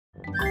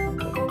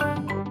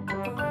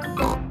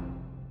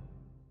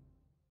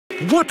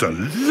What a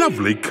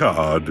lovely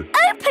card.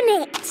 Open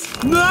it!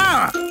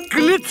 Ah!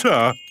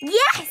 Glitter!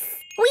 Yes!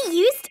 We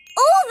used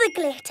all the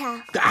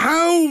glitter.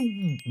 How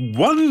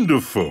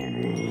wonderful!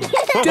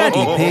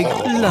 Daddy Pig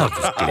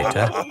loves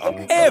glitter.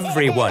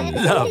 Everyone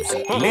loves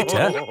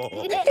glitter.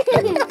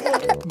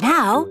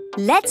 Now,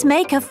 let's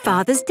make a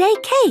Father's Day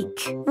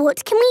cake.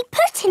 What can we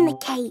put in the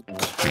cake?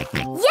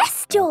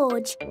 Yes,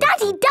 George.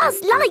 Daddy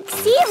does like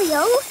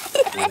cereal.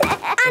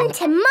 And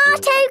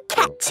tomato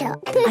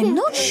ketchup. I'm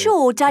not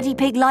sure Daddy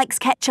Pig likes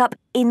ketchup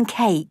in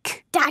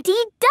cake.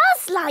 Daddy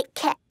does like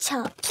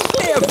ketchup.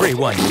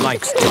 Everyone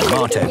likes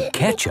tomato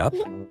ketchup.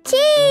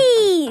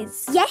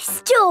 Cheese!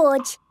 Yes,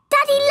 George.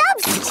 Daddy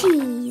loves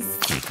cheese.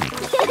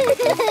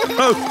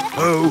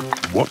 Oh,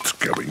 what's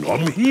going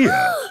on here?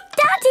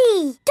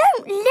 Daddy,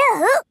 don't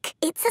look.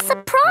 It's a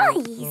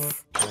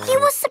surprise. You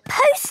were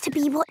supposed to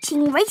be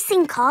watching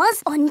racing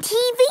cars on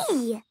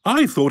TV.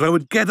 I thought I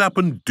would get up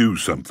and do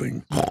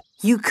something.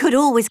 You could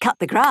always cut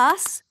the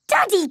grass.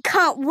 Daddy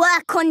can't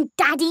work on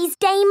Daddy's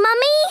Day,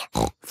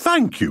 Mummy.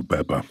 Thank you,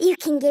 Peppa. You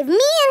can give me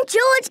and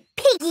George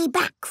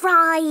piggyback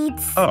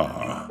rides.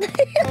 Ah.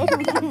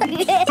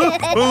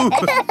 Oh,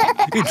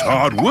 it's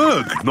hard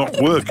work, not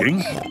working.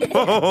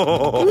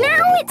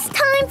 Now it's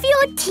time for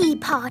your tea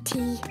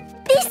party.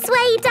 This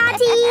way,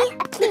 Daddy.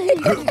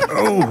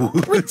 Oh.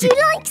 Would you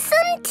like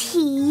some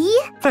tea?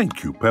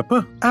 Thank you,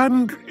 Peppa.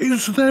 And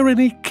is there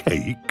any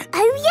cake?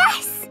 Oh,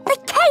 yes, the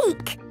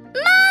cake.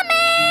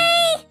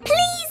 Mummy!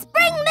 Please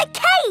bring the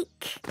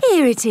cake.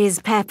 Here it is,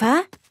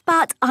 Peppa.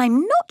 But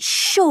I'm not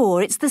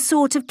sure it's the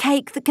sort of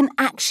cake that can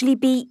actually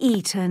be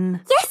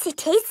eaten. Yes,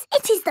 it is.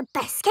 It is the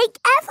best cake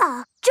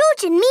ever.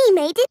 George and me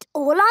made it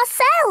all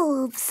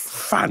ourselves.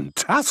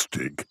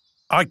 Fantastic.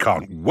 I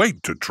can't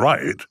wait to try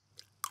it.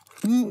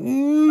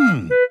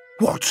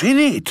 What's in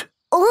it?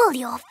 All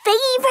your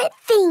favourite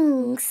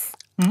things.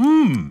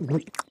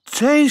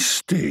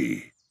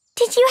 Tasty.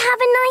 Did you have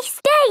a nice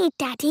day,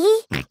 Daddy?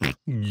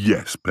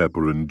 Yes,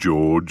 Peppa and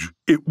George.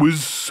 It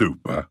was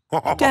super.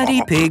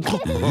 Daddy Pig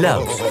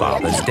loves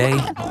Father's Day.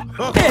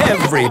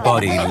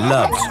 Everybody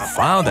loves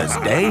Father's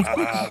Day.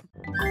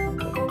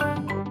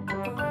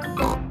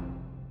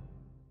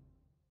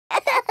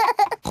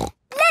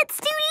 Let's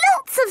do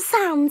lots of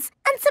sounds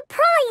and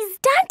surprise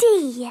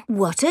Daddy.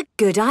 What a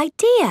good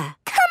idea.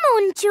 Come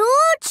on,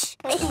 George.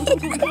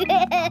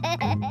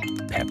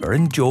 Peppa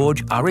and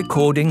George are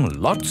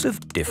recording lots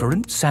of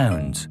different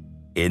sounds.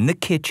 In the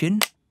kitchen,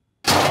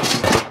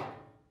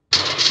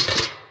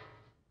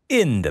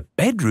 in the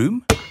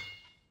bedroom,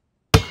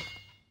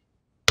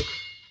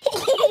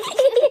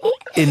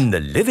 in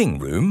the living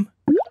room,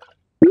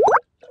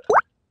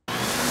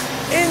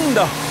 in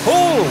the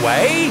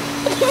hallway,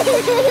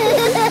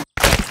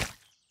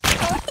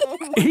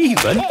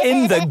 even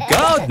in the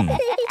garden.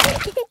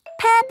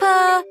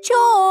 Peppa,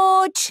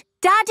 George,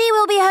 Daddy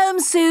will be home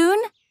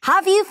soon.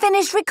 Have you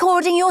finished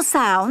recording your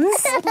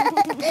sounds? No,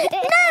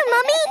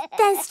 Mummy.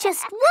 There's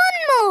just one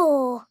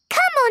more.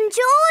 Come on,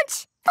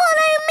 George.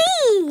 Follow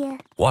me.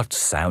 What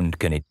sound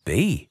can it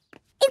be?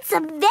 It's a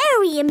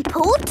very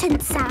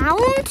important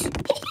sound.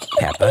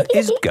 Peppa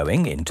is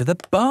going into the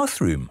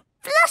bathroom.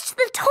 Flush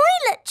the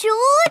toilet,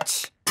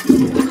 George.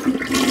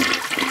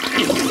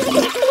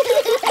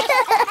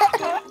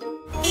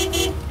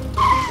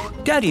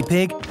 Daddy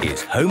Pig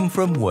is home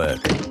from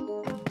work.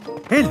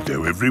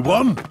 Hello,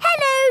 everyone.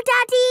 Hello,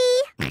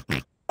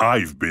 Daddy.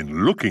 I've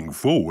been looking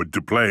forward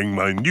to playing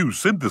my new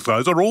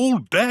synthesizer all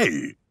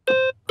day.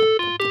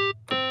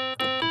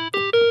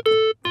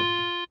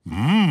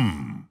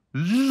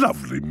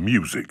 Lovely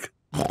music.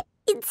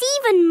 It's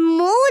even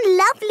more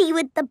lovely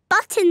with the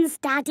buttons,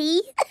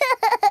 Daddy.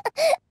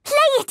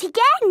 Play it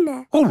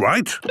again. All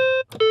right.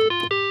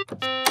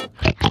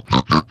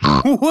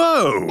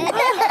 Whoa!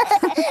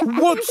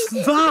 What's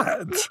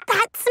that?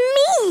 That's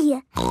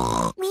me.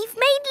 We've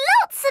made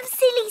lots of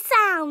silly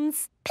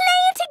sounds.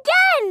 Play it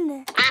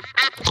again.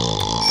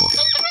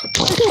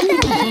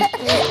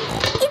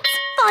 It's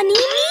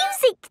funny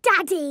music,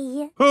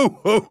 Daddy.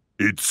 Oh,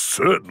 it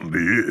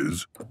certainly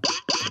is.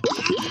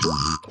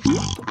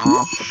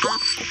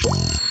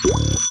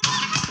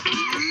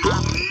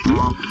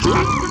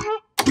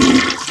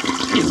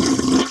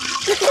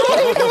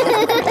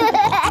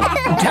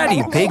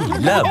 Daddy Pig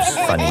loves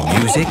funny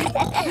music.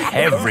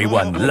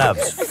 Everyone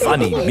loves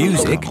funny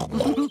music.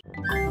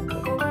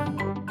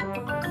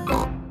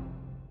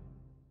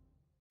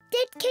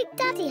 Did King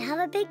Daddy have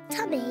a big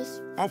tummy?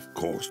 Of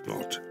course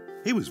not.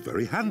 He was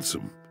very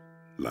handsome,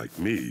 like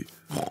me.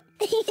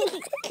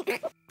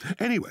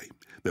 Anyway,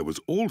 there was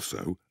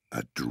also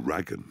a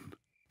dragon.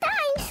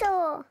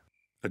 Dinosaur.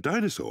 A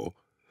dinosaur?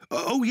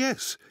 Oh,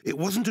 yes. It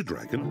wasn't a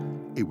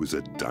dragon. It was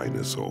a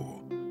dinosaur.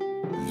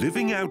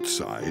 Living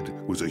outside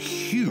was a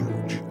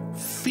huge,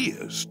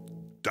 fierce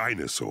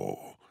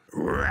dinosaur.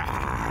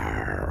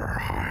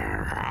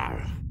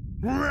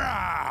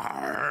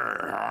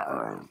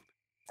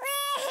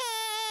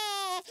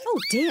 Oh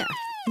dear,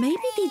 maybe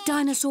the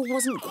dinosaur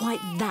wasn't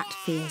quite that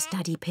fierce,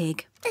 Daddy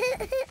Pig.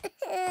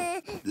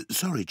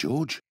 Sorry,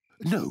 George.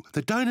 No,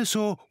 the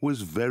dinosaur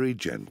was very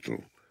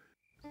gentle.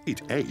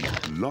 It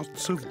ate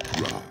lots of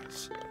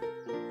grass.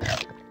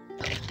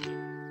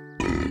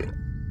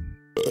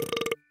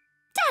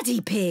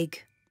 Daddy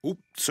Pig. Oh,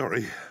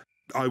 sorry.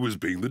 I was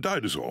being the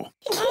dinosaur.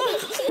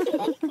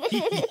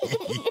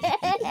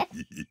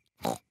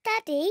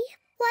 Daddy,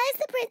 why is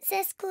the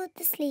princess called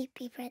the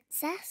Sleepy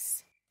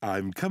Princess?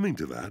 I'm coming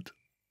to that.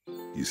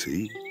 You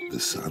see, the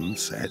sun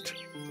set,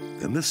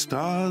 then the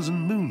stars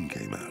and moon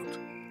came out,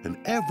 and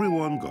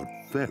everyone got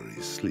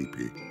very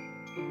sleepy.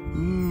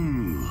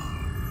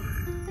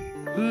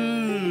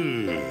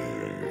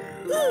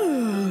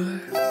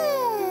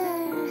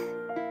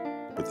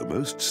 But the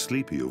most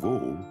sleepy of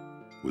all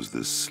was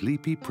the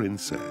Sleepy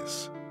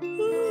Princess.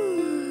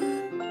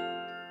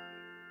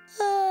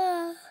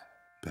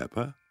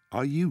 Peppa,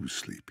 are you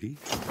sleepy?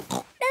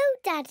 No,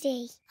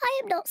 Daddy. I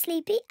am not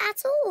sleepy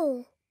at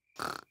all.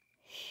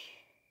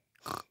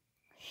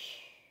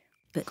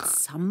 But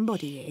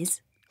somebody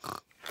is.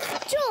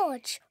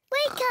 George,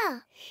 wake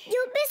up.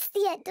 You'll miss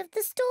the end of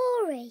the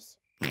story.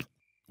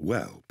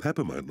 Well,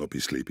 Peppa might not be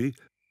sleepy,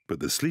 but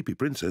the Sleepy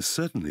Princess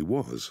certainly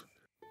was.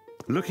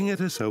 Looking at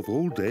herself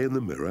all day in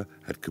the mirror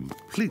had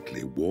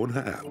completely worn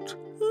her out.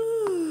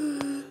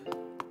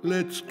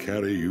 Let's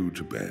carry you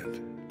to bed.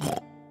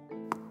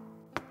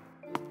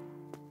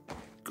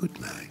 Good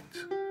night.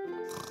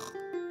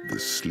 The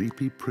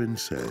Sleepy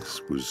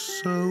Princess was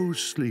so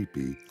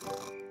sleepy,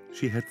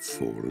 she had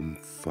fallen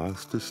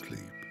fast asleep.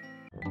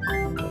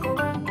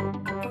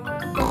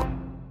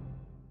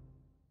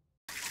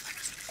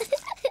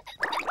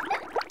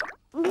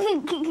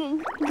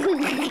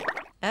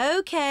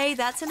 OK,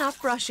 that's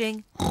enough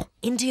brushing.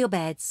 Into your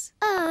beds.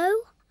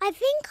 Oh, I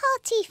think our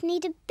teeth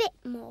need a bit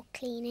more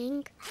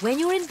cleaning. When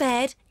you're in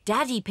bed,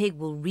 Daddy Pig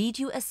will read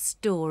you a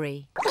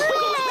story.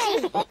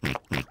 Hooray!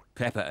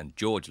 Peppa and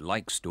George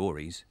like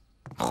stories.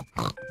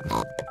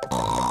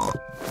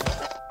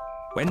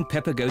 When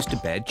Peppa goes to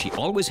bed, she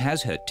always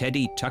has her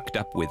teddy tucked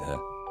up with her.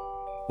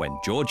 When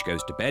George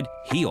goes to bed,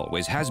 he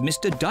always has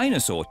Mr.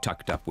 Dinosaur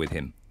tucked up with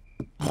him.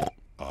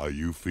 Are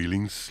you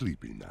feeling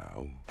sleepy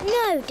now?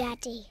 No,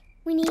 Daddy.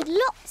 We need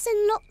lots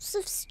and lots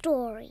of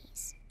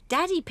stories.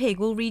 Daddy Pig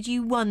will read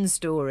you one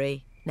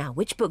story. Now,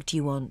 which book do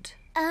you want?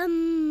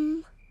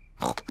 The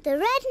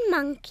Red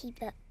Monkey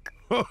book.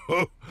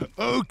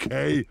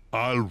 OK,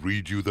 I'll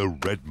read you the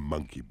Red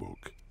Monkey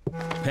book.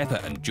 Peppa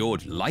and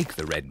George like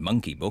the Red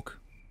Monkey book.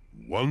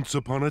 Once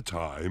upon a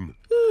time...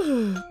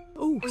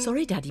 Oh,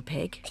 sorry, Daddy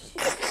Pig.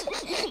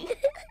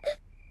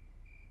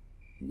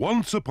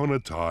 Once upon a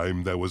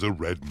time, there was a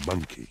red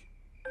monkey.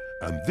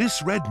 And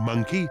this red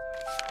monkey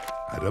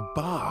had a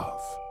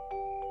bath.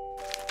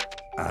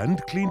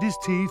 And cleaned his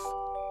teeth.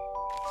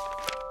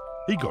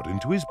 He got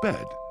into his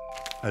bed.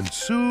 And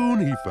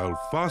soon he fell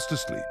fast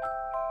asleep.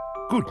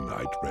 Good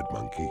night, Red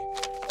Monkey.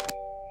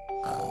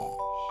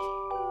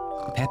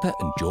 Peppa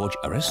and George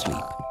are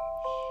asleep.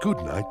 Good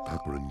night,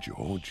 Peppa and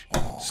George.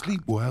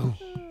 Sleep well.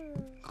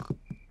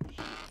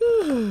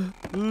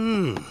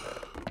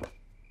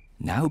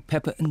 Now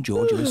Peppa and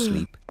George are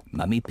asleep,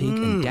 Mummy Pig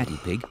and Daddy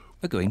Pig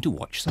are going to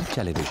watch some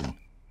television.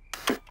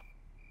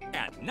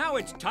 And now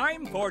it's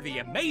time for the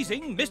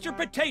amazing Mr.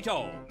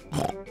 Potato.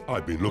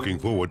 I've been looking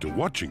forward to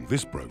watching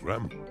this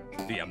programme.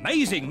 The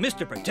amazing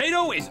Mr.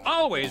 Potato is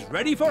always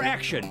ready for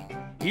action.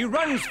 He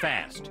runs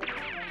fast.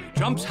 He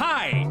jumps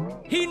high.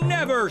 He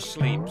never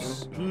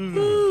sleeps.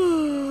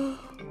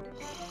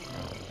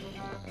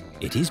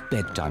 It is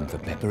bedtime for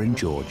Peppa and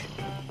George.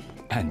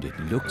 And it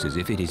looks as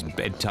if it is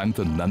bedtime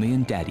for Mummy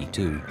and Daddy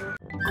too.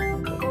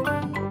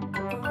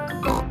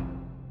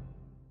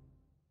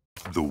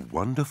 The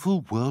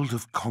wonderful world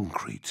of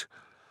concrete.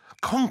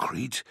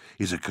 Concrete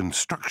is a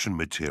construction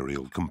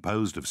material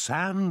composed of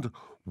sand,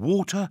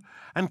 water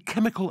and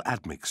chemical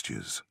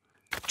admixtures.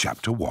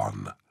 Chapter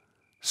 1.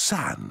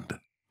 Sand.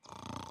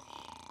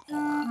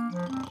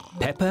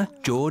 Peppa,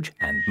 George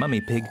and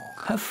Mummy Pig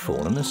have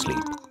fallen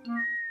asleep.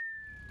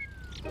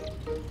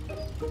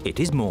 It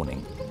is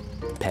morning.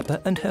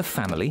 Peppa and her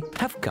family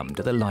have come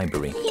to the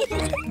library.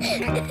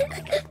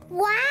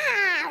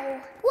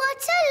 Wow!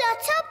 What a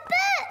lot of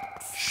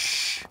books!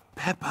 Shh!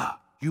 Peppa,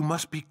 you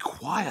must be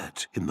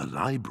quiet in the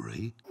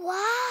library.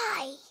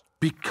 Why?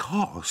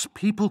 Because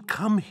people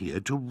come here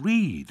to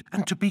read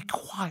and to be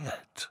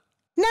quiet.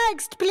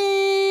 Next,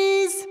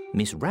 please.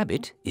 Miss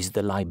Rabbit is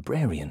the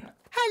librarian.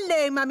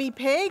 Hello, Mummy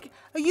Pig.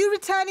 Are you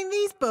returning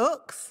these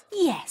books?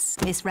 Yes,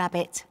 Miss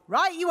Rabbit.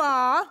 Right you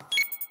are.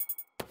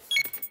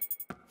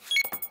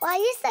 Why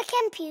is the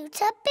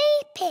computer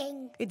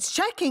beeping? It's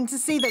checking to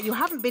see that you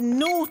haven't been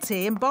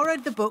naughty and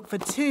borrowed the book for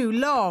too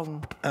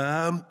long.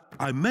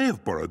 I may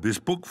have borrowed this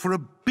book for a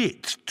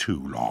bit too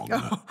long.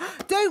 Oh,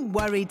 don't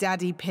worry,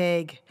 Daddy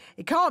Pig.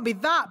 It can't be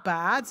that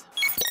bad.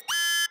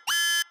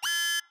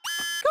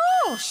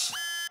 Gosh!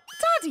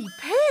 Daddy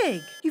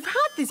Pig, you've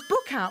had this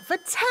book out for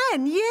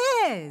 10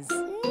 years.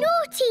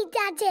 Naughty,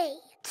 Daddy.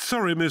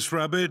 Sorry, Miss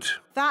Rabbit.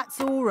 That's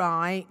all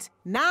right.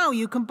 Now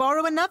you can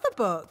borrow another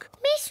book.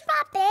 Miss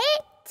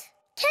Rabbit,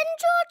 can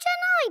George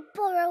and I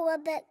borrow a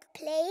book,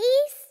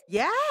 please?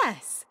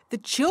 Yes. The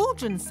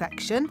children's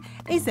section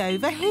is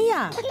over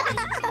here.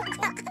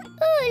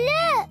 Oh,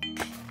 look!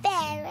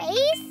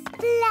 Berries,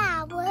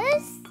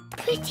 flowers,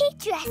 pretty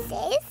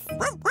dresses.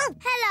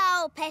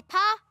 Hello, Peppa.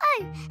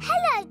 Oh,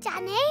 hello,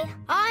 Danny.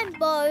 I'm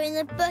borrowing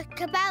a book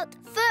about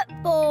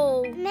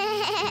football.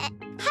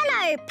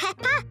 Hello,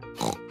 Peppa.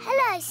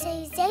 Hello,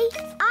 Suzy.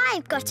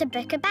 I've got a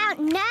book about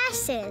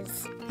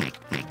nurses.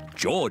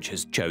 George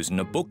has chosen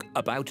a book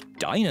about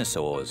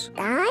dinosaurs.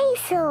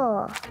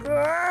 Dinosaur.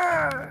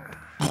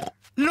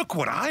 Look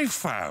what I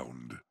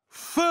found.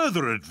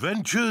 Further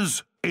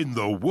adventures in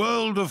the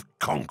world of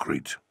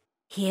concrete.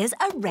 Here's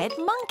a red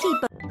monkey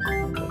book.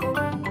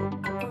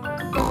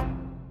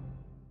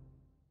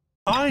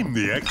 I'm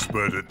the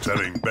expert at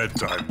telling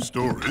bedtime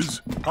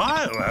stories.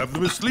 I'll have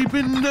them asleep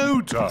in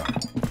no time.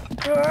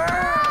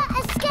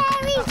 A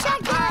scary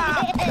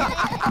dragon.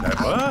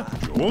 Peppa,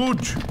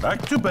 George,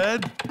 back to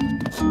bed.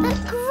 But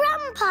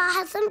Grandpa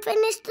hasn't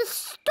finished the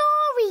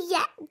story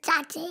yet,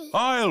 Daddy.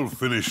 I'll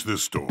finish the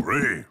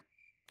story.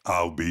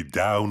 I'll be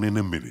down in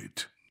a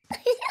minute.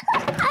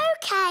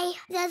 OK,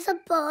 there's a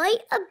boy,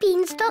 a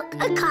beanstalk,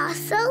 a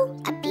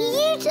castle, a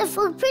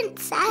beautiful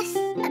princess,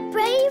 a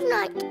brave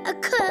knight, a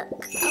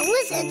cook, a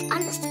wizard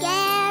and a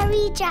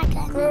scary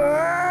dragon.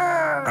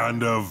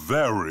 And a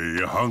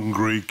very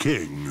hungry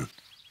king.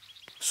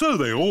 So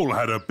they all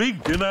had a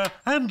big dinner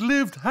and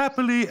lived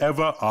happily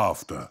ever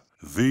after.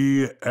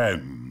 The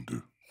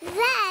end. Then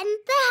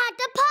they had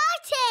a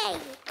party.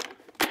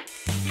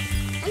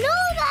 And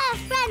all their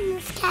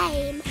friends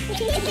came.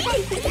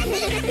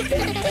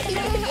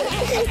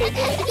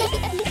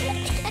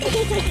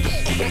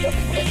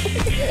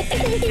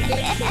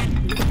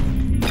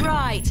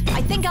 Right,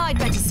 I think I'd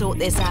better sort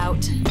this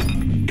out.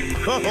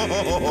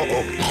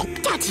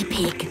 Daddy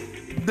Pig.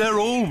 They're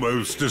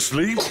almost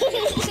asleep.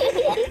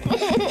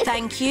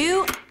 Thank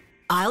you.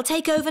 I'll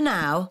take over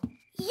now.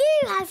 You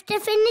have to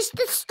finish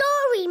the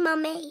story,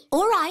 Mummy.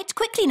 All right,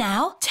 quickly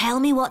now. Tell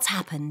me what's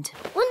happened.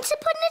 Once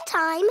upon a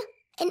time,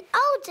 in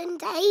olden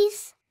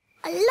days,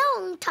 a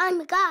long time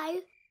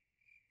ago.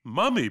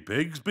 Mummy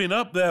Pig's been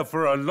up there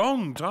for a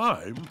long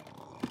time.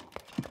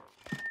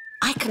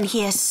 I can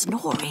hear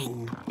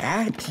snoring.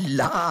 At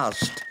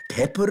last,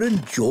 Peppa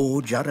and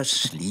George are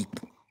asleep.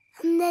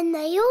 And then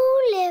they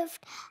all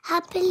lived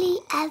happily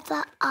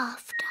ever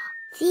after.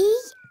 The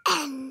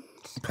end.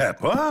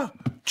 Peppa?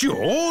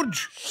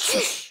 George?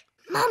 Shush!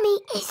 Mummy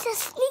is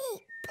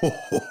asleep.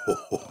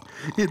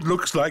 It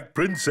looks like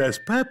Princess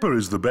Peppa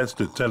is the best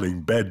at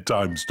telling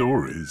bedtime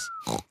stories.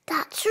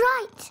 That's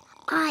right.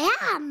 I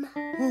am.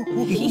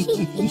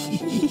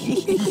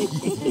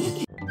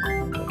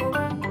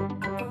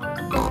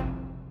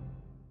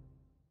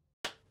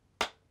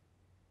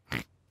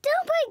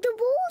 Don't break the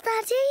wall,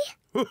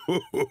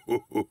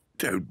 Daddy.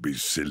 Don't be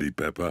silly,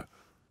 Peppa.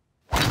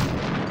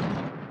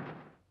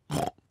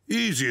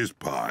 Easy as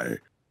pie.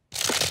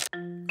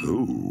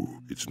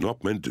 Oh, it's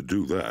not meant to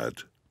do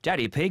that.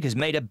 Daddy Pig has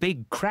made a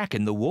big crack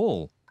in the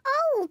wall.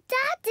 Oh,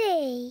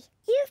 Daddy,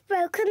 you've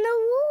broken the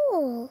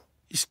wall.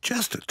 It's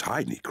just a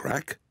tiny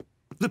crack.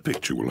 The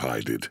picture will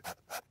hide it.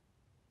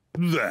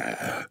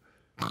 There.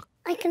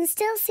 I can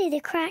still see the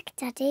crack,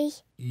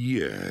 Daddy.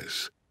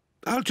 Yes.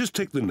 I'll just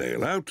take the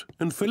nail out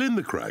and fill in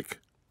the crack.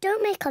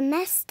 Don't make a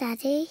mess,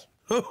 Daddy.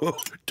 Oh,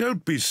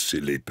 don't be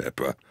silly,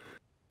 Peppa.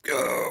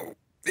 Oh,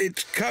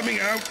 it's coming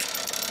out.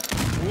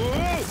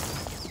 Whoa!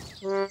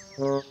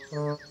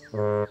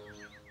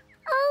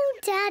 Oh,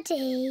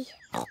 Daddy.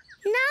 Now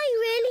you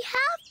really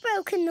have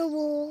broken the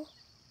wall.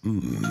 Do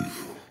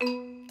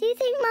you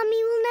think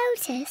Mummy will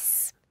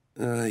notice?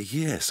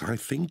 Yes, I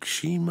think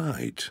she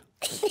might.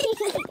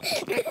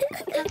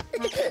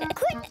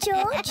 Quick,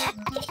 George.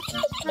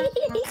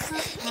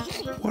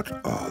 What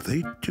are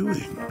they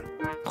doing?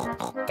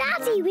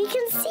 Daddy, we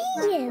can see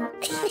you.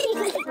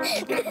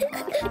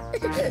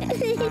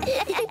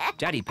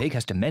 Daddy Pig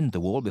has to mend the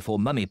wall before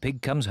Mummy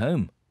Pig comes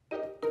home.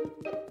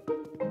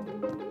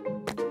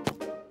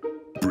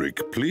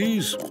 Brick,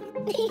 please.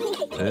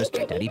 First,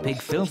 Daddy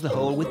Pig fills the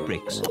hole with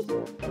bricks.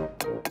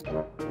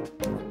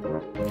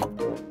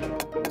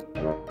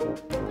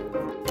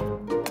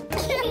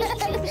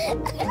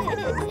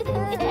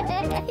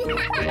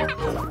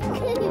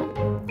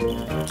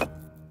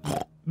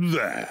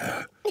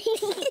 There.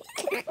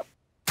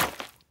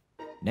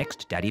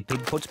 Next, Daddy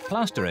Pig puts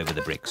plaster over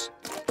the bricks.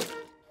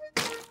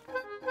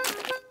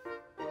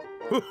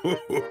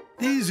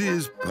 Easy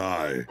as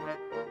pie.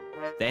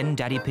 Then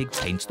Daddy Pig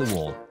paints the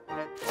wall.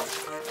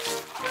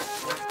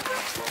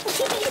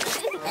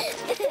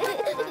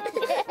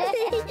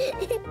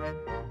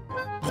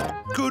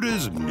 Good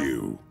as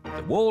new.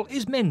 The wall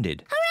is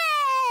mended.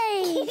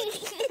 Hooray!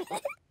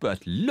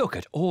 But look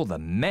at all the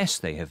mess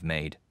they have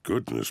made.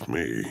 Goodness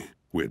me.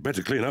 We'd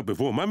better clean up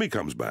before Mummy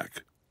comes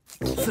back.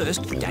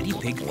 First, Daddy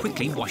Pig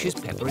quickly washes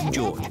Peppa and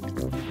George.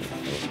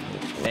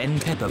 Then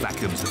Peppa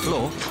vacuums the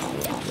floor.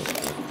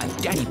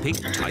 And Daddy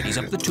Pig tidies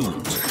up the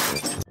tools.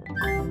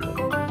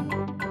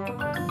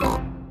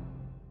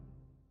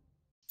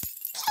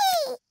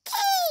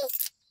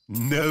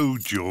 No,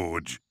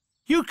 George.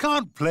 You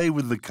can't play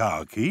with the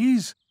car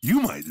keys.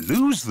 You might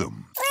lose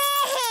them.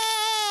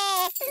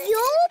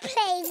 You're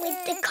playing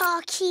with the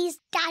car keys,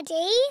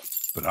 Daddy.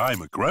 But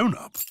I'm a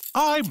grown-up.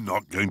 I'm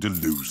not going to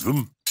lose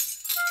them.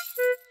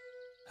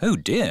 Oh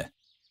dear,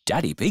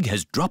 Daddy Pig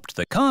has dropped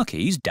the car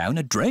keys down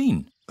a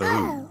drain.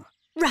 Oh.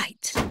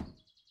 Right.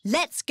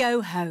 Let's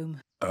go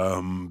home.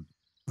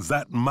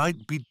 That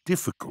might be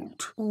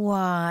difficult.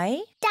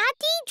 Why?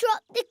 Daddy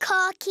dropped the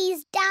car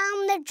keys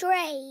down the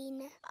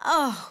drain.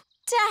 Oh,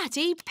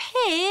 Daddy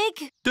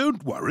Pig.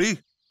 Don't worry.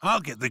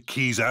 I'll get the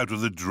keys out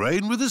of the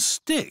drain with a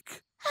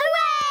stick.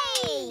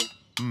 Hooray!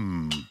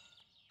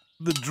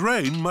 The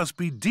drain must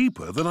be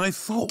deeper than I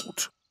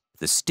thought.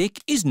 The stick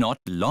is not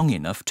long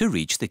enough to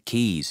reach the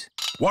keys.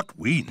 What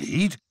we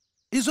need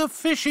is a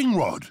fishing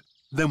rod.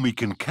 Then we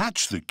can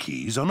catch the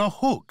keys on a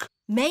hook.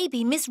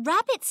 Maybe Miss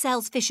Rabbit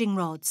sells fishing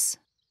rods.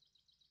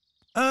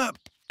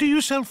 Do you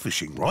sell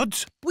fishing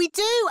rods? We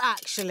do,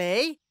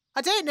 actually.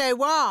 I don't know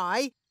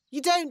why.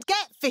 You don't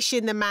get fish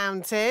in the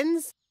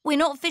mountains. We're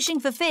not fishing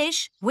for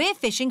fish. We're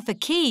fishing for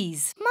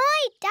keys.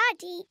 My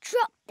Daddy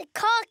dropped the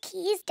car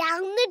keys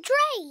down the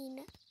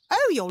drain.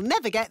 Oh, you'll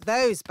never get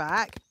those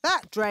back.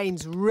 That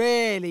drain's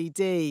really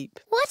deep.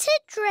 What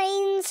are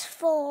drains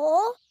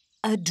for?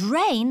 A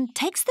drain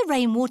takes the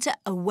rainwater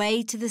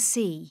away to the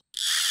sea.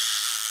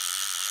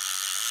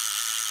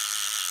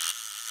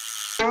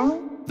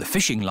 The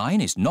fishing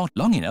line is not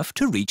long enough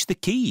to reach the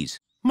keys.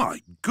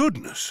 My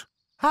goodness!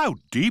 How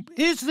deep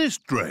is this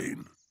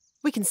drain?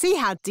 We can see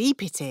how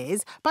deep it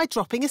is by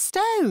dropping a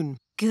stone.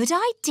 Good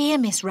idea,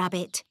 Miss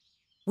Rabbit.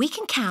 We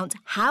can count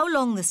how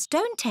long the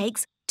stone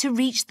takes to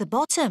reach the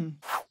bottom.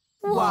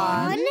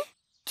 1,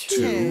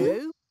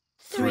 2,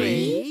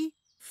 3,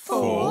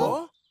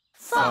 4,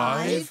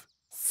 5,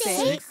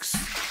 6.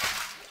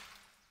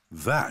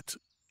 That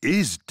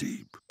is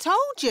deep.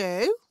 Told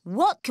you.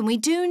 What can we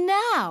do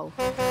now?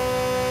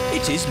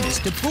 It is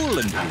Mr. Bull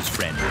and his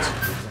friends.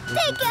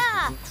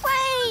 Bigger!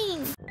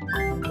 Train!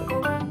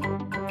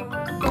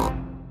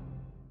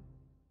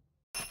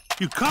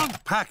 You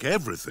can't pack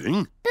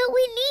everything. But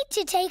we need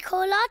to take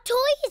all our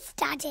toys,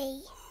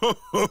 Daddy.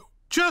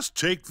 Just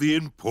take the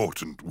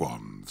important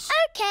ones.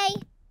 OK.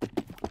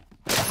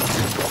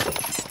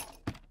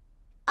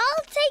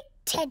 I'll take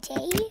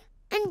Teddy.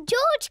 And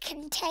George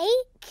can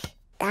take...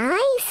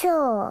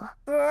 Dinosaur.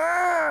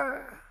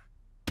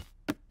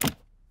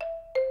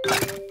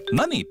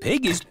 Mummy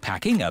Pig is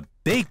packing a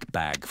big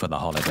bag for the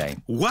holiday.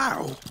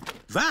 Wow,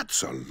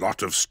 that's a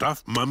lot of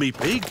stuff, Mummy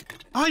Pig.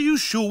 Are you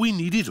sure we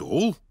need it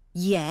all?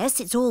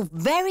 Yes, it's all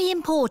very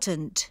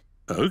important.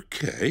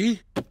 OK.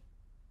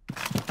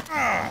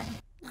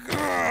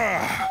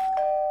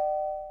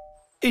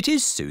 It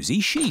is Suzy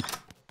Sheep.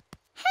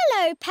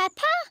 Hello,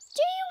 Peppa.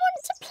 Do you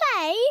want to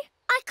play?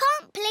 I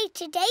can't play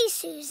today,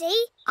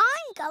 Suzy.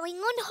 I'm going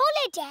on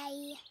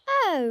holiday.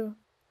 Oh,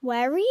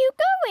 where are you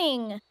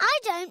going? I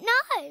don't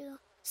know.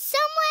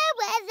 Somewhere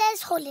where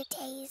there's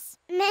holidays.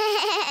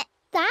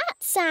 That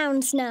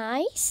sounds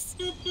nice.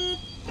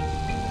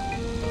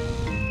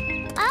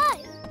 Oh,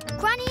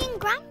 Granny and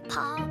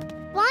Grandpa.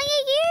 Why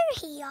are you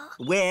here?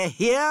 We're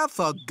here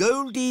for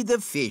Goldie the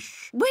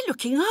fish. We're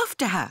looking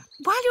after her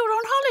while you're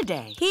on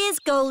holiday. Here's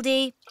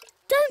Goldie.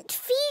 Don't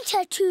feed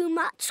her too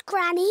much,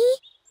 Granny.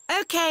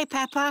 OK,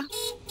 Peppa.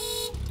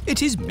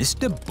 It is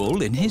Mr.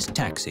 Bull in his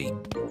taxi.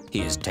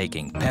 He is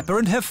taking Peppa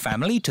and her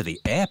family to the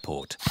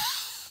airport.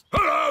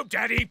 Hello,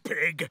 Daddy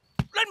Pig.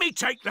 Let me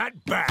take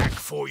that bag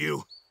for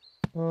you.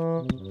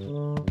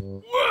 Whoa!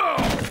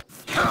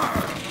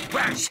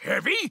 That's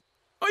heavy.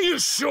 Are you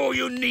sure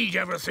you need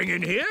everything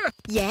in here?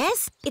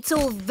 Yes, it's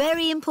all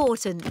very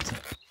important.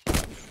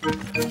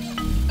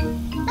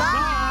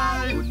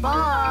 Bye.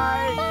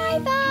 Bye.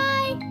 Bye-bye.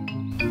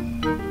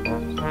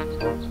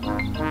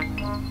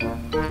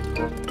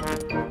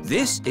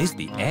 This is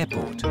the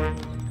airport.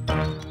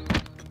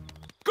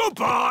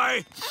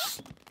 Goodbye.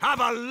 Have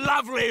a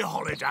lovely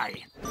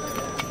holiday.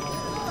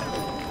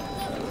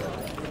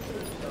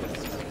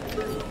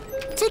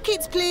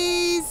 Tickets,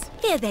 please.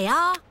 Here they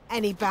are.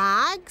 Any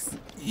bags?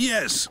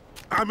 Yes,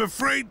 I'm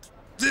afraid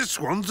this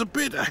one's a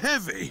bit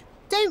heavy.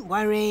 Don't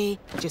worry.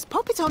 Just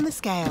pop it on the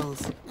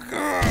scales.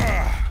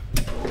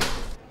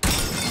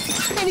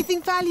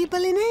 Anything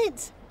valuable in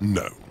it?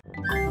 No.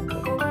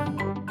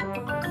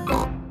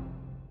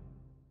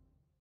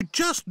 You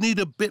just need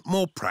a bit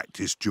more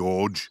practice,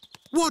 George.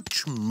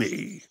 Watch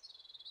me.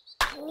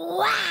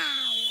 Wow.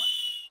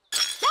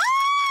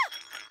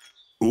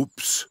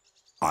 Oops.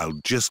 I'll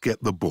just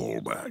get the ball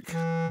back.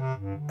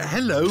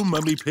 Hello,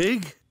 Mummy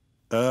Pig.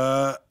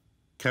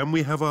 Can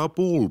we have our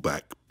ball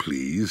back,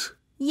 please?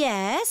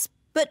 Yes,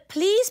 but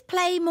please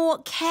play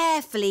more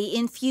carefully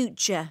in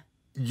future.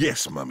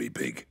 Yes, Mummy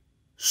Pig.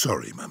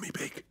 Sorry, Mummy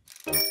Pig.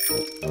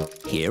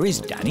 Here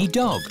is Danny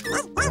Dog.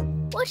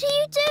 What are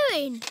you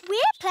doing?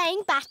 We're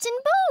playing bat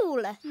and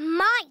ball.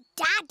 My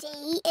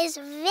Daddy is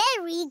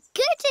very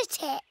good at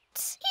it.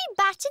 He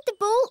batted the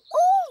ball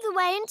all the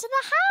way into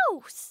the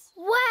house.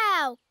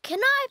 Wow, can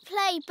I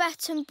play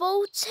bat and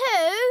ball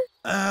too?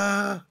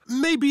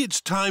 Maybe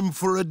it's time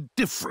for a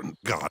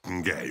different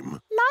garden game.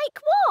 Like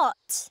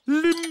what?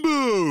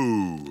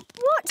 Limbo!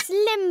 What's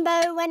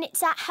limbo when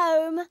it's at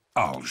home?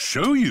 I'll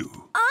show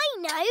you. I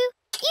know.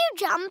 You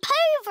jump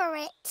over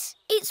it.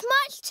 It's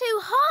much too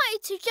high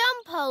to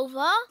jump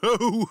over.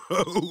 Ho,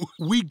 ho!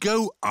 We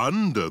go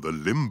under the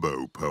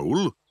limbo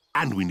pole,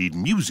 and we need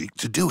music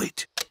to do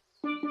it.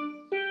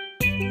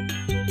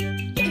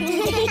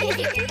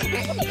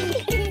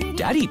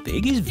 Daddy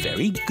Pig is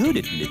very good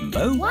at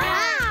limbo.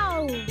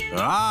 Wow!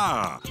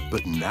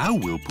 But now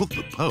we'll put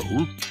the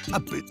pole a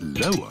bit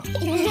lower.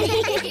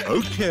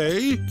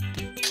 OK.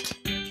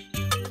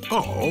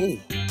 Oh.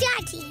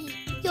 Daddy,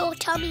 your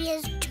tummy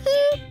is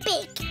too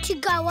big to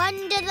go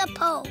under the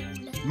pole.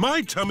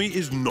 My tummy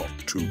is not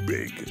too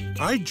big.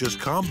 I just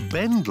can't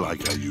bend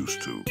like I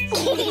used to.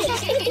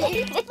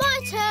 My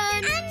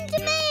turn.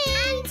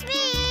 And me.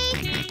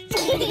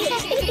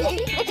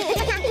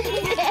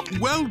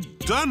 Well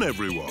done,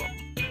 everyone.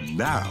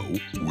 Now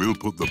we'll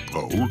put the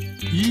pole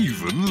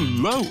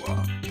even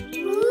lower.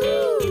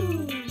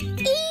 Ooh.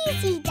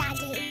 Easy,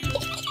 Daddy.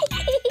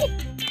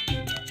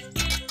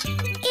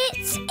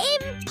 It's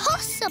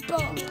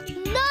impossible.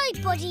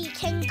 Nobody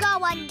can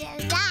go under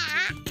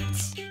that.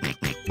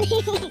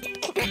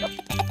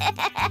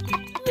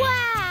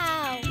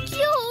 Wow!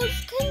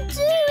 George can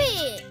do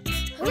it!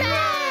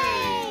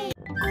 Hooray!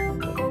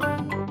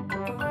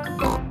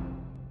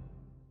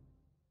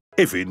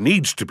 If it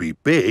needs to be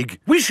big,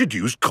 we should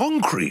use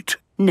concrete.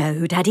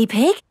 No, Daddy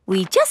Pig.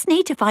 We just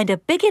need to find a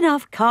big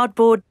enough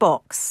cardboard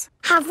box.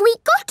 Have we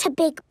got a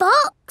big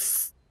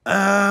box?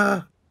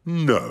 No.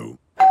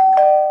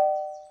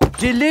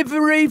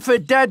 Delivery for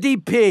Daddy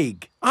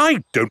Pig.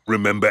 I don't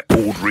remember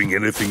ordering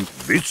anything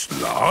this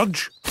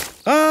large.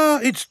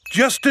 It's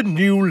just a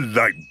new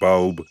light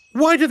bulb.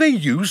 Why do they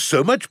use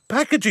so much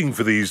packaging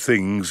for these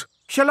things?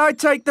 Shall I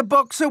take the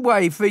box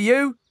away for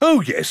you?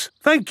 Oh, yes.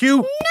 Thank you.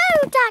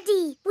 No,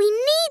 Daddy. We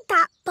need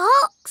that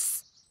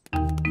box.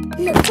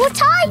 Look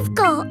what I've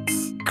got.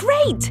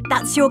 Great!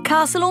 That's your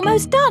castle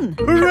almost done.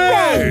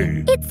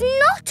 Hooray! It's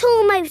not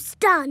almost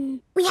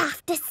done. We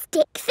have to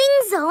stick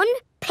things on,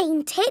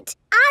 paint it,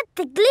 add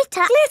the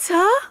glitter.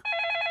 Glitter?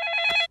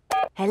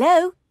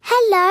 Hello?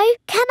 Hello,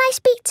 can I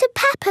speak to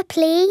Peppa,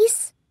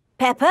 please?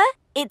 Peppa,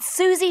 it's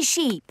Suzy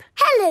Sheep.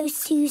 Hello,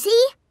 Suzy.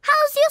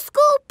 How's your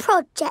school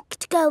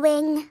project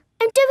going?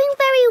 I'm doing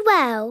very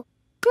well.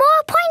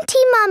 More pointy,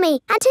 Mummy,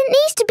 and it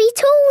needs to be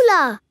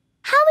taller.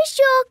 How is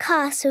your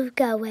castle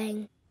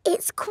going?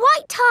 It's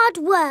quite hard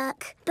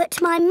work,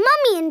 but my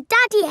Mummy and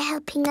Daddy are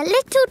helping a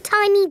little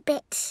tiny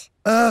bit.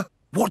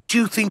 What do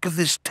you think of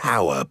this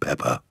tower,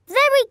 Peppa?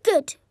 Very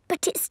good,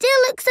 but it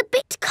still looks a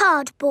bit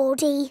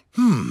cardboardy.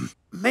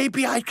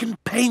 Maybe I can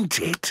paint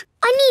it.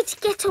 I need to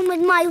get on with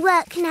my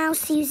work now,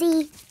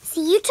 Suzy.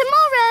 See you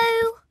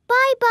tomorrow.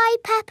 Bye-bye,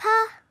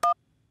 Peppa.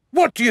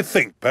 What do you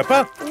think,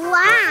 Peppa?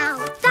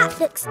 Wow, that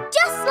looks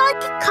just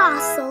like a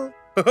castle.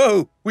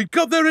 Oh, we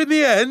got there in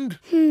the end.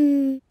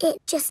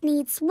 It just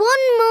needs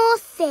one more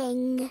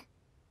thing.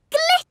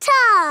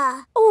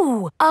 Glitter!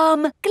 Oh,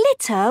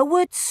 glitter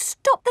would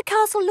stop the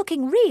castle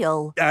looking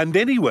real. And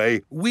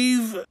anyway,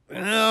 we've,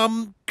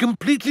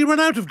 completely run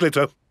out of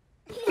glitter.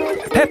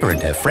 Peppa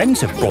and her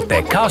friends have brought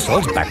their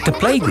castles back to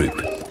playgroup.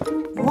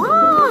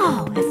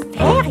 Wow, a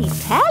fairy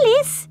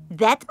palace?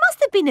 That must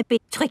have been a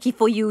bit tricky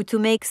for you to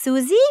make,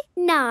 Suzy.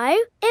 No,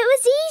 it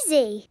was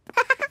easy.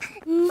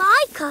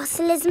 My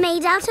castle is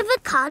made out of a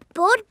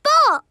cardboard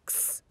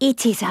box.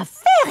 It is a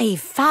very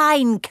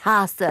fine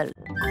castle.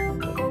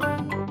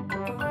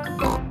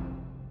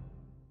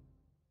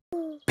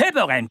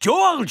 Peppa and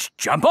George,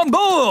 jump on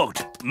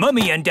board.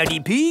 Mummy and Daddy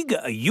Pig,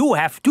 you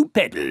have to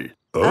pedal.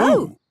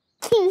 Oh.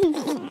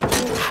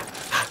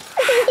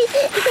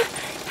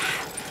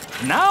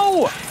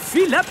 Now,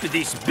 fill up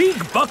this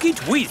big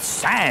bucket with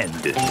sand.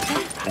 This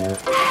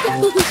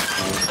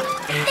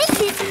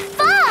is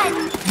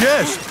fun!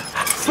 Yes,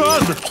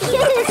 fun!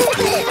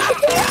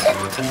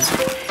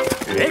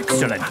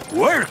 Excellent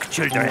work,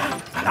 children.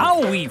 Now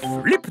we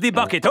flip the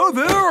bucket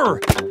over,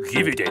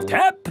 give it a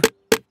tap,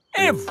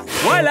 and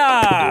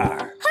voila!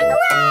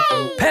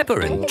 Hooray!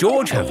 Peppa and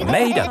George have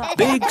made a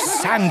big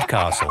sand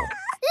castle.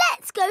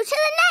 Let's go to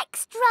the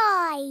next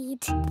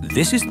ride.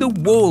 This is the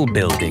wall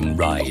building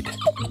ride.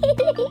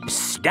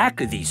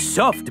 Stack the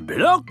soft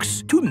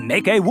blocks to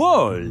make a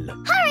wall.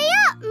 Hurry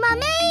up,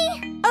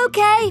 Mummy!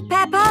 OK,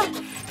 Peppa.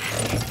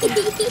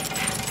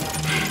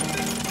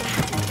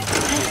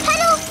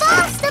 Pedal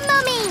faster,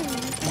 Mummy!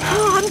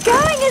 Oh, I'm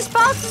going as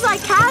fast as I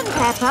can,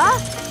 Peppa.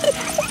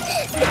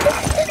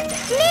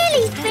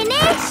 Nearly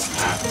finished.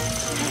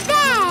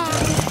 There!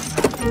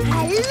 A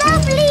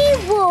lovely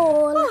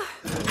wall.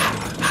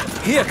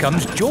 Here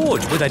comes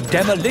George with a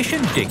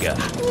demolition digger.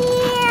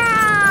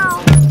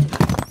 Meow!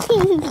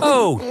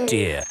 Oh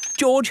dear,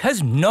 George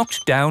has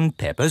knocked down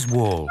Peppa's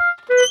wall.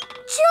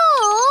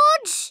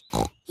 George!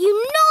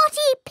 You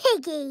naughty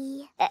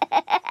piggy!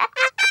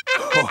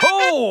 Ho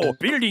ho! No!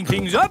 Building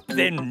things up,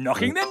 then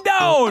knocking them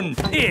down.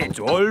 It's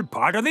all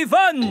part of the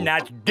fun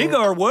at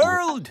Digger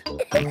World.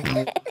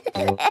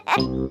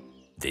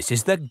 This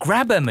is the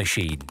grabber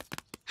machine.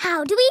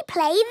 How do we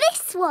play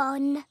this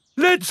one?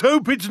 Let's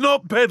hope it's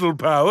not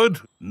pedal-powered.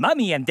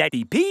 Mummy and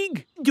Daddy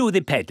Pig do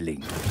the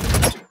peddling.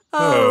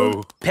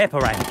 Oh. Peppa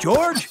and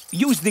George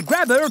use the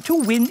grabber to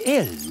win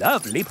a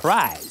lovely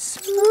prize.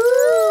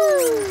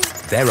 Ooh.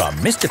 There are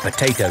Mr.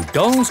 Potato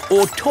dolls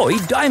or toy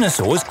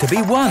dinosaurs to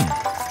be won.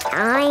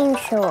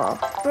 Dinosaur.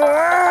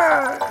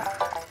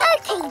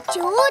 OK,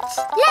 George,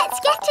 let's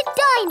get a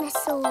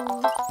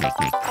dinosaur.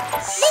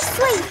 This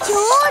way,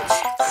 George.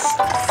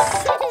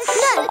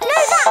 No,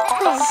 that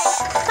way.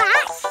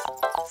 Back,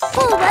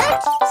 forward,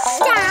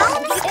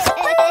 down.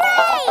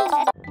 Hooray!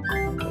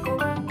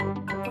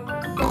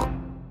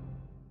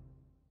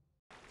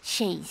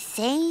 She's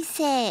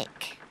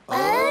seasick.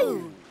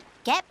 Oh.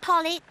 Get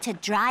Polly to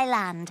dry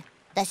land.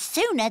 The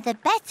sooner the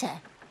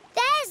better.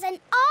 There's an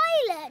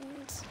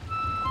island.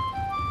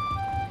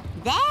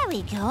 There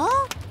we go.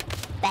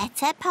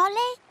 Better,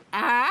 Polly?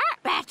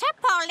 Better,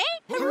 Polly?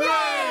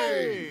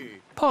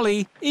 Hooray!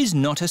 Polly is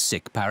not a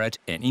sick parrot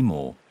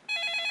anymore.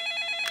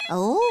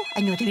 Oh,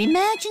 another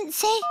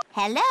emergency.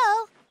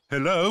 Hello?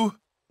 Hello?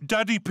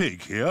 Daddy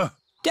Pig here.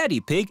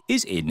 Daddy Pig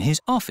is in his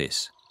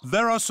office.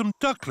 There are some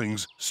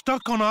ducklings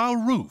stuck on our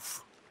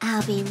roof.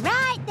 I'll be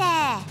right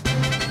there.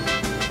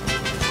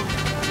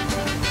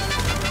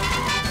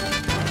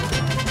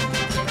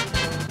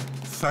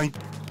 Thank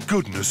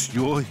goodness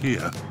you're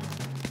here.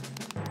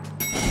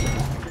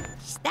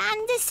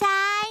 Stand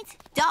aside.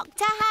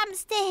 Dr.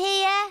 Hamster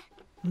here.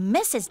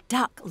 Mrs.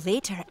 Duck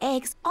laid her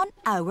eggs on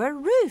our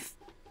roof.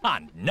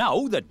 And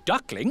now the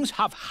ducklings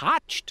have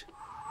hatched.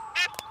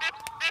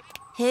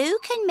 Who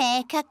can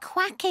make a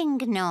quacking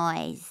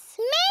noise?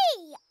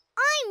 Me!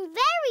 I'm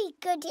very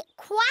good at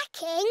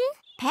quacking.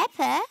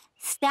 Peppa,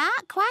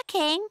 start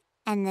quacking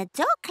and the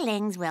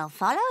ducklings will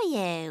follow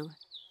you.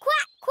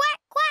 Quack, quack,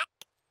 quack.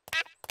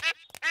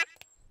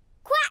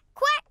 Quack,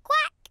 quack,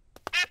 quack.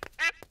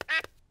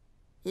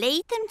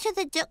 Lead them to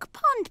the duck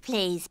pond,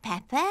 please,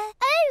 Peppa.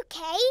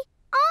 OK,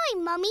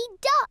 I'm Mummy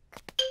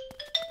Duck.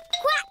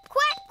 Quack,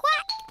 quack,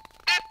 quack.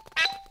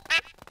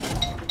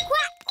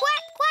 Quack,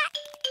 quack, quack.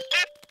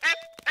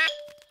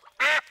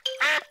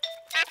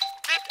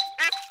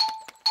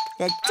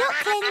 The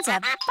ducklings are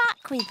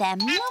back with their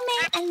mummy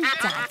and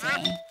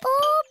daddy.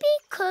 All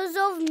because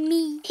of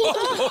me.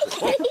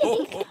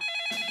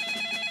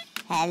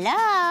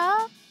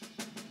 Hello?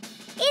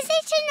 Is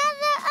it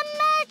another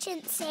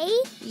emergency?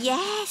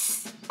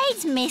 Yes,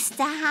 it's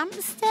Mr.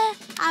 Hamster.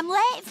 I'm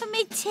late for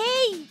my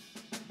tea.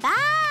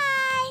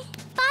 Bye.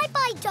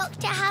 Bye-bye,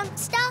 Dr.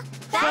 Hamster.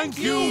 Thank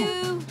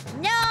you.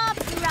 No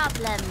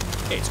problem.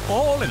 It's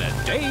all in a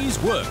day's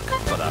work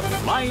for the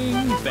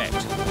Flying Vet.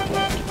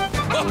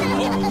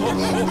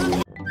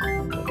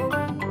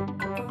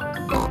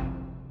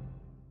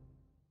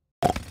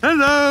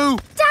 Hello.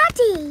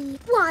 Daddy,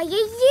 why are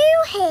you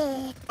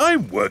here?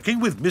 I'm working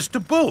with Mr.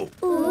 Bull.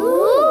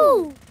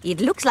 Ooh. It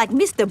looks like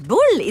Mr.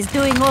 Bull is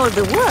doing all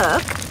the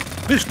work.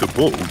 Mr.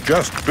 Bull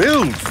just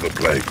builds the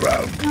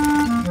playground.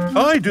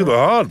 I do the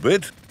hard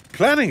bit,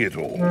 planning it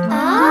all.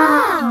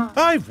 Ah.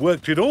 I've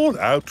worked it all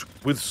out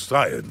with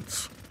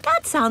science.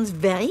 That sounds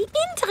very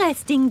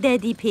interesting,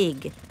 Daddy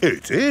Pig.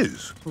 It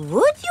is.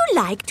 Would you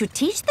like to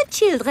teach the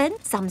children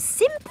some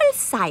simple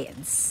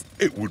science?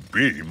 It would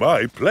be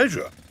my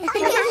pleasure.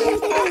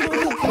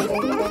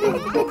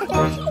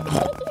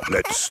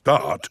 Let's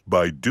start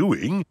by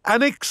doing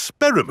an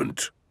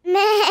experiment.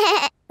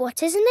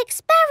 What is an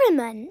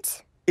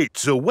experiment?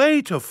 It's a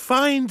way to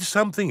find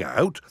something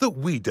out that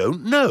we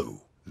don't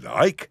know.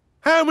 Like,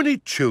 how many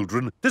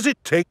children does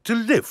it take to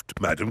lift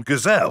Madame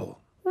Gazelle?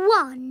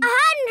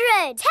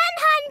 100.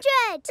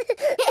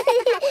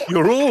 1000.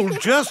 You're all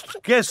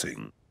just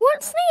guessing.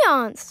 What's the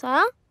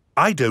answer?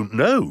 I don't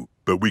know,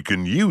 but we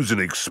can use an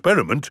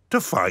experiment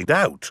to find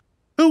out.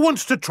 Who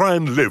wants to try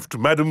and lift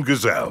Madame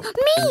Gazelle?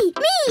 Me.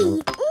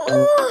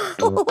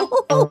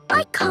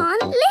 I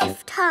can't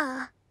lift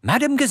her.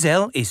 Madame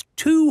Gazelle is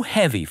too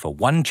heavy for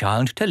one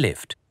child to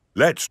lift.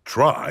 Let's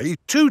try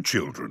 2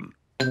 children.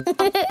 She's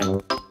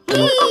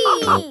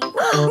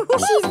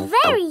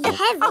very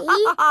heavy.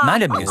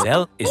 Madame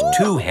Gazelle is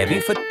too heavy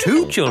for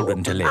 2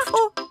 children to lift.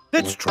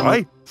 Let's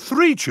try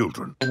 3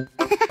 children.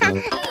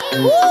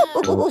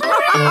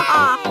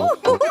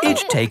 It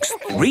takes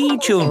 3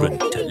 children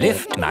to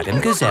lift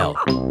Madame Gazelle.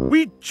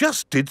 We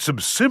just did some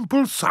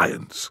simple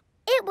science.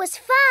 It was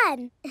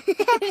fun.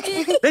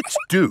 Let's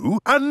do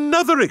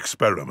another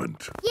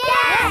experiment.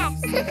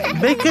 Yes!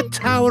 Make a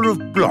tower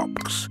of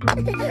blocks.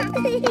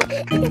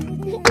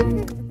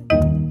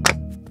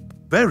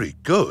 Very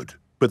good,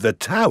 but the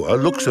tower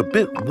looks a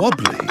bit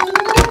wobbly.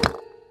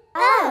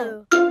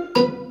 Oh.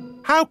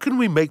 How can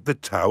we make the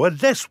tower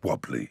less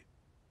wobbly?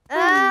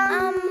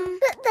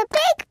 Put the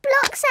big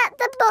blocks at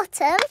the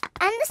bottom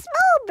and the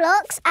small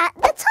blocks at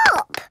the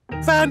top.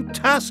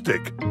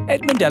 Fantastic!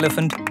 Edmund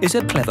Elephant is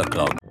a clever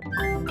clog.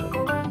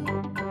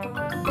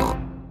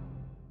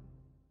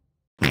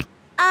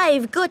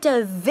 I've got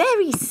a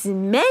very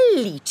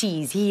smelly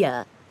cheese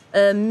here.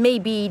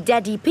 Maybe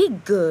Daddy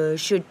Pig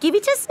should give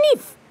it a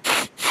sniff.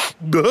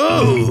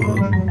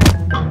 Oh!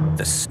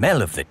 The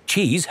smell of the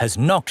cheese has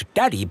knocked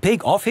Daddy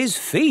Pig off his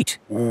feet.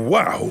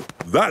 Wow,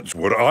 that's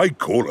what I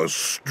call a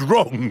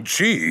strong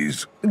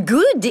cheese.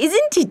 Good,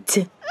 isn't it?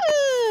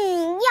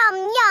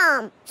 Yum,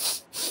 yum.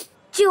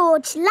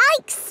 George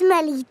likes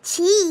smelly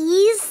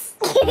cheese.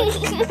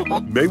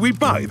 May we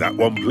buy that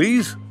one,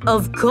 please?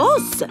 Of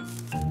course.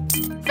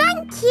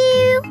 Thank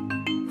you.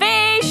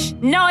 Fish!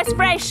 Nice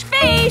fresh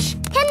fish!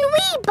 Can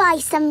we buy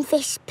some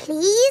fish,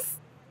 please?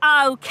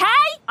 OK,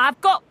 I've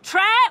got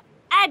trout,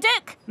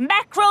 haddock,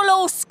 mackerel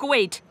or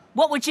squid.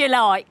 What would you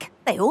like?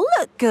 They all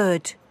look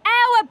good.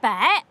 How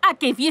about I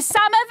give you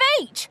some of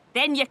each?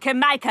 Then you can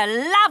make a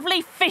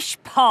lovely fish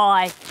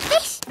pie.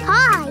 Fish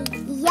pie?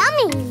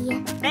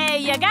 Yummy. There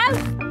you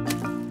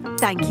go.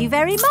 Thank you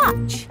very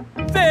much.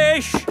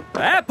 Fish,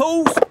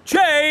 apples,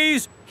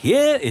 cheese.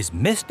 Here is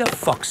Mr.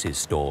 Fox's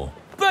store.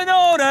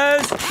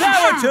 Bananas,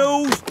 flower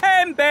tools,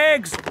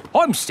 handbags.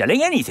 I'm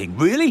selling anything,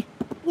 really.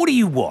 What do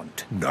you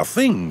want?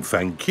 Nothing,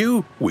 thank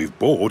you. We've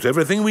bought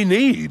everything we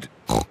need.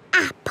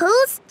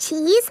 Apples,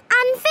 cheese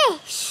and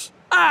fish.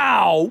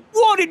 Ow!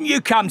 Why didn't you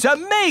come to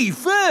me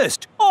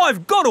first?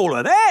 I've got all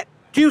of that.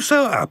 Do you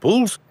sell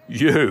apples?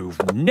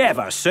 You've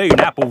never seen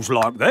apples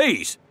like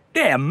these.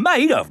 They're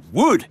made of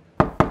wood.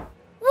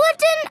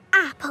 Wooden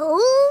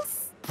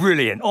apples?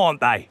 Brilliant,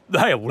 aren't they?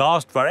 They'll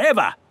last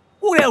forever.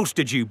 What else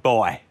did you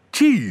buy?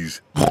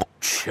 Cheese.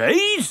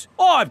 Cheese?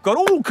 I've got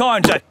all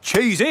kinds of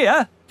cheese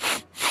here.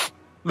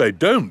 They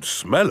don't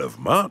smell of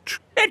much.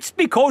 It's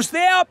because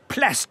they're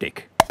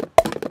plastic.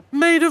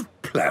 Made of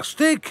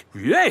plastic?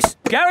 Yes,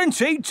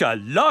 guaranteed to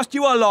last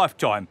you a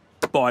lifetime.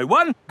 Buy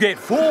one, get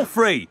 4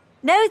 free.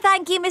 No,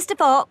 thank you, Mr.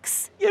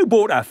 Fox. You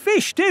bought a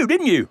fish too,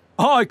 didn't you?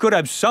 I could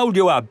have sold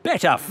you a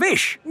better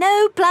fish.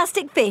 No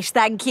plastic fish,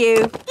 thank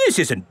you. This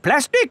isn't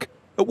plastic.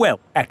 Well,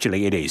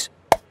 actually it is.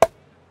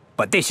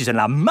 But this is an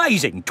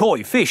amazing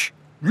toy fish.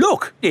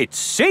 Look, it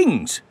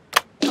sings.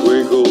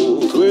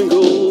 Twinkle,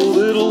 twinkle,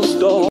 little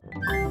star.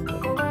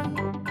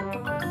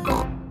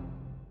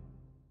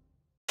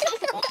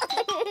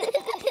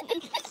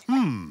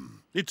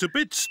 It's a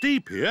bit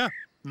steep here.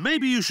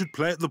 Maybe you should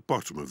play at the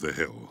bottom of the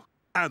hill.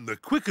 And the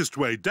quickest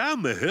way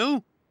down the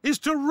hill is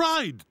to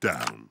ride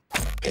down.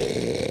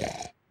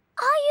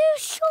 Are you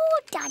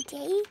sure,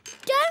 Daddy?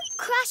 Don't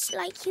crash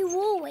like you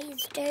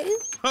always do.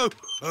 Ho,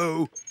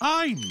 ho!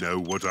 I know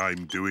what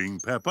I'm doing,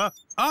 Peppa.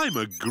 I'm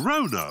a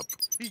grown-up.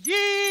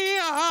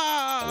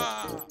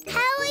 Yee-haw!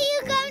 How are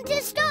you going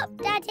to stop,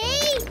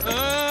 Daddy?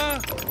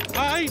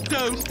 I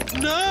don't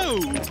know.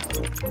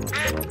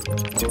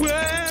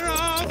 Where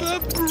are the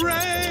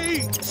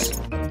brakes?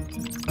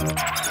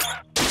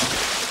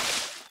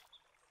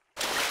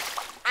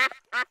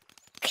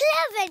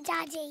 Clever,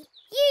 Daddy.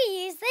 You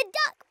use the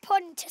duck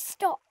pond to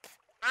stop.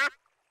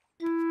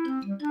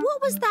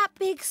 What was that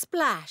big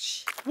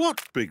splash?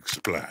 What big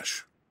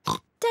splash?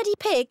 Daddy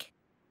Pig,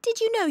 did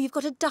you know you've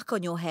got a duck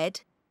on your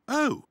head?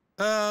 Oh,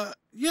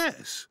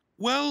 yes.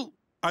 Well,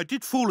 I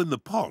did fall in the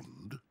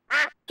pond.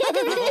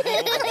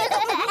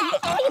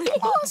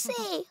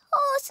 Horsey,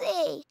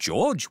 horsey.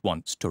 George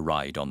wants to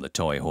ride on the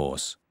toy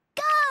horse.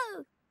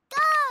 Go,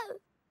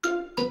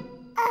 go.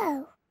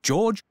 Oh.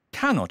 George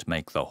cannot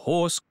make the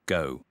horse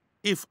go.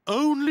 If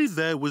only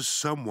there was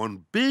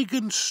someone big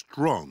and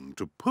strong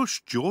to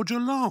push George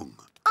along.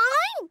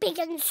 I'm big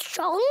and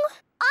strong.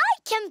 I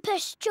can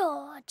push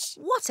George.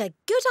 What a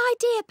good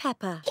idea,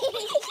 Peppa.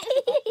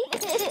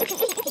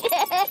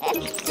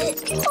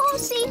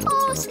 Horsey,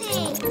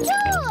 horsey.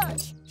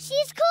 George,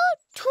 she's called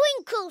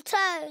Twinkle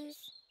Toes.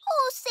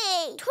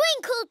 Horsey,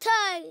 Twinkle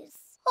Toes.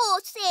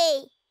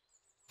 Horsey.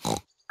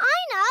 I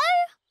know.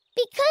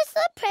 Because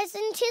the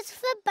present is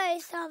for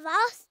both of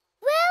us,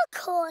 we'll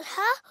call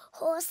her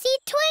Horsey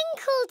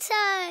Twinkle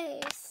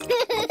Toes.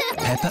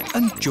 Peppa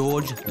and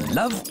George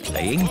love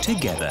playing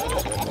together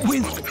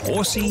with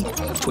Horsey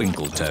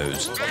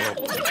Twinkletoes.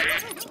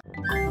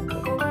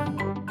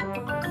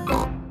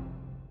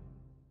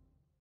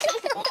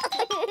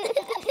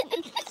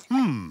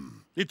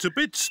 It's a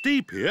bit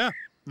steep here.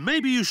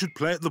 Maybe you should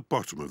play at the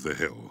bottom of the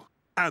hill.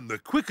 And the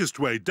quickest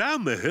way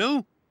down the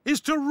hill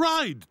is to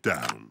ride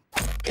down.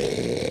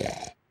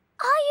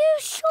 Are you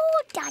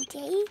sure,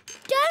 Daddy?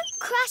 Don't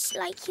crash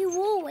like you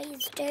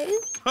always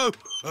do. Ho,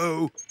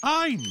 ho!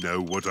 I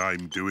know what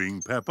I'm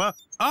doing, Peppa.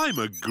 I'm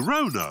a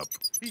grown-up.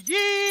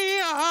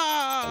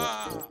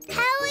 Yee-haw!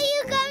 How are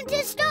you going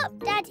to stop,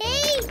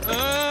 Daddy?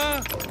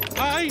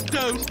 I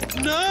don't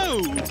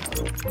know.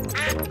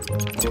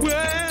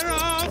 Where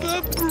are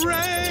the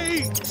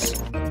brakes?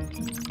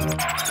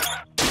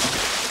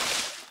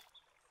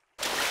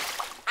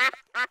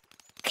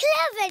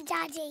 Clever,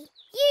 Daddy.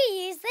 You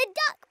use the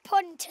duck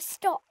pond to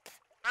stop.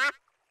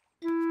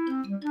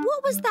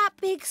 What was that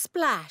big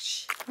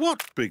splash?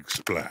 What big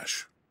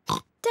splash?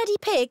 Daddy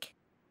Pig,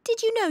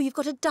 did you know you've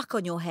got a duck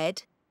on your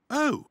head?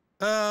 Oh,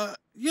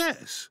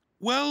 yes.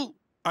 Well,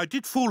 I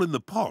did fall in the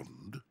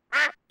pond.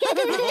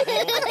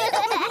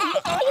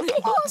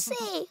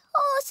 Horsey,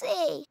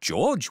 horsey.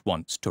 George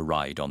wants to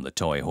ride on the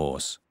toy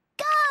horse.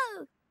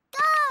 Go,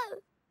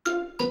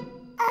 go.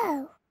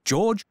 Oh.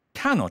 George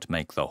cannot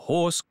make the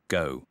horse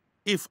go.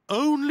 If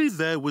only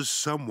there was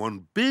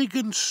someone big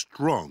and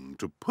strong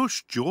to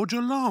push George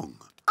along.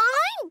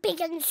 I'm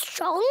big and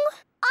strong.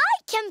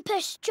 I can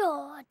push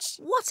George.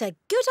 What a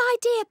good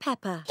idea,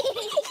 Peppa.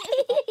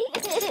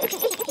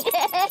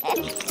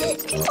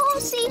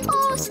 Horsey,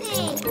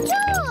 horsey.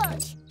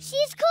 George,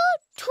 she's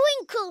called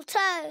Twinkle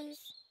Toes.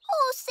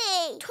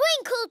 Horsey,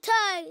 Twinkle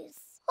Toes.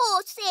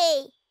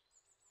 Horsey.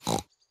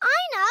 I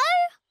know.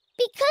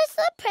 Because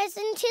the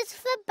present is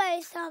for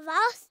both of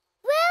us,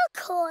 we'll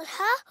call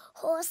her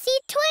Horsey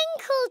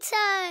Twinkle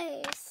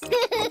Toes.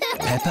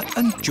 Peppa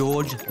and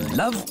George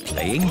love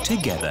playing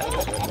together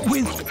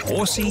with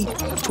Horsey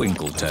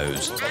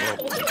Twinkletoes.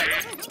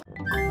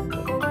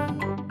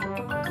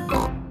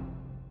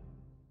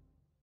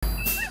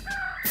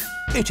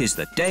 It is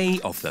the day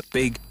of the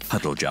big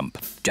puddle jump.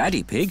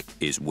 Daddy Pig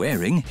is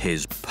wearing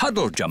his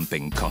puddle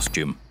jumping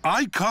costume.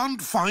 I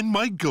can't find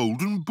my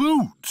golden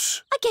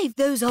boots. I gave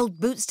those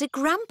old boots to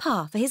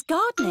Grandpa for his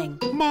gardening.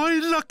 My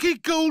lucky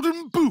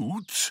golden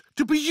boots?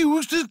 To be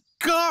used as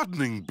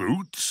gardening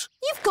boots?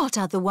 You've got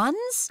other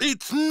ones.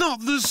 It's not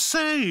the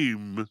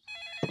same.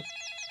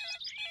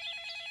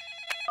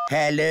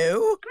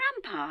 Hello?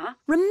 Grandpa?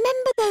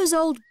 Remember those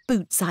old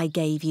boots I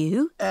gave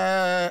you?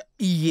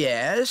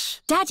 Yes?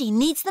 Daddy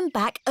needs them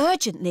back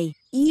urgently.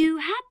 You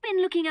have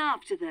been looking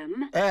after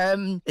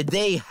them.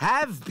 They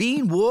have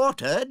been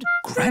watered.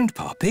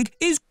 Grandpa Pig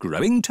is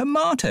growing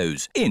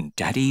tomatoes in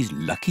Daddy's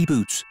lucky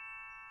boots.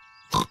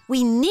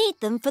 We need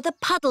them for the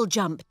puddle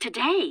jump.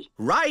 Today.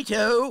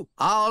 Righto,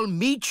 I'll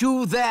meet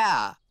you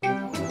there.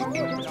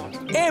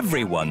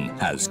 Everyone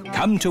has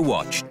come to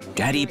watch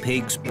Daddy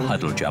Pig's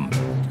puddle jump.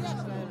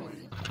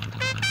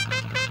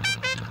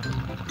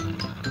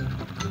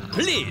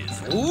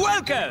 Please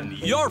welcome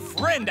your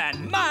friend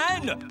and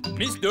mine,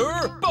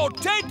 Mr.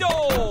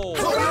 Potato!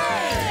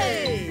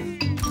 Hooray!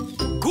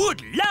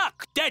 Good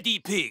luck, Daddy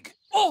Pig.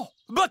 Oh,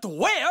 but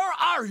where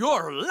are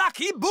your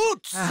lucky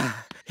boots?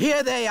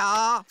 Here they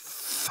are.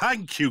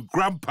 Thank you,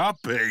 Grandpa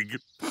Pig.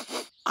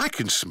 I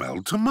can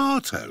smell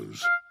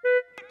tomatoes.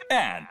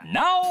 And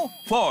now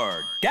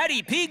for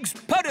Daddy Pig's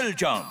puddle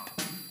jump.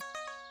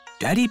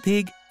 Daddy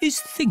Pig is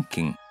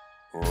thinking.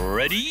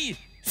 Ready,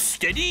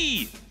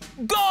 steady,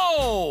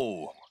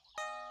 go!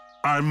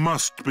 I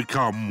must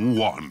become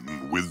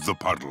one with the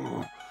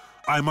puddle.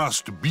 I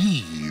must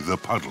be the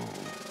puddle.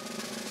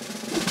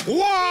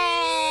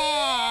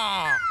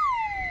 Wah!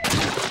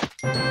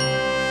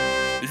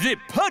 The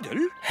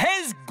puddle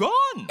has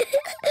gone.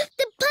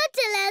 The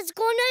puddle has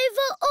gone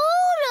over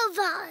all of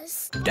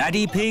us.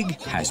 Daddy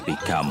Pig has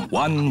become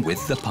one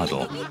with the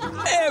puddle.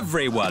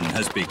 Everyone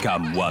has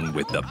become one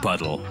with the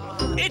puddle.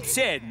 It's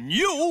a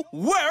new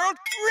world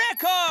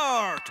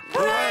record!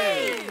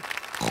 Hooray!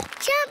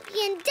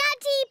 Champion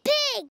Daddy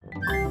Pig!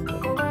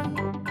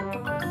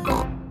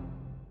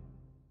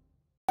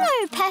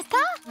 Hello,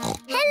 Peppa.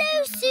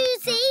 Hello,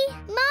 Suzy.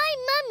 My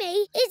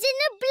mummy is in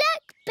a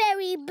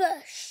blackberry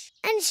bush.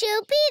 And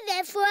she'll be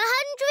there for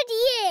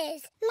 100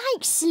 years.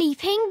 Like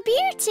Sleeping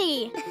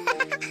Beauty.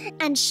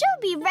 And she'll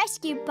be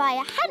rescued by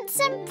a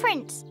handsome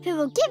prince who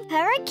will give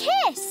her a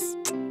kiss.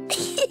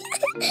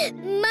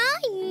 My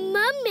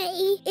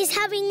mummy is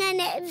having an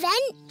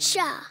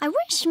adventure. I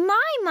wish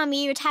my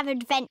mummy would have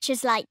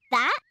adventures like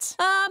that.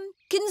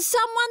 Can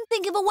someone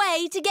think of a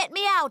way to get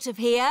me out of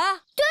here?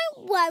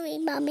 Don't worry,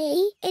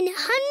 Mummy. In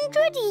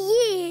 100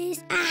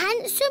 years, a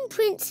handsome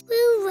prince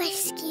will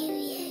rescue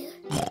you.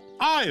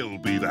 I'll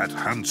be that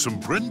handsome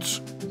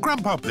prince.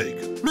 Grandpa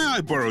Pig, may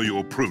I borrow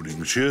your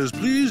pruning shears,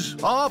 please?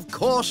 Of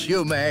course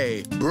you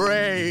may.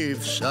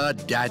 Brave Sir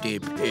Daddy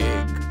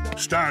Pig.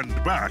 Stand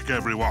back,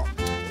 everyone.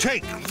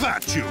 Take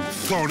that, you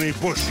thorny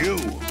bush, you.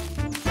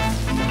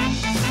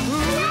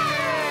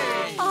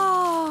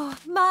 Oh,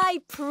 my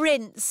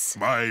prince.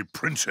 My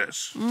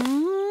princess. You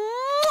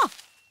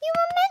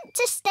were meant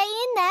to stay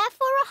in there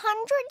for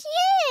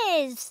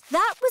 100 years.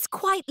 That was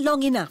quite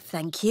long enough,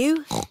 thank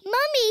you.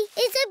 Mummy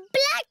is a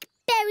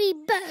blackberry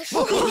bush.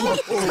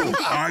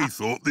 I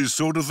thought this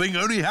sort of thing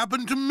only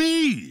happened to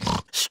me.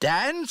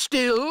 Stand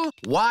still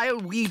while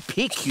we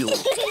pick you.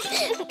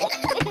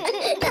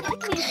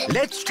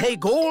 Let's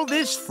take all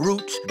this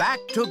fruit back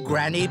to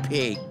Granny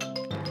Pig.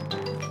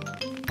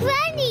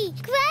 Granny,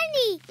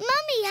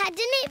 Mummy had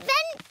an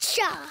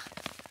adventure.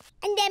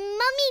 And then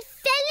Mummy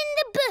fell in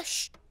the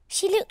bush.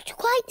 She looked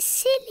quite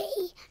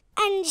silly.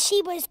 And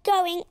she was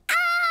going,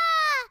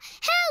 ah!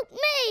 Help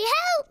me,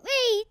 help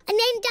me! And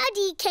then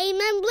Daddy came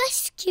and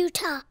rescued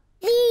her.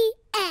 The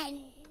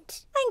end.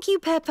 Thank you,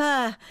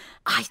 Peppa.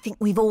 I think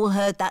we've all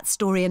heard that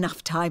story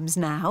enough times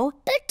now.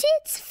 But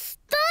it's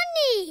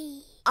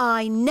funny.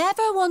 I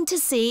never want to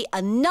see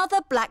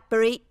another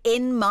blackberry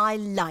in my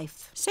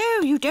life. So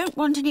you don't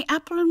want any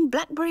apple and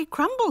blackberry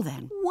crumble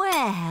then?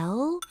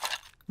 Well,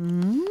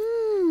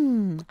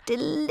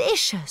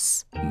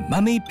 delicious.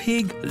 Mummy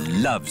Pig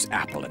loves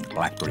apple and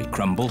blackberry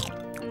crumble.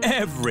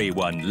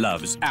 Everyone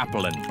loves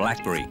apple and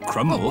blackberry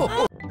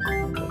crumble.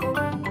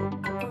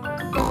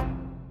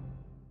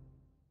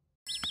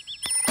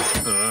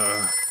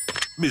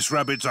 Miss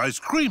Rabbit's ice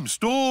cream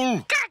stall.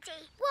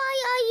 Daddy,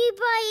 why are you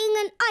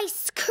buying an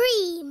ice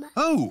cream?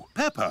 Oh,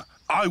 Peppa,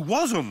 I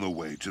was on the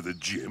way to the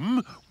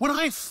gym when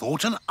I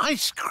thought an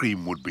ice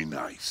cream would be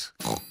nice.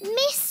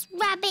 Miss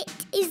Rabbit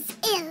is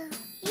ill.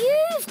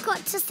 You've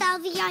got to sell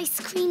the ice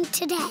cream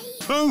today.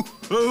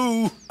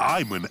 Oh,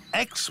 I'm an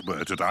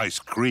expert at ice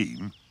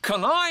cream.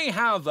 Can I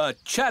have a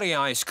cherry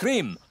ice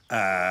cream?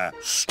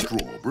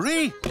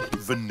 Strawberry,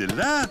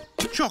 vanilla,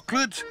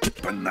 chocolate,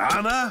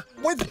 banana.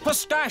 With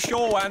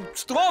pistachio and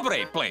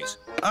strawberry, please.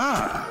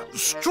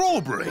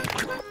 Strawberry.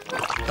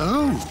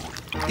 Oh,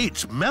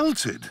 it's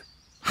melted.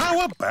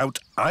 How about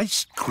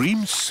ice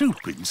cream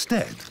soup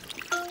instead?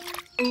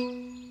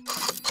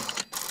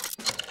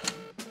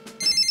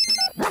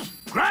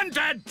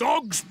 Grandad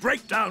Dog's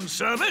breakdown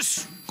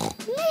service.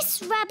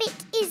 Miss Rabbit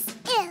is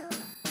ill.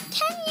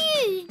 Can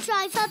you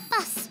drive a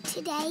bus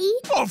today?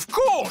 Of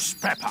course,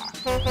 Peppa.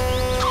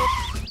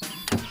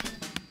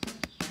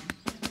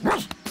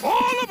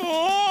 All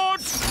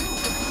aboard!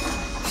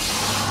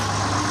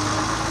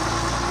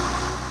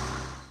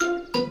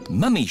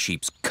 Mummy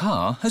Sheep's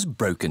car has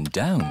broken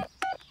down.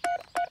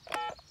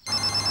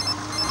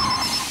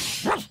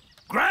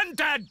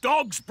 Grandad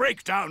Dog's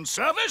breakdown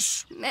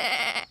service.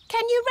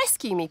 Can you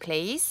rescue me,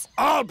 please?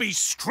 I'll be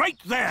straight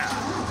there.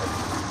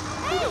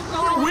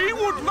 We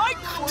would like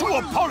to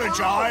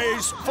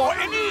apologise for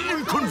any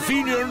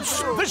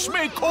inconvenience this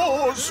may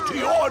cause to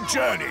your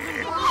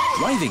journey.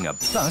 Driving a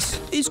bus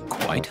is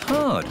quite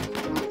hard.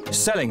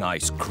 Selling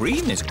ice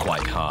cream is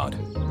quite hard.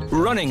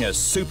 Running a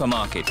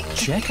supermarket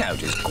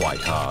checkout is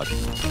quite hard.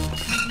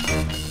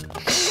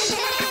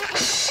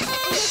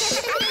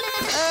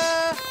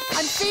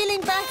 I'm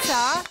feeling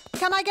better.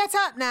 Can I get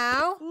up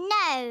now?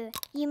 No,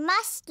 you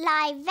must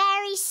lie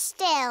very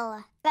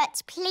still.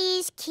 But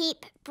please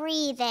keep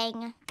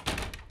breathing.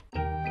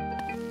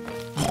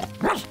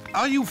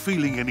 Are you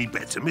feeling any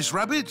better, Miss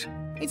Rabbit?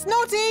 It's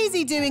not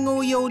easy doing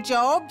all your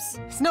jobs.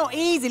 It's not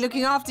easy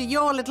looking after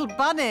your little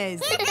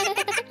bunnies.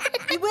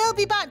 You will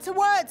be back to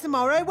work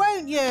tomorrow,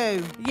 won't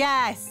you?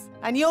 Yes.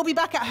 And you'll be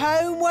back at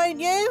home, won't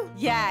you?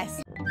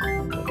 Yes.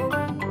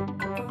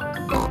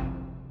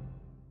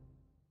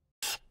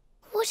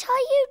 What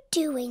are you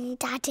doing,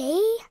 Daddy?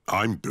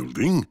 I'm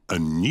building a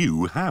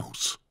new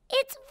house.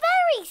 It's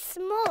very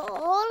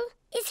small.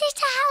 Is it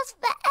a house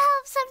for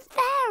elves and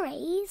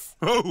fairies?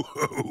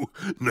 Oh,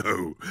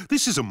 no.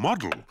 This is a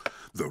model.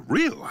 The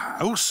real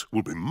house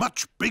will be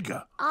much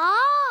bigger.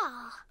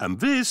 Ah. And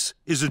this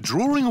is a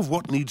drawing of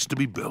what needs to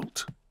be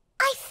built.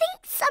 I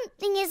think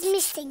something is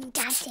missing,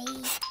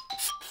 Daddy.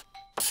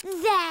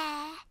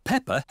 There.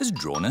 Peppa has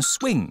drawn a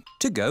swing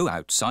to go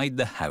outside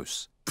the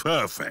house.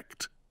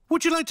 Perfect.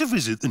 Would you like to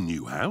visit the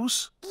new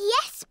house?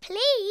 Yes,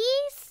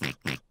 please.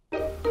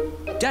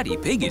 Daddy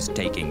Pig is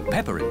taking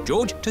Peppa and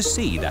George to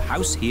see the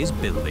house he is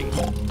building.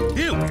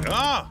 Here we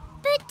are.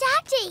 But,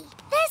 Daddy,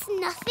 there's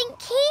nothing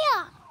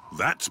here.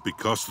 That's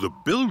because the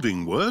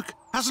building work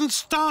hasn't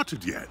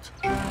started yet.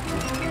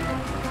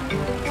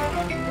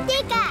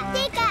 Digger,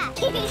 digger.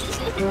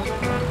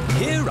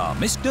 Here are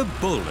Mr.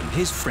 Bull and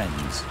his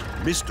friends.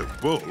 Mr.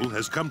 Bull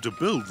has come to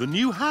build the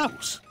new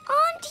house.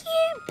 Aren't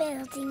you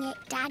building it,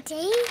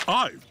 Daddy?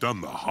 I've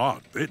done the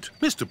hard bit.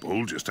 Mr.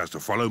 Bull just has to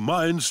follow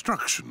my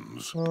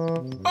instructions.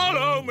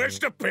 Hello,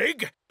 Mr.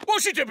 Pig.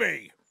 What's it to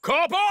be?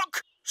 Car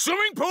park?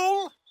 Swimming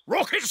pool?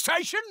 Rocket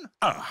station?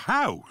 A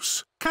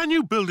house. Can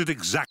you build it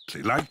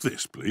exactly like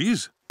this,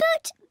 please?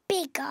 But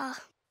bigger.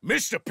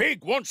 Mr.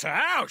 Pig wants a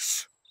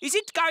house. Is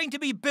it going to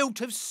be built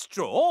of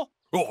straw?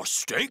 Or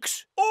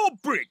sticks? Or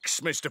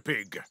bricks, Mr.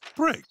 Pig?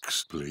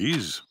 Bricks,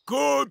 please.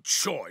 Good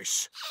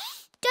choice.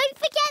 Don't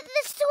forget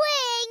the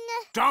swing.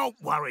 Don't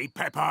worry,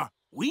 Peppa.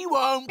 We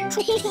won't.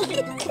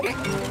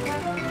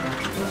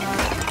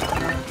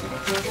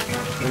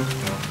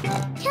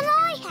 Can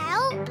I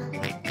help?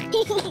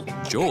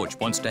 George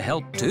wants to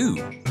help too.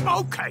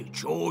 OK,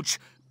 George.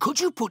 Could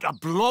you put a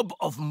blob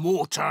of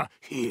mortar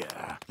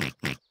here?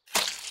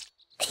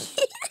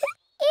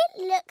 It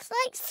looks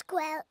like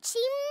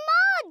squelchy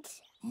mud.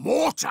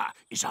 Mortar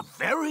is a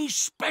very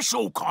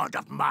special kind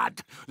of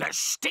mud that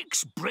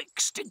sticks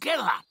bricks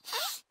together.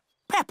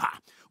 Peppa,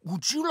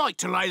 would you like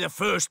to lay the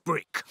first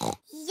brick?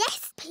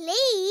 Yes,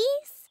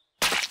 please.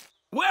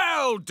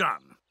 Well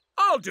done.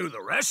 I'll do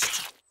the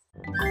rest.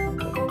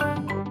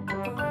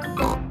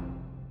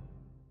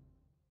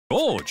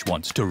 George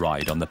wants to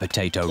ride on the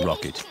potato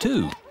rocket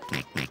too.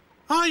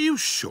 Are you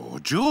sure,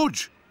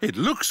 George? It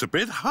looks a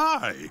bit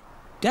high.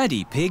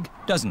 Daddy Pig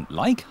doesn't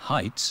like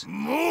heights.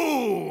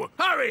 Moo!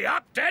 Hurry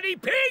up, Daddy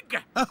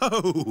Pig!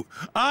 Oh,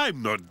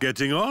 I'm not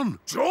getting on.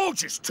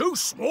 George is too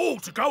small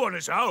to go on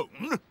his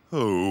own.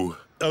 Oh,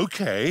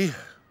 OK.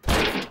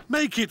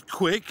 Make it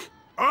quick.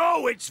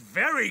 Oh, it's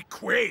very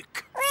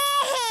quick.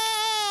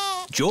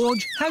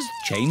 George has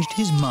changed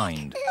his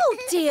mind. Oh,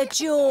 dear,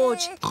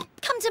 George.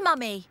 Come to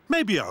Mummy.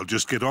 Maybe I'll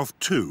just get off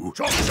too.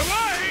 Chops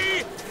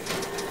away!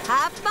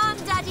 Have fun,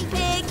 Daddy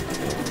Pig.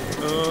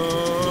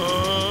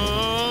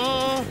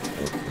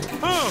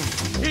 Oh,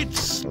 it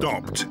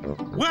stopped.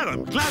 Well,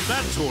 I'm glad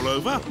that's all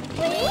over.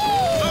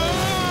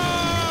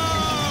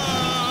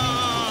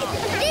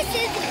 This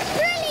is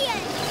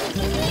brilliant!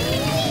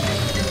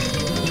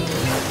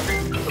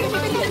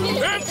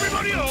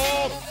 Everybody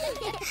off!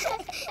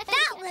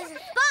 That was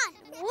fun,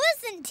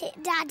 wasn't it,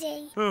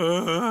 Daddy?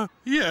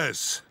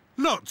 Yes,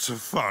 lots of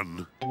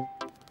fun.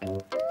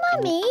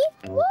 Mummy,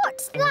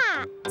 what's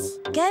that?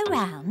 Go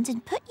round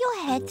and put your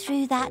head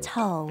through that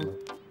hole.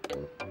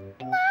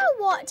 Now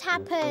what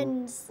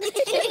happens?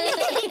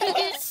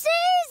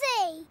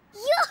 Suzy!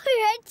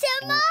 You're a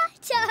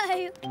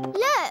tomato!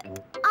 Look,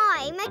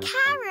 I'm a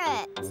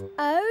carrot.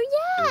 Oh,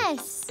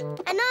 yes.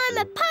 And I'm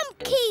a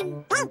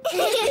pumpkin.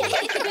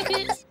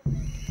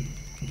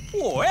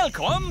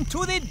 Welcome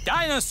to the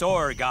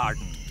dinosaur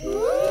garden.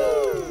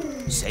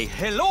 Ooh. Say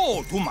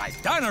hello to my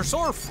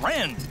dinosaur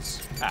friends.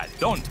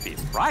 Don't be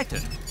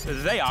frightened.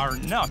 They are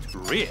not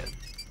real.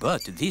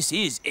 But this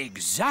is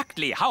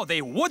exactly how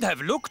they would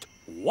have looked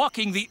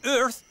walking the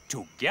earth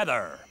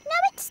together. No,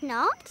 it's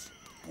not.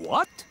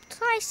 What?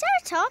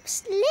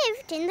 Triceratops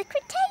lived in the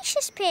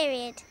Cretaceous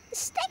period. The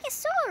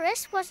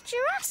Stegosaurus was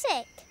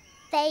Jurassic.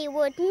 They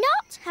would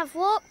not have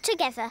walked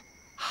together.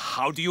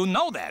 How do you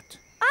know that?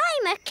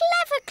 I'm a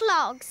clever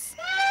clogs.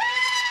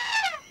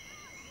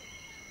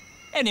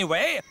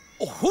 Anyway,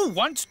 who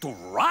wants to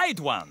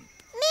ride one?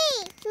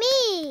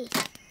 Me.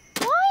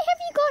 Why have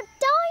you got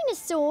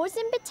dinosaurs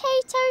in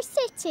Potato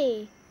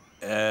City?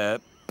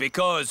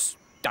 Because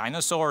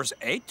dinosaurs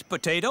ate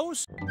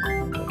potatoes? Why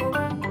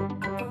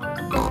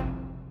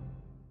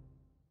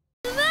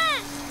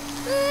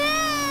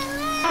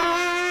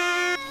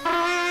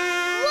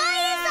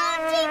is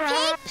Auntie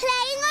Pig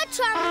playing a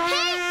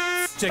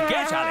trumpet? To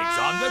get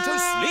Alexander to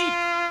sleep.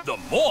 The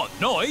more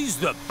noise,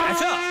 the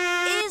better.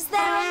 Is there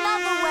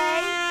another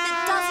way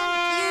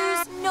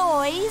that doesn't use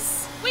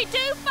noise? We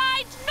do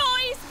find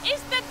noise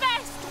is the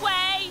best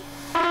way.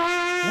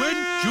 When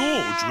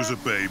George was a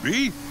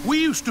baby,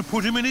 we used to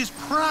put him in his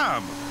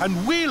pram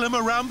and wheel him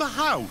around the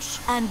house.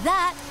 And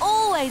that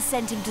always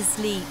sent him to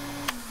sleep.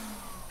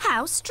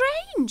 How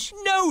strange.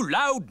 No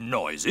loud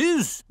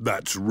noises.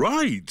 That's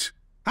right.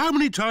 How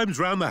many times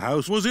round the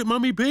house was it,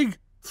 Mummy Pig?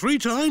 3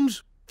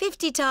 times?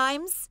 50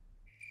 times.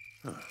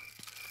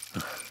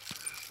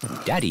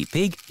 Daddy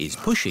Pig is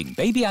pushing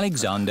baby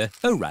Alexander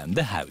around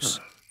the house.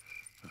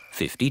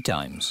 50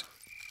 times.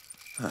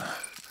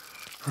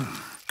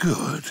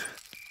 Good.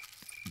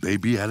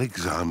 Baby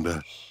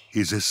Alexander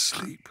is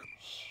asleep.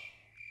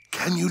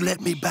 Can you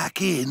let me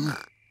back in?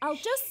 I'll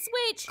just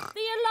switch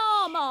the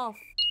alarm off.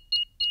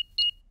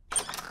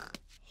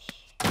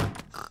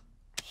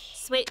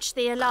 Switch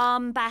the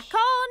alarm back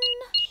on.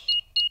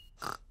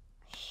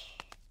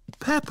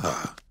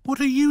 Peppa, what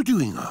are you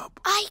doing up?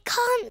 I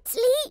can't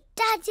sleep,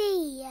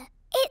 Daddy.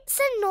 It's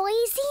a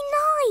noisy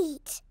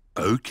night.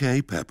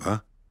 OK,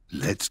 Peppa.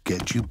 Let's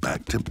get you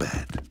back to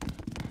bed.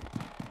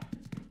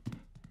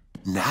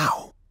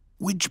 Now,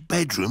 which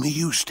bedroom are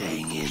you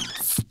staying in?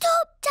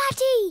 Stop,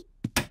 Daddy.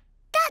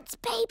 That's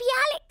baby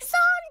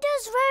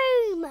Alexander's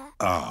room.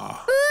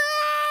 Ah.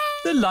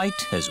 The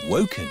light has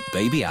woken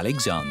baby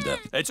Alexander.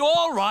 It's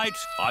all right.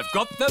 I've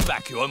got the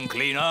vacuum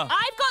cleaner.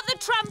 I've got the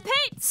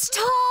trumpet.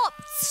 Stop!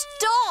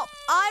 Stop!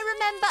 I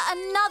remember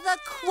another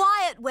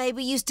quiet way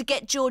we used to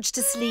get George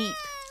to sleep.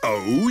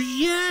 Oh,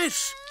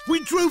 yes. We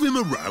drove him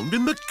around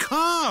in the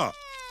car.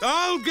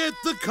 I'll get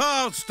the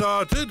car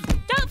started.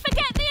 Don't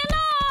forget the alarm.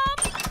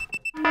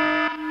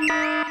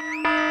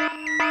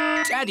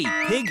 Daddy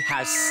Pig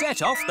has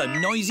set off the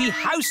noisy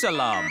house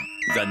alarm.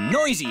 The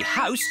noisy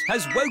house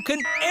has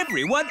woken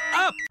everyone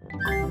up.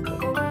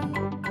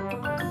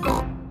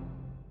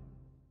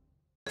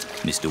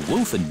 Mr.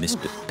 Wolf and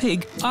Mr.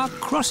 Pig are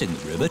crossing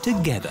the river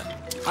together.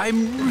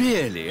 I'm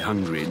really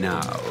hungry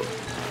now.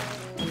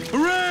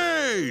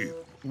 Hooray!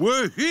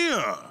 We're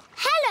here.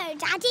 Hello,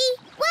 Daddy.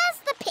 Where's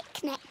the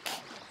picnic?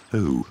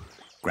 Oh.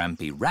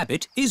 Grampy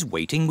Rabbit is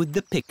waiting with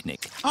the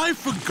picnic. I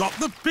forgot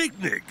the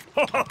picnic.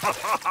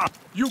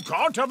 You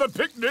can't have a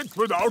picnic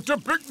without a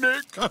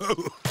picnic.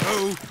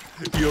 Oh,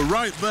 you're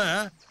right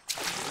there.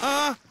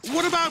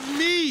 What about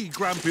me,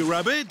 Grampy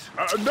Rabbit?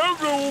 No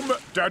room,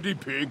 Daddy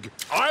Pig.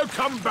 I'll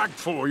come back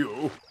for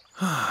you.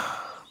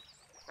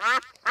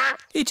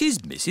 It is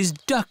Mrs.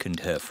 Duck and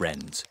her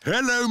friends.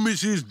 Hello,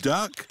 Mrs.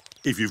 Duck.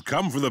 If you've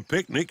come for the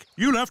picnic,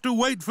 you'll have to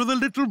wait for the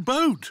little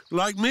boat,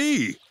 like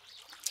me.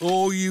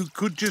 Or you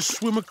could just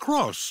swim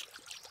across,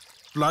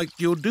 like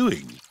you're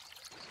doing.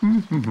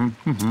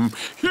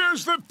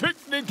 Here's the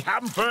picnic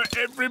hamper,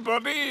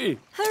 everybody.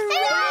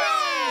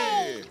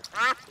 Hooray!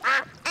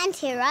 And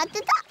here are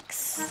the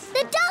ducks.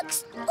 The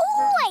ducks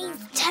always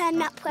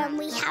turn up when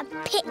we have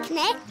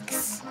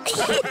picnics.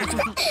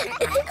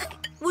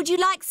 Would you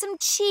like some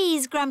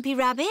cheese, Grampy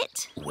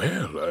Rabbit?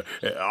 Well,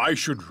 I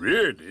should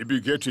really be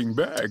getting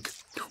back.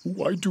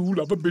 Oh, I do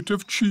love a bit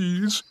of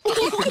cheese.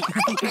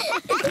 I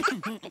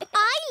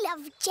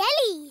love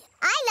jelly.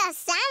 I love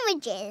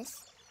sandwiches.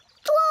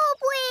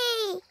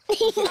 Strawberry!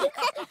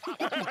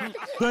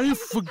 They've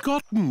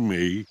forgotten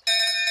me.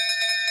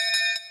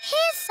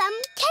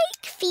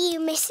 for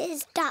you,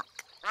 Mrs. Duck.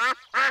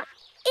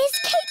 Is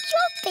cake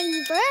your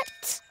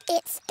favourite?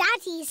 It's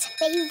Daddy's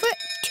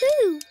favourite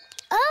too.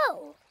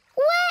 Oh,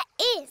 where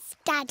is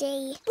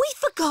Daddy? We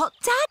forgot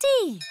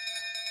Daddy.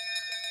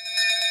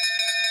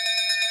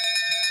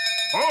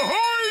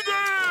 Ahoy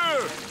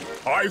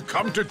there! I've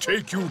come to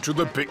take you to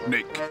the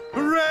picnic.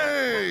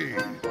 Hooray!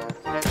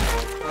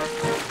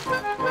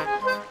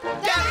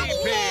 Daddy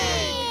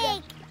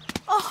Pig!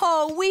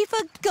 Oh, we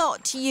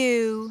forgot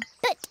you.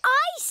 But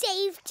I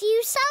saved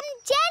you some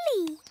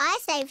jelly. I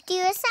saved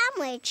you a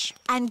sandwich.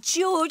 And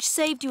George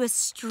saved you a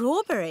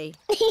strawberry.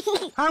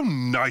 How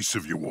nice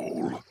of you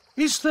all.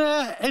 Is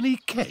there any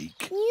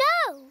cake?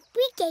 No,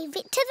 we gave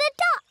it to the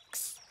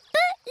ducks.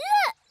 But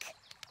look,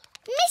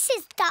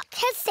 Mrs. Duck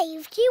has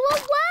saved you a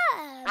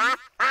worm.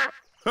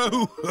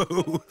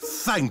 Oh,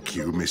 thank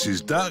you,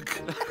 Mrs. Duck.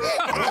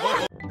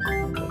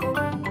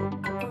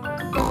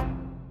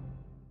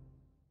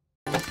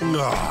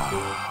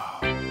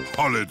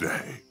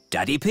 Holiday.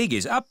 Daddy Pig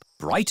is up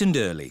bright and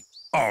early.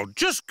 I'll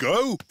just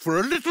go for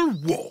a little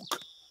walk.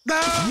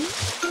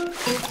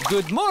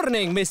 Good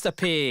morning, Mr.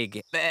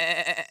 Pig.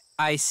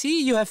 I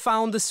see you have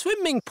found the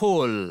swimming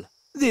pool.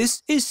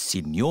 This is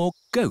Signor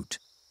Goat.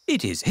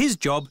 It is his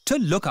job to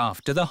look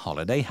after the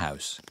holiday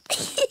house.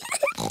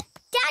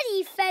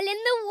 Daddy fell in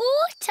the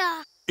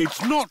water.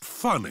 It's not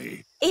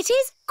funny. It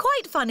is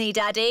quite funny,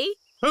 Daddy.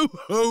 Ho,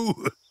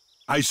 ho.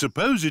 I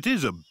suppose it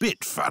is a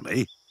bit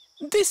funny.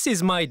 This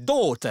is my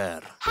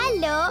daughter.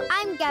 Hello,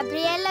 I'm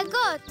Gabriella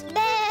Goat.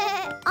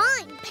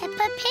 I'm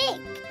Peppa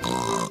Pig.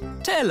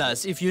 Tell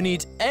us if you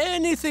need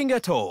anything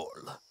at all.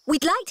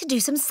 We'd like to do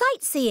some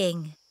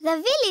sightseeing.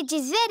 The village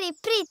is very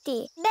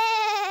pretty.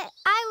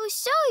 I will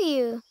show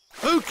you.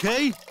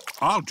 OK,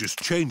 I'll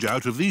just change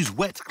out of these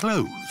wet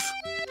clothes.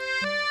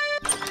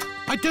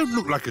 I don't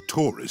look like a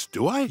tourist,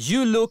 do I?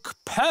 You look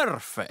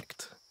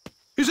perfect.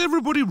 Is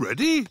everybody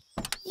ready?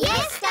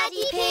 Yes,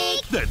 Daddy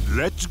Pig. Then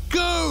let's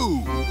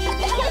go!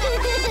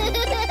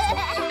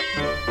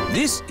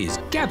 This is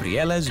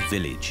Gabriella's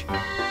village.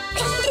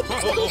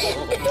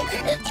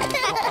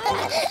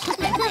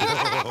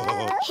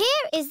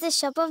 Here is the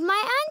shop of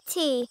my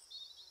auntie.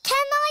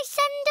 Can I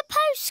send a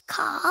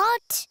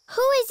postcard?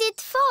 Who is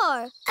it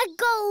for? A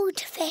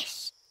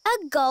goldfish.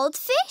 A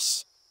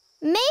goldfish?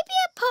 Maybe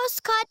a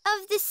postcard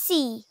of the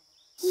sea.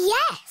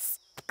 Yes,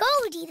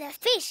 Goldie the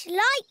fish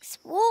likes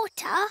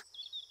water.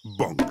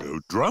 Bongo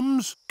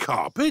drums,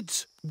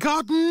 carpets,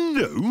 garden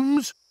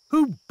gnomes.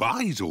 Who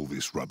buys all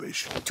this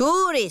rubbish?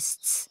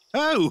 Tourists.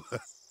 Oh,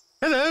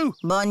 hello.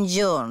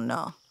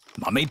 Buongiorno.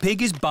 Mummy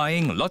Pig is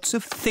buying lots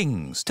of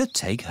things to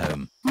take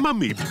home.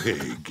 Mummy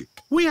Pig,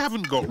 we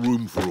haven't got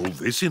room for all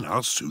this in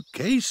our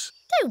suitcase.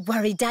 Don't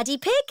worry, Daddy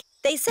Pig.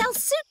 They sell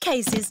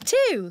suitcases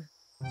too.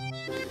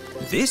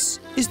 This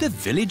is the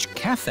village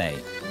cafe.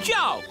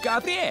 Ciao,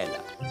 Gabriella.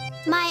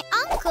 My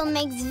uncle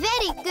makes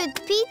very good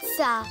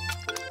pizza.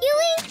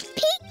 You eat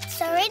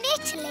pizza in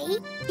Italy?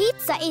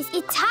 Pizza is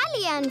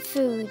Italian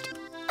food.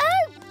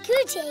 Oh,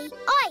 goody.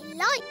 I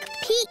like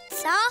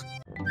pizza.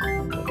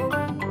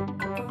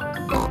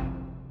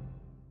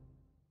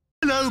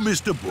 Hello,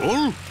 Mr.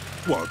 Bull.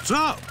 What's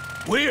up?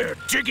 We're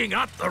digging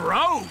up the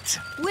road.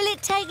 Will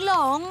it take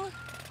long?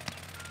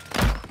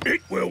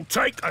 It will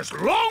take as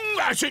long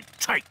as it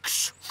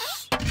takes.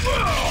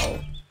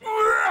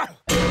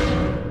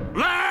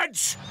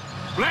 Lads,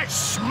 let's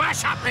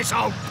smash up this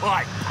old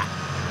pipe.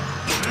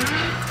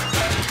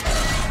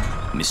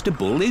 Mr.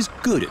 Bull is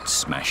good at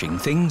smashing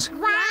things.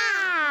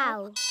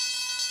 Wow!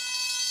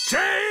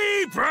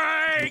 Tea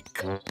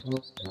break!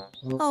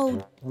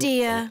 Oh,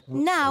 dear.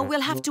 Now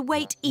we'll have to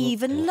wait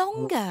even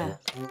longer.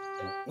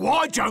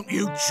 Why don't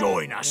you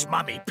join us,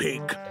 Mummy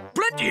Pig?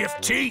 Plenty of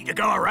tea to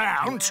go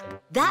around.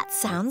 That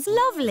sounds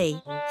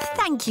lovely.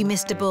 Thank you,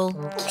 Mr. Bull.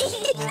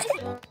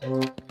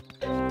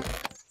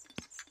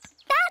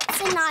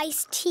 That's a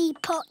nice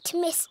teapot,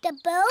 Mr.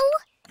 Bull.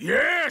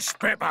 Yes,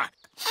 Peppa.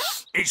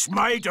 It's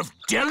made of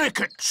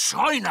delicate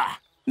china.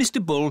 Mr.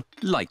 Bull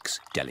likes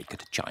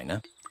delicate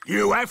china.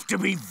 You have to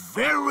be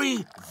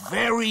very,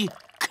 very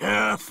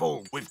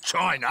careful with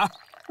china.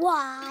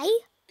 Why?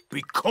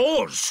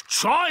 Because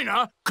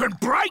china can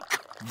break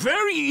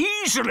very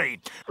easily.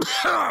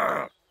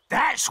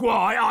 That's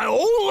why I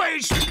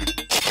always...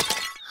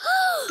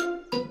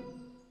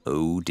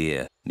 Oh,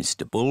 dear.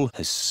 Mr. Bull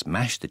has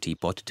smashed the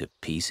teapot to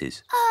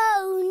pieces.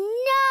 Oh,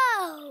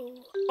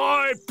 no!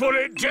 I put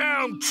it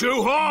down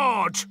too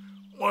hard.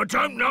 I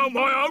don't know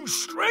my own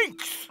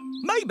strength.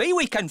 Maybe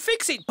we can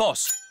fix it,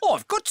 boss.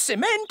 I've got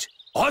cement.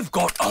 I've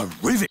got a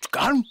rivet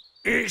gun.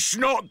 It's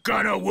not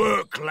gonna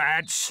work,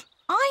 lads.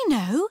 I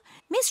know.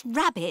 Miss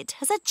Rabbit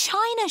has a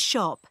china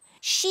shop.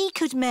 She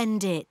could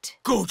mend it.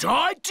 Good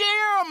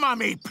idea,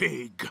 Mummy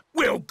Pig.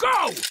 We'll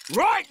go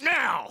right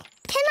now.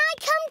 Can I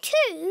come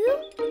too?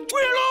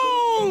 We'll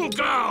all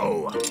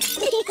go.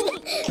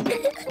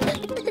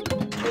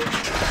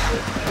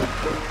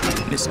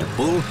 Mr.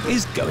 Bull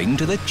is going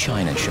to the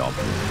china shop.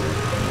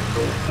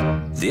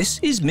 This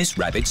is Miss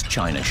Rabbit's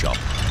china shop.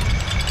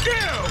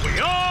 Here we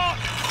are.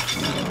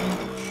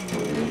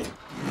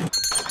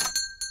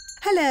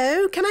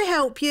 Hello, can I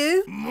help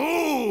you?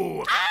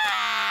 Moo!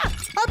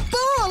 A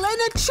ball in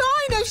a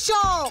china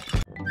shop!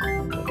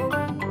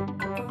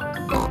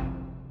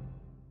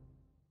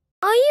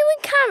 Are you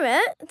a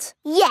carrot?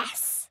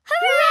 Yes.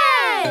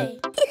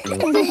 Hooray!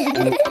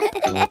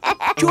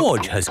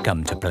 George has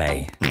come to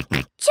play.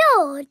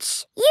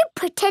 George, you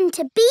pretend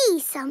to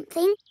be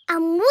something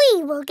and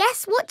we will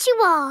guess what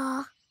you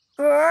are.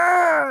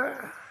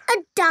 A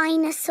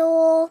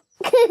dinosaur.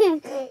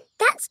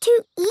 That's too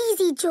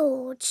easy,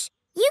 George.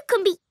 You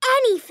can be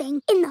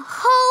anything in the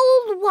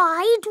whole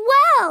wide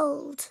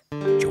world.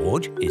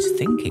 George is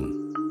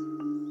thinking.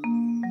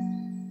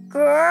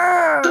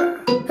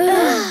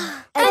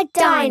 A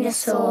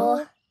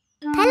dinosaur.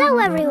 Hello,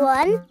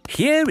 everyone.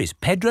 Here is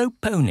Pedro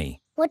Pony.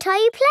 What are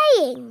you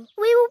playing?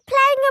 We were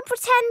playing a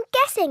pretend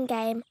guessing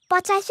game,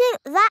 but I think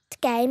that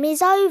game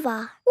is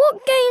over.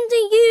 What game do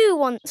you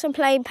want to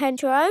play,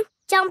 Pedro?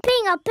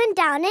 Jumping up and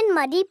down in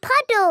muddy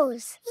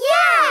puddles.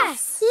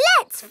 Yes!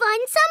 Let's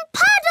find some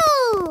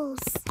puddles!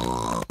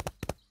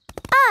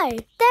 Oh,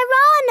 there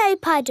are no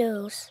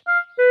puddles.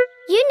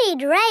 You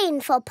need rain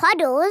for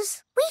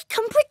puddles. We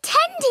can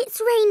pretend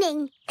it's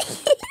raining.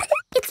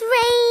 It's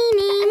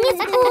raining,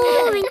 it's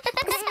pouring,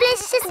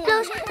 splish,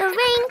 splosh, the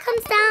rain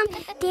comes down,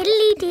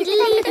 diddly,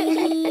 diddly,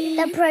 diddly.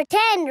 The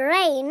pretend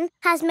rain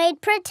has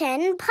made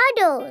pretend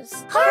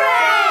puddles.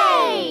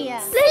 Hooray!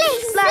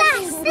 Splish,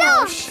 splash,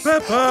 splosh!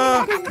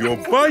 Peppa, your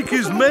bike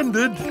is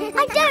mended.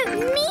 I don't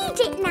need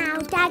it now,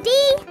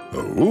 Daddy.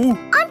 Oh?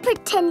 I'm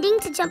pretending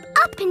to jump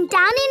up and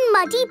down in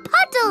muddy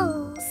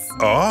puddles.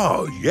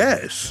 Ah,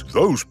 yes.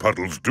 Those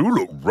puddles do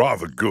look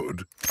rather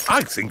good.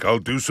 I think I'll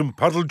do some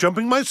puddle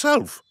jumping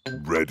myself.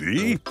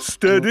 Ready,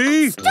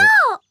 steady.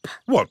 Stop!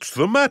 What's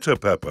the matter,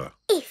 Peppa?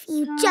 If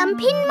you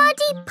jump in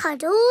muddy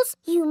puddles,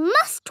 you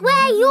must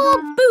wear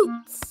your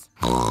boots.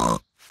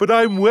 But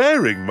I'm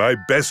wearing my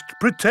best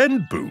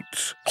pretend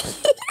boots.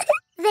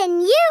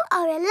 Then you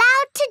are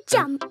allowed to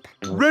jump.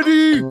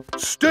 Ready,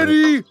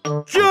 steady,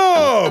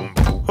 jump!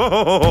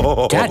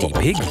 Daddy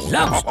Pig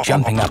loves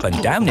jumping up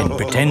and down in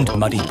pretend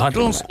muddy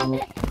puddles.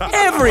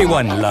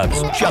 Everyone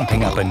loves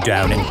jumping up and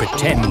down in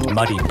pretend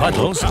muddy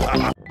puddles.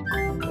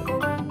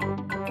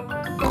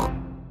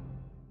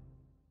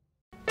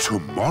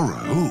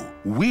 Tomorrow,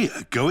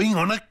 we're going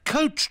on a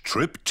coach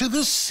trip to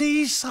the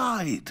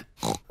seaside.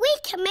 We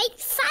can make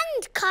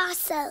sand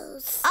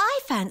castles. I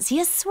fancy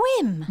a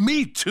swim.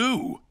 Me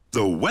too.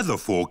 The weather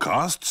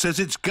forecast says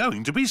it's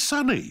going to be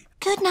sunny.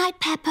 Good night,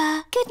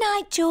 Peppa. Good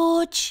night,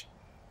 George.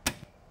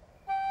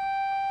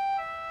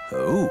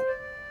 Oh,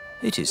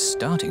 it is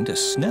starting to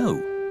snow.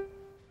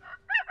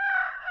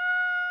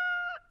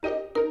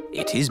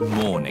 It is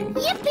morning.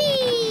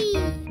 Yippee!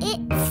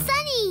 It's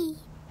sunny.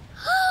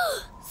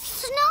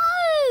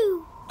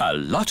 Snow! A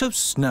lot of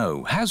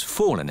snow has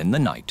fallen in the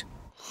night.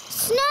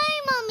 Snow,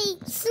 Mummy!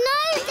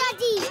 Snow,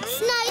 Daddy!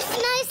 Snow,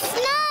 snow,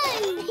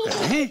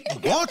 snow! Hey,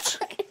 what?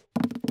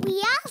 We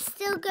are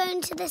still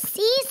going to the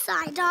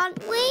seaside,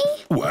 aren't we?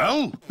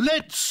 Well,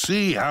 let's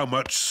see how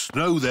much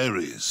snow there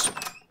is.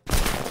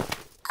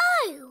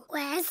 Oh,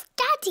 where's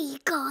Daddy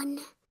gone?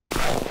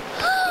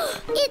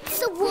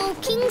 It's a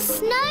walking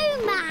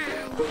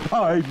snowman.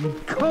 I'm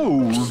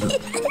cold.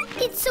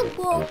 It's a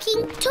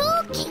walking,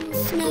 talking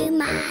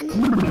snowman.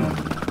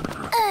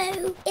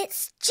 Oh,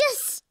 it's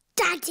just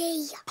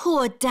Daddy.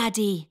 Poor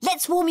Daddy.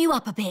 Let's warm you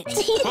up a bit.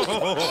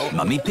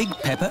 Mummy Pig,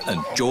 Peppa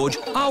and George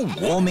are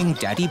warming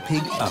Daddy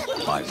Pig up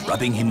by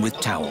rubbing him with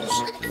towels.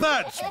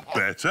 That's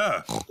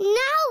better.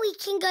 Now we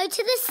can go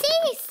to the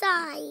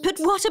seaside. But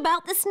what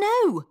about the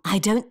snow? I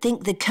don't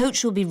think the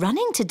coach will be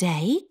running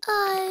today.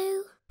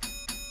 Oh.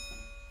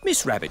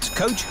 Miss Rabbit's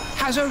coach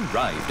has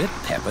arrived at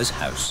Peppa's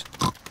house.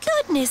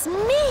 Goodness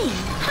me!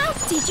 How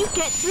did you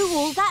get through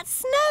all that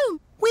snow?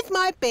 With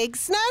my big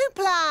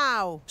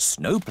snowplow.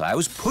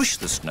 Snowplows push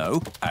the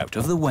snow out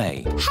of the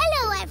way.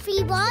 Hello,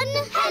 everyone.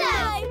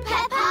 Hello,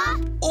 Peppa.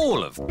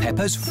 All of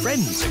Peppa's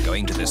friends are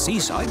going to the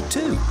seaside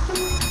too.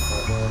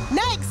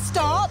 Next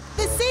stop,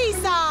 the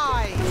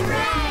seaside.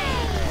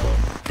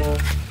 Hooray!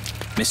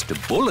 Mr.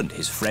 Bull and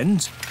his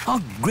friends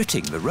are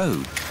gritting the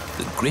road.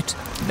 The grit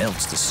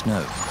melts the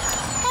snow.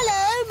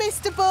 Hello,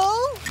 Mr.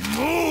 Bull.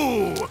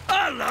 Moo!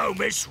 Hello,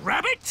 Miss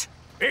Rabbit.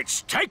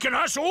 It's taken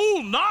us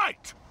all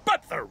night,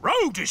 but the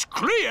road is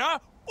clear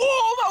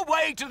all the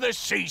way to the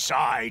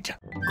seaside.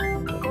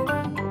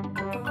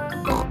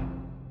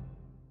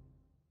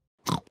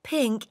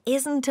 Pink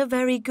isn't a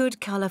very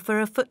good colour for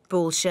a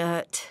football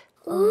shirt.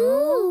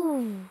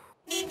 Ooh.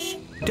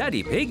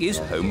 Daddy Pig is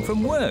home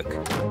from work.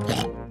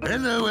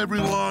 Hello,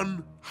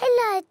 everyone.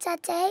 Hello,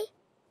 Daddy.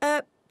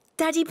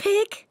 Daddy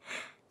Pig,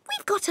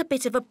 we've got a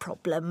bit of a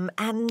problem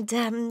and,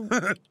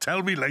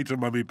 Tell me later,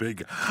 Mummy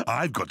Pig.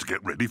 I've got to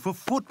get ready for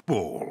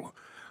football.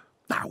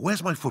 Now,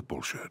 where's my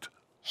football shirt?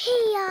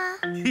 Here.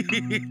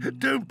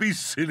 Don't be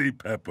silly,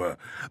 Peppa.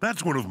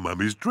 That's one of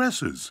Mummy's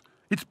dresses.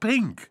 It's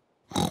pink.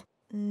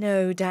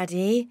 No,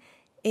 Daddy.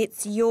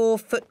 It's your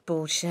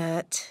football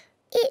shirt.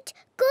 It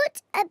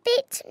got a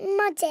bit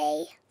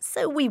muddy.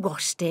 So we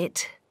washed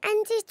it.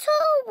 And it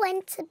all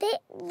went a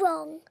bit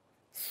wrong.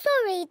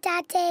 Sorry,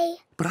 Daddy.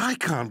 But I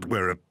can't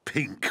wear a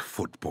pink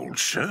football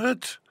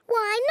shirt.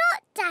 Why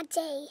not,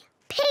 Daddy?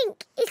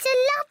 Pink is a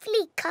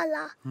lovely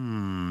colour.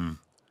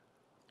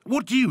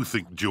 What do you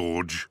think,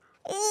 George?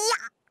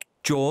 Yuck!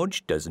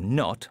 George does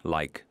not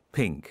like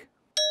pink.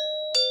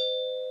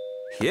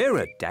 Here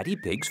are Daddy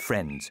Pig's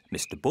friends,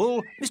 Mr.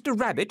 Bull, Mr.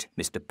 Rabbit,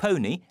 Mr.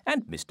 Pony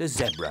and Mr.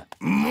 Zebra.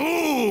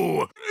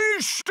 Moo!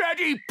 Is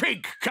Daddy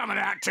Pig coming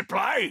out to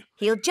play?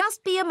 He'll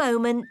just be a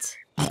moment.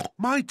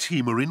 My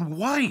team are in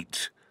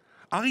white.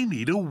 I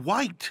need a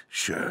white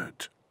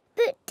shirt.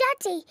 But,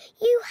 Daddy,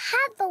 you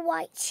have a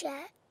white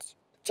shirt.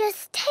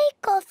 Just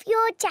take off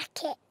your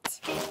jacket.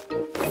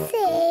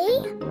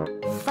 See?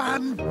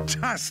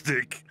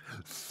 Fantastic!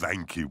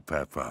 Thank you,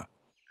 Peppa.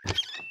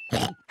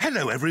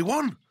 Hello,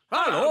 everyone.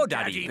 Hello,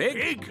 Daddy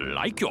Pig.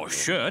 Like your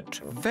shirt.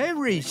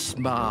 Very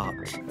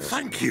smart.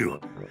 Thank you.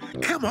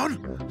 Come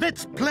on,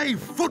 let's play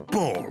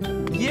football.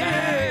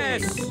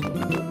 Yes!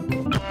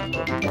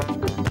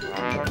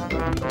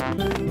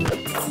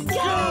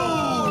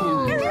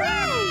 Go!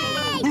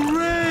 Hooray!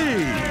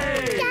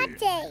 Hooray!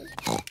 Daddy,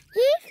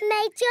 you've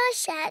made your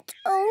shirt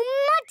all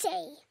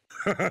muddy.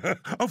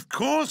 Of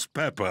course,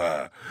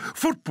 Peppa.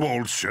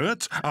 Football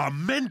shirts are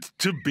meant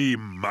to be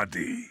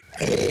muddy.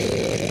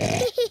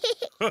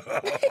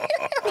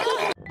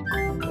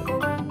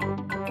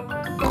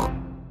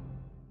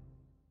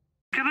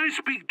 Can I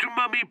speak to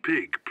Mummy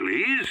Pig,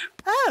 please?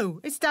 Oh,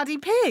 it's Daddy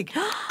Pig.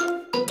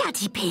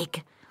 Daddy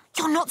Pig,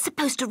 you're not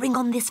supposed to ring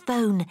on this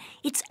phone.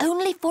 It's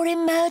only for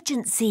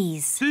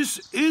emergencies.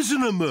 This is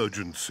an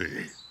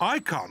emergency. I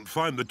can't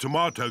find the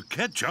tomato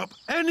ketchup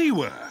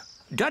anywhere.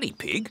 Daddy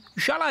Pig,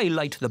 shall I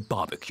light the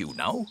barbecue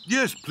now?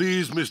 Yes,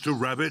 please, Mr.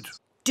 Rabbit.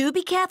 Do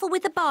be careful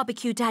with the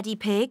barbecue, Daddy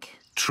Pig.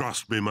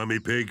 Trust me, Mummy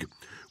Pig.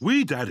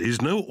 We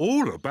daddies know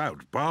all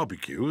about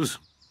barbecues.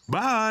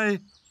 Bye.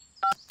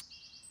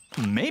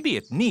 Maybe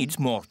it needs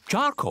more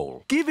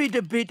charcoal. Give it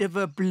a bit of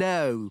a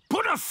blow.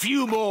 Put a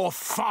few more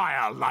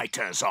fire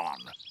lighters on.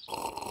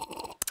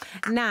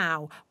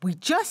 Now, we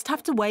just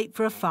have to wait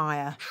for a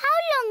fire.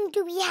 How long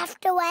do we have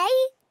to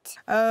wait?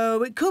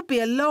 Oh, it could be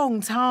a long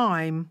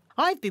time.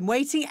 I've been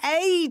waiting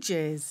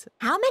ages.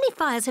 How many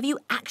fires have you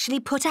actually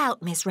put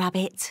out, Miss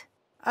Rabbit?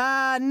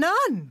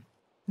 None.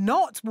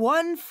 Not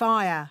one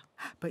fire.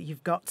 But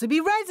you've got to be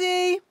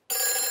ready.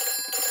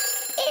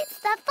 It's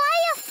the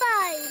fire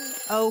phone.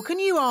 Oh, can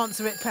you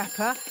answer it,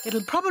 Peppa?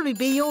 It'll probably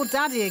be your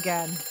daddy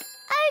again.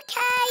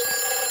 OK.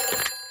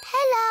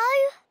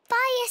 Hello,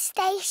 fire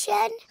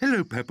station.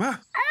 Hello,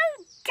 Peppa.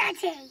 Oh,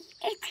 Daddy,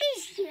 it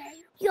is you.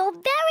 You're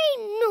very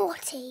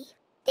naughty.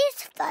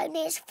 This phone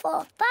is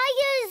for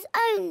fires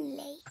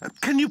only.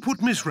 Can you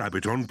put Miss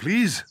Rabbit on,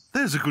 please?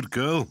 There's a good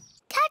girl.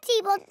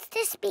 Daddy wants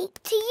to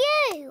speak to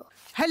you.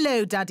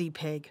 Hello, Daddy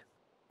Pig.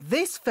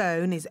 This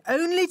phone is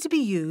only to be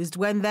used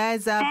when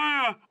there's a...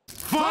 Fire!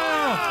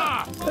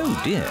 Fire!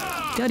 Oh dear,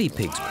 Daddy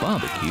Pig's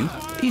barbecue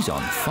is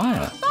on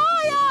fire.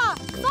 Fire!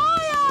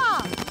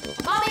 Fire!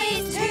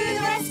 Mummies to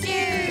the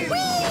rescue!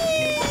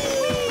 Whee!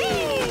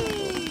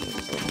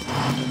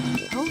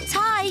 Hold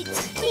tight.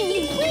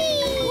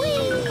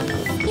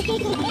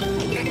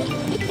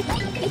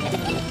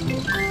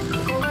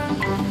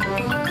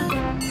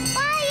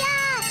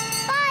 Fire!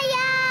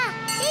 Fire!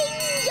 Ding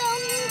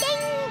dong,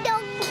 ding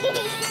dong.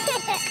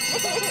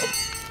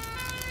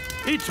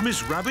 It's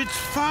Miss Rabbit's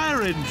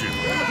fire engine.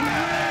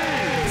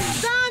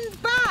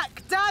 Stand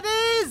back,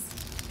 daddies!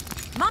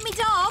 Mummy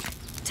Dog,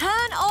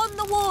 turn on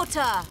the water.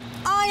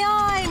 Aye,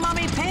 aye,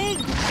 Mummy Pig.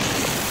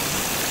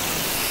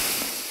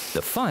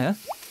 The fire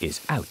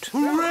is out.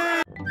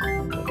 Hooray!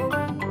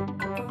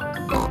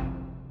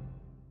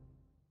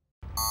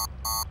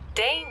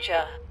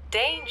 Danger,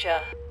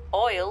 danger.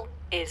 Oil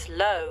is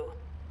low.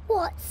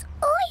 What's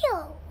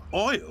oil?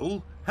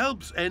 Oil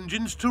helps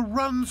engines to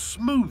run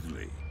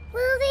smoothly.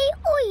 Will the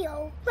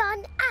oil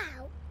run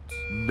out?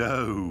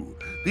 No,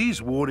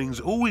 these warnings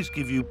always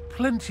give you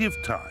plenty of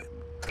time.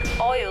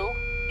 Oil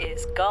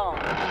is gone.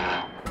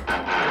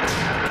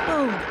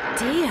 Oh,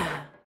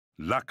 dear.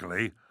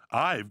 Luckily,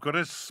 I've got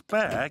a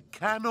spare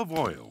can of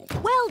oil.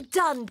 Well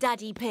done,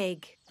 Daddy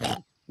Pig.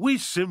 We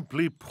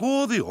simply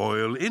pour the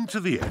oil into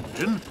the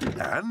engine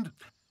and...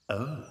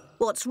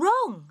 What's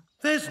wrong?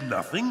 There's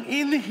nothing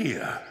in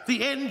here.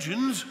 The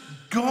engine's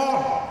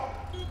gone.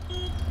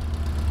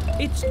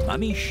 It's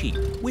Mummy Sheep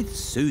with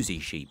Suzy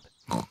Sheep.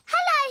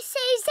 Hello,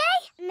 Suzy.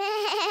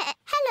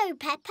 Hello,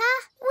 Peppa.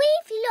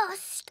 We've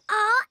lost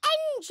our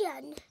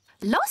engine.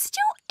 Lost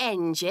your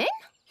engine?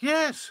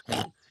 Yes,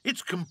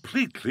 it's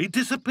completely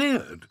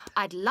disappeared.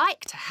 I'd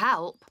like to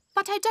help,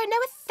 but I don't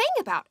know a thing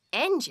about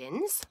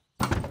engines.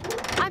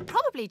 I'm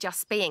probably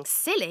just being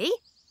silly,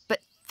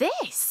 but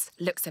this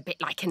looks a bit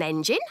like an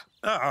engine.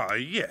 Ah,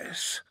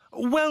 yes.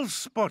 Well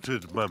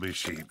spotted, Mummy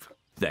Sheep.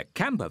 The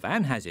camper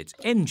van has its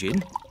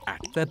engine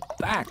at the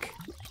back.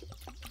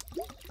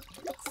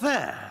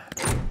 There.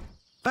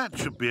 That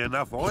should be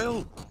enough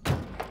oil.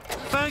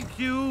 Thank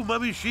you,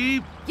 Mummy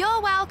Sheep.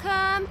 You're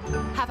welcome.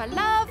 Have a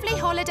lovely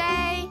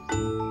holiday.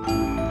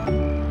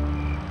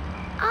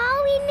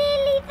 Are we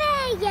nearly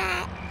there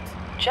yet?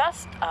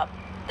 Just up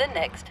the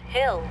next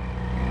hill.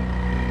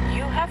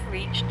 You have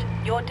reached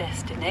your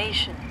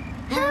destination.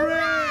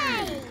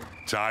 Hooray!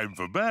 Time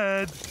for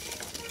bed.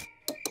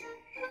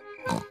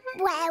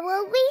 Where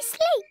will we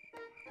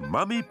sleep?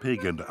 Mummy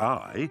Pig and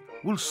I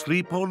will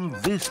sleep on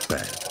this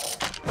bed.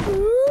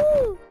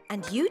 Ooh!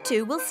 And you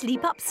two will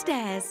sleep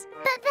upstairs.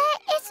 But there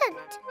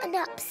isn't an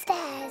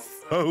upstairs.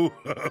 Ho,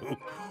 ho!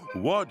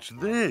 Watch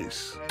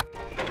this.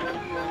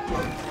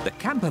 The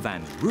camper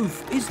van's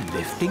roof is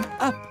lifting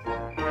up.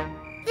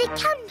 The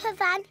camper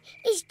van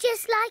is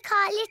just like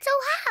our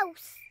little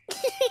house.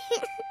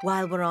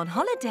 While we're on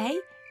holiday,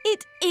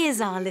 it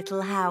is our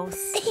little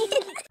house.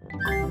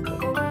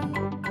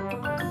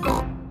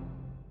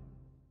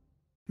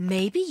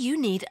 Maybe you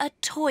need a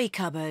toy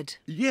cupboard.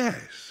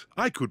 Yes,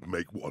 I could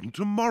make one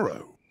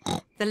tomorrow.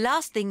 The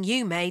last thing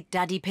you made,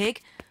 Daddy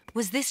Pig,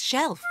 was this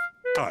shelf.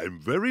 I'm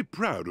very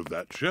proud of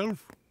that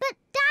shelf. But,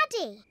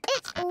 Daddy,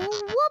 it's all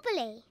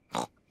wobbly.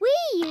 We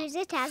use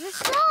it as a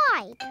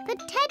slide for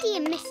Teddy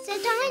and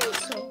Mr.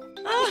 Dinosaur.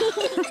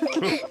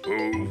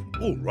 Oh,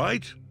 all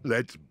right,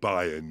 let's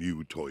buy a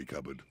new toy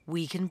cupboard.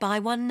 We can buy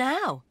one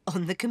now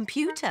on the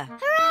computer.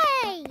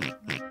 Hooray!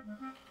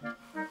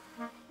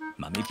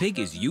 Mummy Pig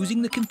is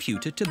using the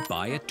computer to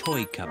buy a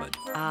toy cupboard.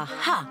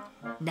 Aha!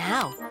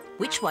 Now,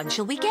 which one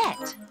shall we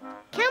get?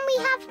 Can we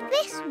have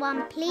this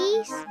one,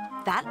 please?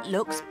 That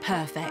looks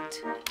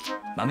perfect.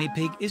 Mummy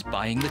Pig is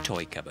buying the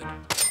toy cupboard.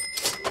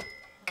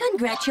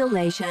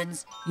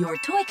 Congratulations! Your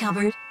toy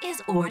cupboard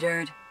is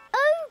ordered.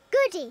 Oh,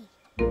 goody!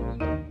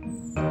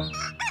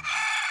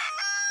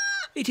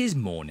 It is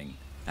morning,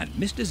 and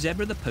Mr.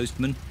 Zebra the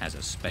postman has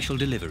a special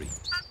delivery.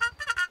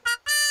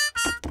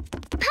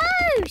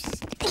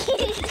 Post!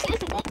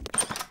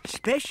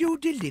 Special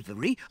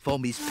delivery for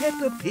Miss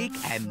Peppa Pig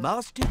and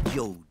Master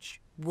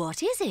George.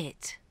 What is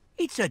it?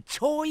 It's a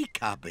toy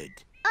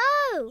cupboard.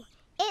 Oh,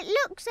 it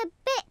looks a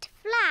bit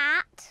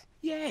flat.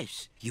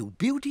 Yes, you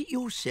build it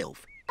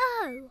yourself.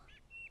 Oh.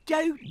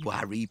 Don't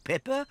worry,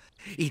 Peppa.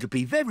 It'll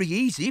be very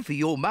easy for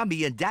your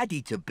mummy and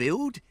daddy to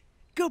build.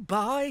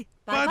 Goodbye.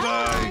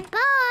 Bye-bye.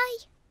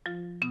 Bye.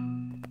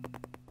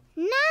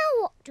 Now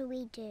what do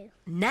we do?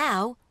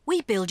 Now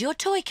we build your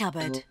toy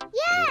cupboard.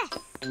 Yes!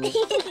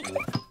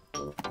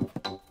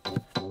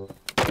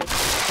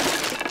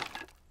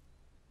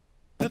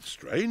 That's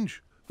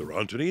strange. There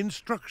aren't any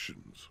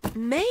instructions.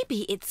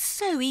 Maybe it's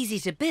so easy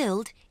to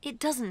build, it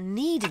doesn't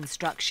need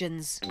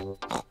instructions.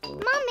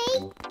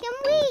 Mummy, can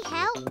we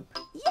help?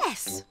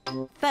 Yes.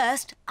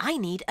 First, I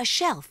need a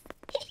shelf.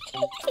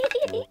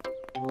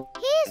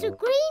 Here's a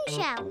green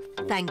shelf.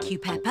 Thank you,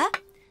 Peppa.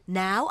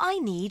 Now I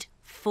need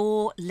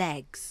 4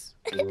 legs.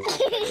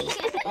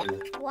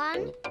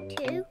 1,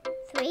 2,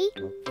 3,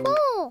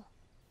 4.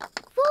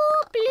 4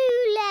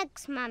 blue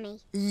legs,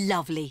 Mummy.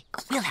 Lovely.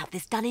 We'll have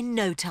this done in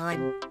no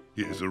time.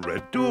 Here's a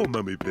red door,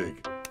 Mummy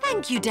Pig.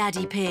 Thank you,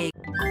 Daddy Pig.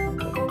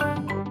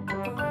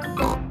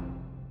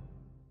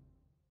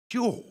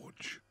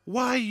 George,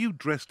 why are you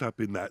dressed up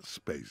in that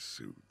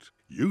spacesuit?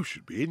 You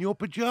should be in your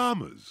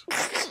pyjamas.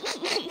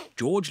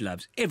 George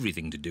loves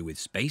everything to do with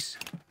space.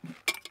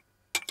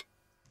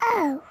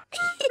 Oh.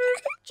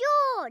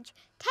 George,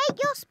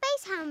 take your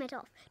space helmet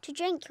off to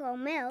drink your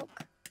milk.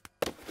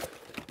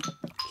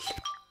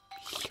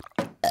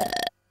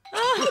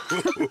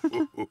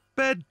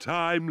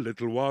 Bedtime,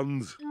 little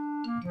ones.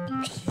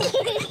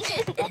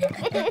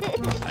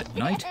 At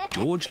night,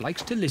 George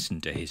likes to listen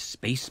to his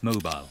space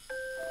mobile.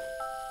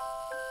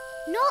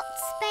 Not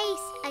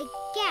space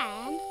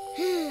again.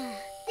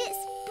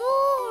 It's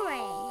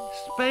boring.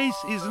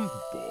 Space isn't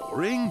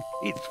boring.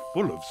 It's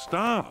full of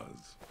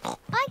stars.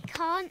 I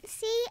can't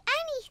see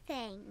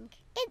anything.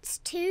 It's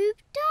too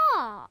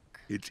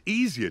dark. It's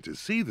easier to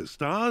see the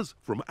stars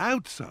from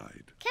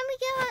outside. Can we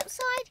go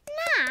outside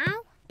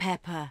now?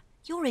 Peppa,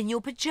 you're in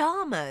your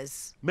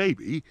pyjamas.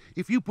 Maybe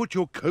if you put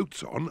your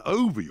coats on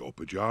over your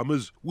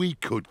pyjamas, we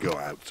could go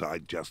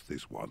outside just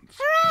this once.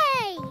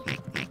 Hooray!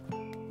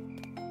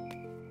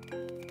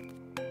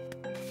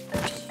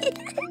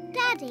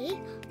 Daddy,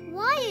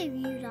 why are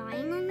you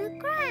lying on the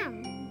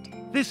ground?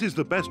 This is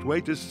the best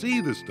way to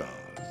see the stars.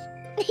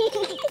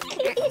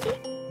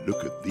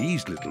 Look at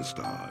these little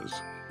stars.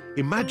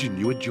 Imagine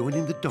you are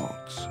joining the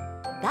dots.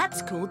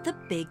 That's called the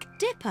Big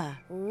Dipper.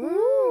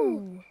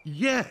 Ooh!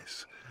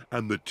 Yes,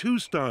 and the 2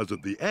 stars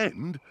at the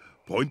end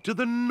point to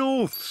the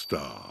North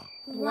Star.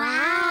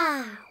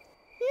 Wow!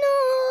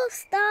 North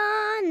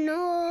Star,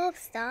 North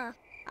Star,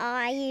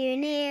 are you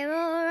near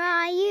or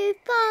are you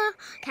far?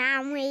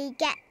 Can we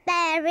get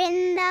there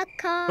in the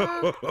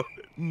car?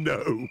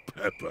 No,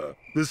 Peppa.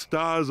 The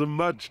stars are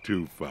much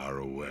too far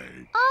away.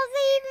 Are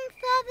they even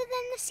further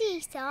than the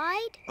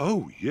seaside?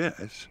 Oh,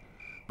 yes.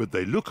 But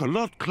they look a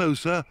lot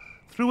closer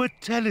through a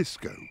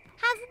telescope.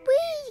 Have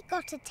we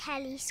got a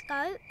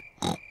telescope?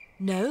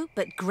 No,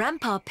 but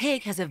Grandpa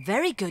Pig has a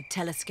very good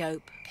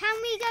telescope. Can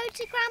we go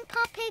to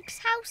Grandpa Pig's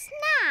house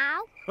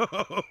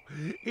now?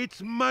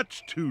 It's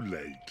much too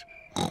late.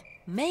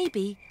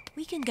 Maybe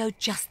we can go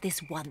just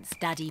this once,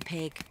 Daddy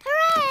Pig.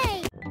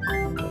 Hooray!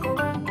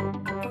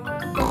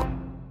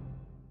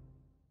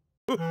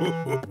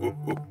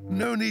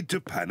 No need to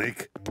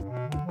panic.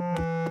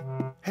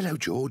 Hello,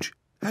 George.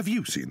 Have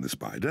you seen the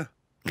spider?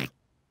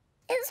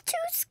 It's too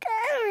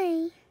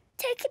scary.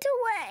 Take it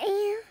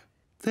away.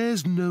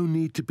 There's no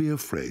need to be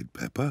afraid,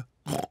 Peppa.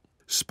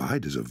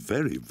 Spiders are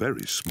very,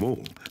 very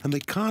small and they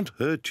can't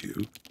hurt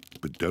you.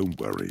 But don't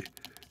worry.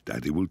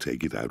 Daddy will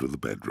take it out of the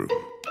bedroom.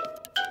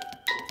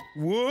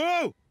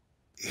 Whoa!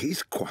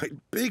 He's quite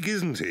big,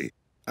 isn't he?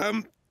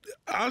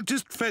 I'll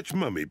just fetch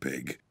Mummy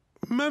Pig.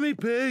 Mummy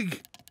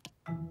Pig!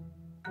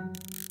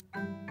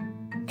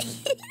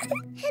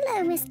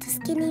 Hello, Mr.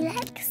 Skinny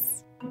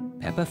Legs.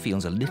 Peppa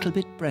feels a little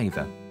bit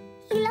braver.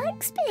 He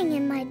likes being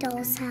in my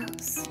doll's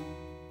house.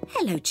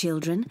 Hello,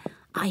 children.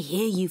 I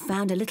hear you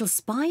found a little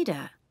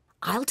spider.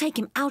 I'll take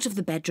him out of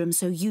the bedroom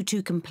so you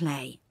two can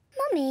play.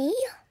 Mummy,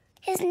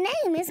 his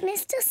name is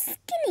Mr.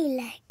 Skinny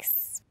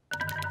Legs.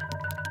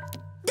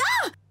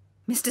 Ah!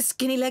 Mr.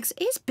 Skinny Legs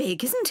is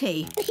big, isn't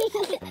he?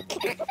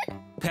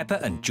 Peppa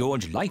and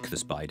George like the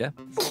spider.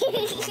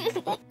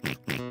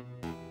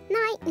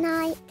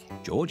 Night-night.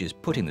 George is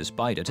putting the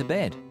spider to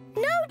bed.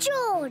 No,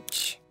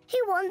 George. He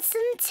wants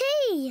some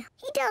tea.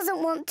 He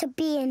doesn't want to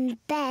be in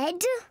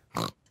bed.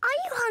 Are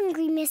you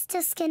hungry,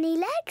 Mr. Skinny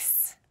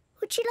Legs?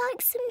 Would you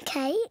like some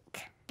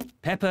cake?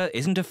 Peppa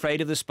isn't afraid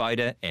of the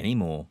spider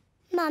anymore.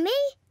 Mummy,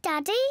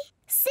 Daddy,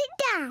 sit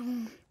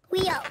down.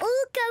 We are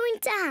all going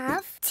to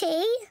have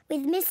tea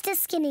with Mr.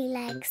 Skinny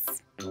Legs.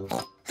 Who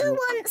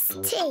wants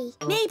tea?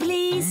 Me,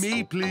 please.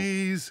 Me,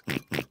 please.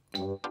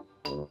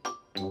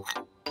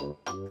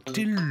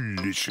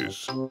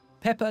 Delicious.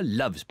 Peppa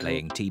loves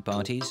playing tea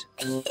parties.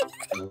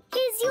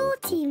 Here's your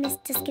tea,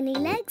 Mr. Skinny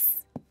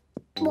Legs.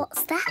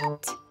 What's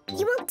that?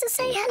 You want to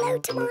say hello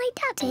to my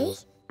daddy?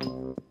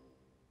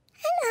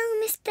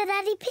 Hello, Mr.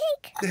 Daddy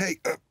Pig. Hey,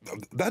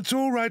 that's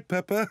all right,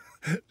 Peppa.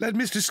 Let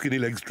Mr. Skinny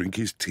Legs drink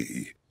his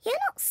tea. You're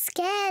not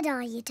scared,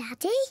 are you,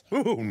 Daddy?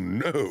 Oh,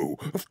 no,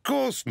 of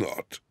course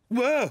not.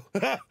 Well,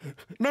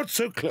 not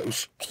so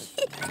close.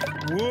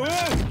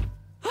 Whoa!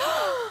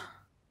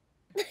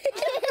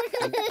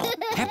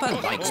 Peppa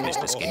likes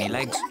Mr. Skinny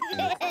Legs.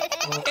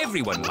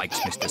 Everyone likes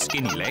Mr.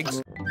 Skinny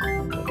Legs.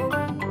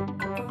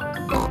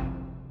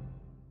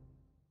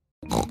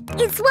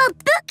 It's World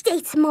Book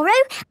Day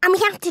tomorrow and we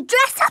have to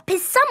dress up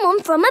as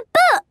someone from a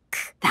book.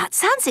 That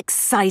sounds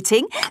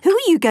exciting. Who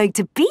are you going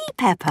to be,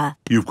 Peppa?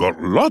 You've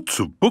got lots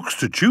of books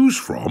to choose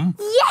from.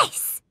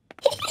 Yes!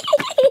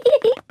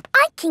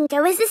 I can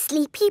go as a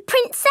sleepy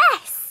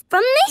princess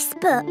from this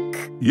book.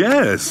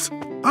 Yes,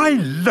 I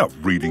love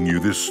reading you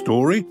this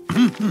story.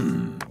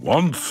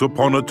 Once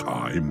upon a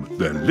time,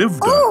 there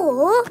lived a...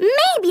 Or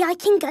maybe I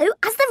can go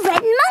as the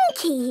red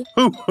monkey.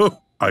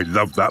 I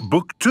love that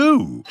book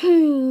too.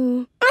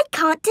 I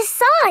can't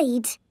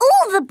decide.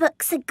 All the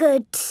books are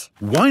good.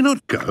 Why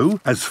not go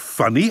as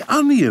Funny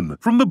Onion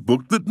from the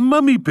book that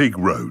Mummy Pig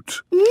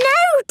wrote?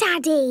 No,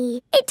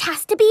 Daddy. It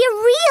has to be a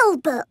real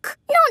book,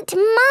 not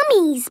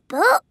Mummy's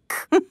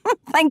book.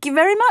 Thank you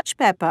very much,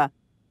 Peppa.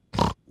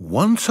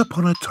 Once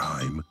upon a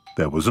time,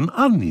 there was an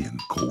onion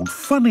called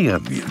Funny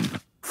Onion.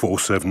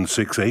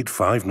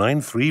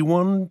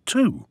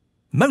 4768593112.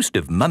 Most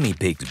of Mummy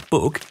Pig's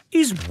book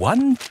is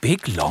one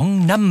big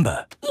long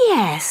number.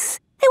 Yes,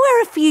 there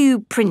were a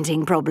few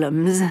printing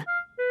problems.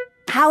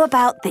 How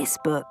about this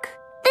book?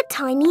 The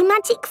Tiny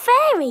Magic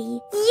Fairy.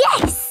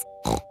 Yes!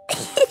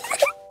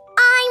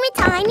 I'm a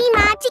tiny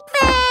magic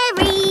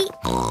fairy.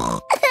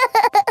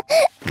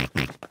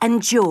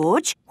 And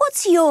George,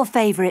 what's your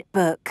favourite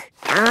book?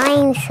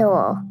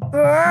 Dine-saw.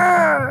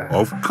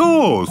 Of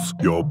course,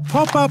 your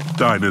pop-up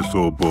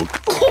dinosaur book.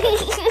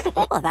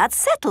 Well, that's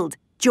settled.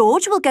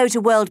 George will go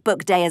to World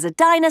Book Day as a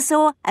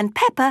dinosaur and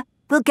Peppa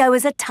will go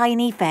as a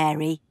tiny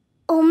fairy.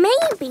 Or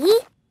maybe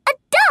a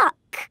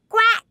duck.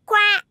 Quack,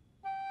 quack.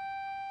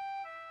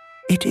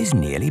 It is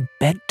nearly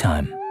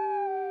bedtime.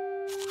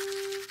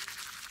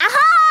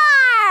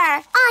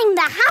 Aha! I'm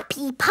the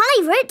happy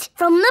pirate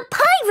from the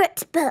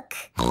pirate book.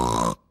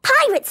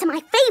 Pirates are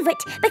my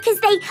favourite because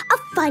they are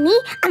funny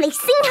and they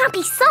sing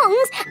happy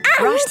songs and...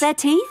 Brush their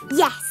teeth?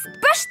 Yes,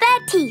 brush their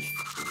teeth.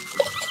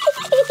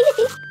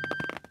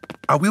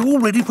 Are we all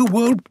ready for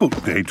World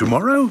Book Day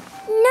tomorrow?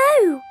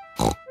 No.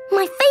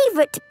 My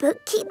favourite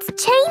book keeps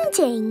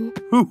changing.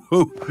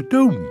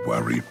 Don't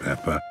worry,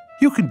 Peppa.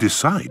 You can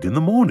decide in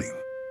the morning.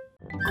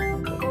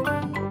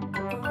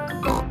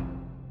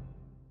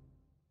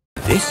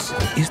 This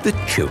is the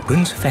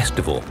Children's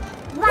Festival.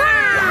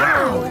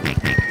 Wow!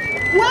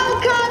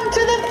 Welcome to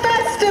the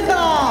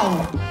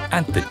festival!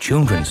 At the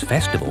Children's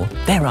Festival,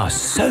 there are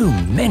so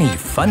many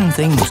fun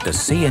things to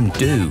see and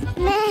do.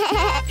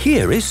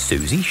 Here is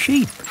Suzy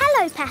Sheep.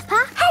 Hello,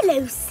 Peppa.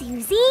 Hello,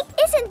 Suzy.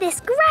 Isn't this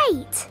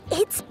great?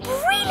 It's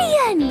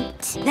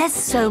brilliant. There's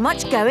so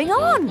much going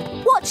on.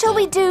 What shall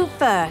we do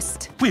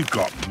first? We've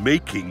got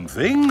making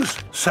things,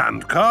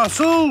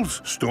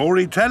 sandcastles,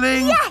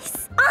 storytelling.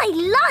 Yes, I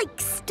like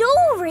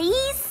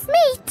stories.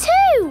 Me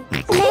too.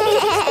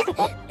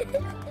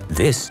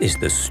 This is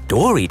the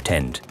story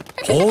tent.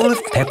 All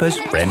of Peppa's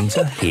friends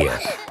are here.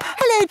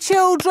 Hello, Hello,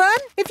 children.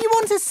 If you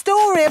want a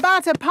story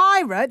about a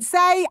pirate,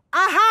 say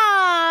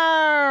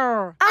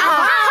aha!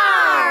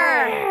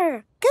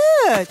 Aha!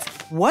 Good.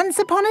 Once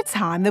upon a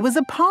time, there was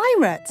a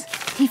pirate.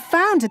 He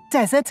found a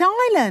desert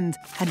island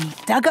and he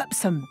dug up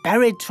some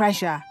buried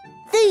treasure.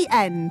 The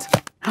end.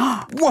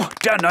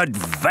 What an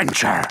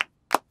adventure!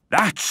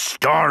 That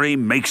story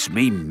makes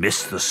me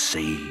miss the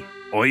sea.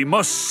 I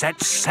must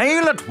set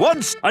sail at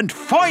once and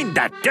find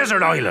that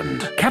desert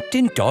island.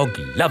 Captain Dog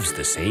loves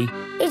the sea.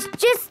 It's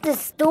just a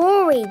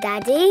story,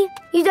 Daddy.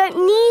 You don't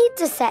need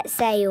to set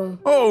sail.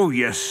 Oh,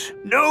 yes.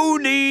 No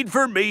need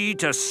for me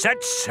to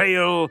set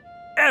sail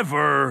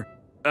ever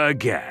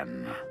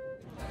again.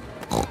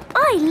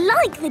 I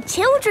like the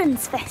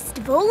Children's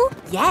Festival.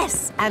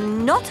 Yes,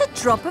 and not a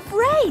drop of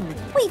rain.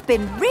 We've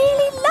been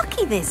really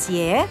lucky this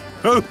year.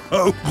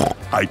 Oh,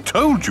 I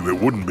told you it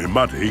wouldn't be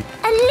muddy.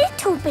 A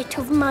little bit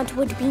of mud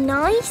would be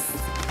nice.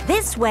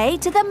 This way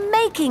to the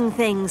Making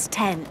Things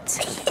tent.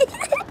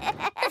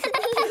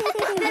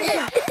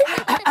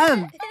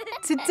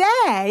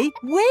 Today,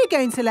 we're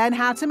going to learn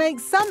how to make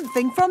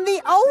something from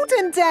the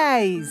olden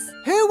days.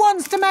 Who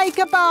wants to make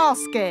a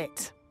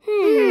basket?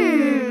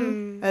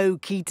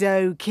 Okie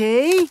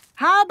dokie.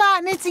 How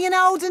about knitting an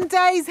olden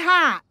days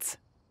hat?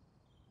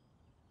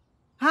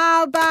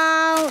 How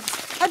about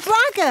a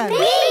dragon?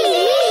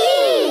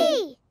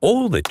 Me!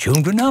 All the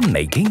children are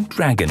making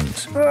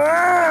dragons.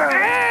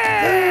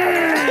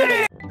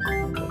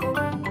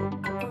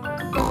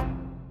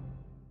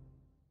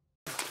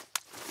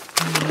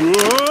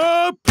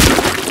 Whoop!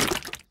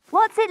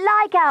 What's it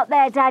like out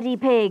there, Daddy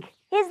Pig?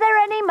 Is there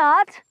any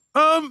mud?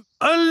 A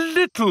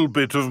little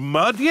bit of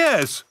mud,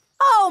 yes.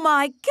 Oh,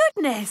 my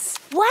goodness!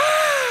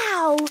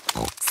 Wow!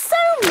 So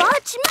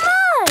much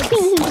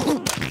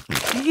mud!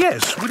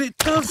 Yes, but it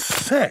does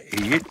say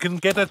it can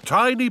get a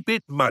tiny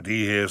bit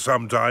muddy here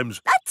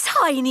sometimes. A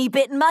tiny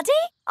bit muddy?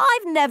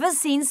 I've never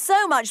seen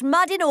so much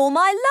mud in all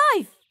my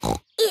life.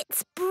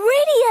 It's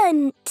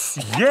brilliant!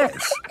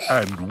 Yes,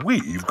 and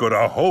we've got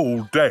a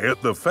whole day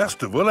at the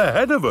festival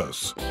ahead of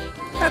us.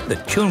 At the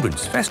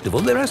Children's Festival,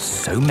 there are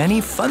so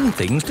many fun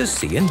things to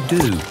see and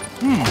do.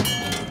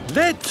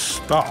 Let's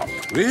start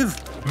with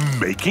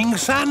making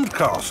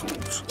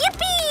sandcastles.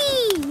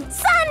 Yippee!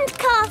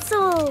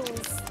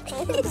 Sandcastles!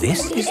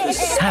 This is the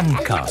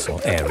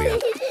sandcastle area.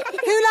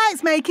 Who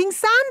likes making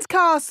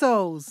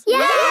sandcastles?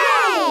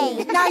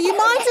 Yay! Now, you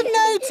might have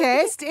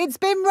noticed it's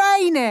been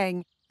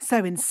raining.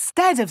 So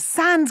instead of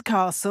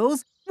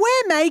sandcastles,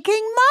 we're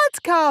making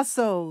mud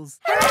castles.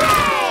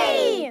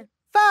 Hooray!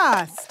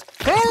 First,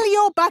 fill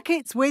your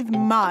buckets with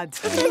mud.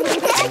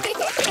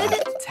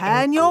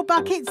 Turn your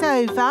buckets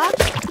over.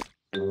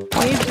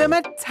 Give them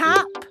a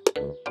tap.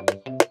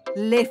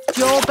 Lift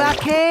your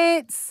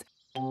buckets.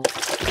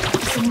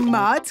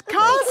 Mud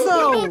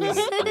castles.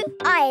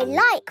 I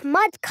like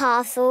mud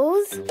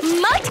castles.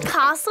 Mud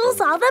castles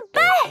are the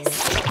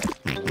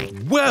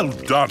best! Well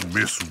done,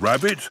 Miss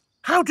Rabbit.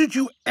 How did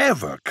you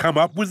ever come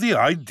up with the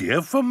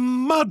idea for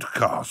mud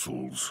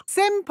castles?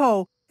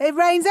 Simple. It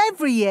rains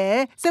every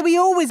year, so we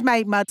always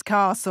make mud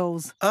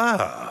castles.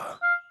 Ah.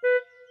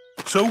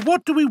 So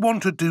what do we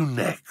want to do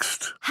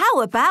next? How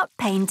about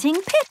painting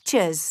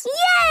pictures?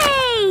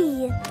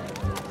 Yay!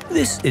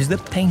 This is the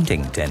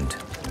painting tent.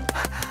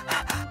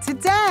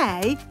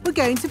 Today, we're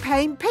going to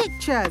paint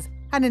pictures.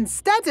 And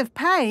instead of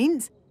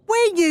paint,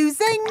 we're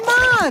using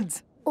mud.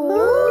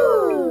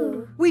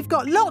 Ooh! We've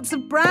got lots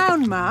of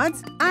brown mud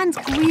and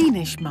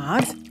greenish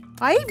mud.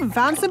 I even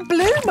found some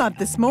blue mud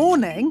this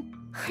morning.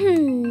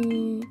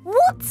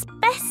 What's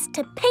best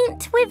to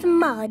paint with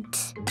mud?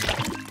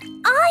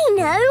 I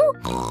know!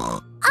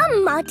 A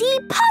muddy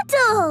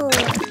puddle!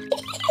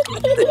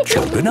 The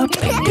children are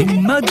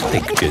painting mud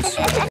pictures.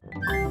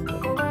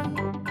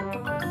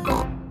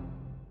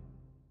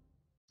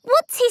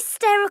 What's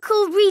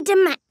hysterical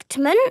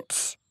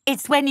reenactment?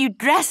 It's when you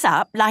dress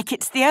up like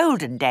it's the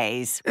olden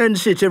days. And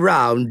sit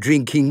around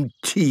drinking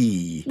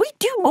tea. We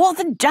do more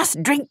than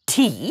just drink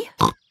tea.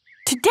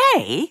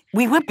 Today,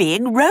 we were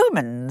being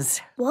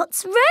Romans.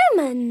 What's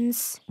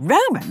Romans?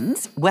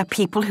 Romans were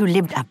people who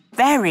lived a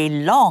very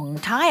long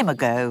time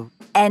ago.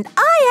 And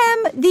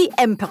I am the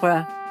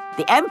Emperor.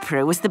 The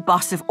Emperor was the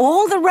boss of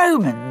all the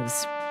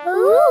Romans.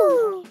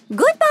 Ooh!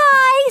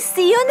 Goodbye!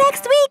 See you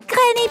next week,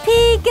 Granny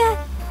Pig!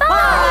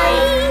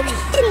 Bye!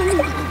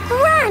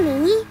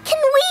 Granny,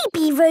 can we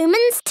be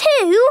Romans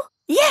too?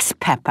 Yes,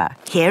 Peppa.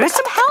 Here are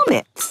some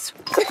helmets.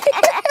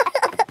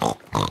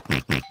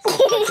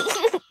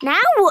 Now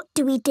what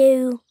do we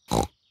do?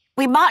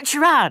 We march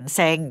around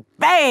saying,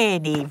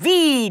 Veni,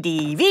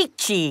 Vidi,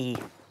 Vici.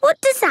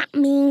 What does that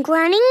mean,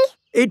 Granny?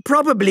 It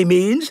probably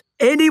means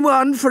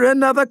anyone for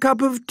another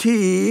cup of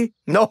tea.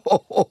 No.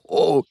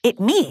 It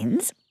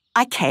means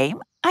I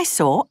came, I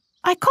saw,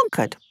 I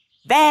conquered.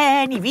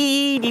 Veni,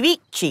 Vidi,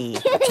 Vici.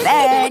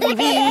 Veni,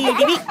 Vidi,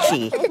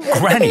 Vici.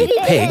 Granny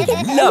Pig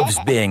loves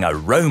being a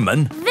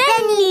Roman.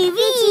 Veni,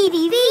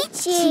 Vidi,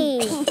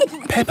 Vici.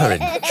 Peppa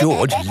and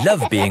George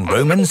love being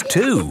Romans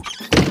too.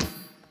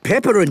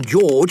 Peppa and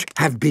George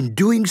have been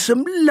doing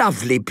some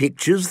lovely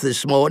pictures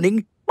this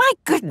morning. My My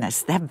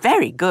goodness, they're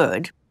very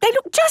good. They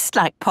look just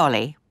like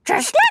Polly.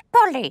 Just like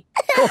Polly.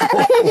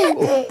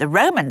 The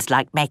Romans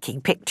liked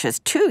making pictures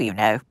too, you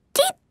know.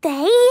 Did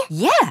they?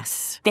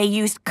 Yes. They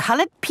used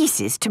coloured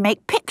pieces to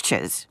make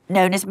pictures,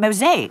 known as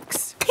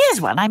mosaics. Here's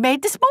one I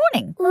made this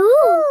morning.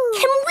 Ooh!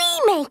 Can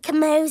we make a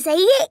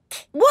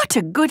mosaic? What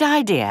a good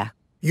idea.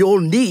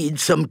 You'll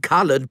need some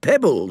coloured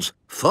pebbles.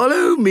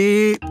 Follow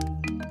me.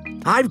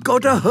 I've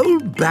got a whole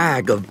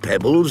bag of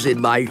pebbles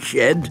in my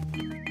shed.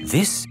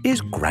 This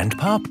is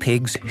Grandpa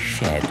Pig's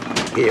shed.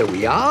 Here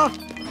we are.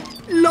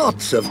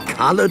 Lots of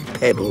coloured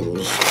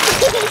pebbles.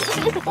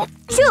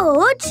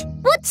 George,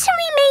 what shall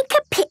we make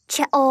a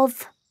picture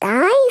of?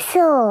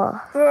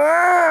 Dinosaur.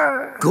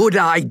 Good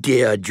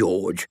idea,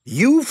 George.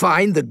 You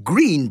find the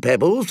green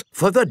pebbles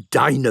for the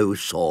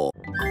dinosaur.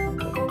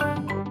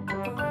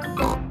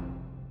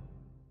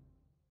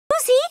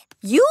 Suzy,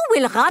 you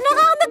will run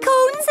around the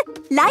cones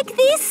like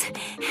this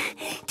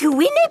to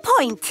win a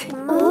point.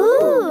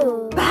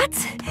 Ooh. But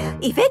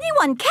if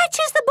anyone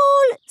catches the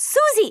ball,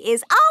 Suzy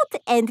is out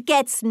and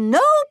gets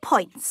no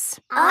points.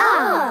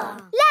 Ah.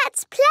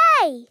 Let's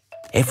play.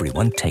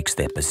 Everyone takes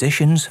their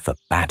positions for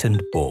bat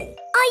and ball.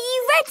 Are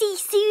you ready,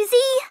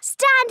 Suzy?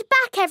 Stand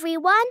back,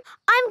 everyone.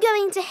 I'm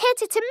going to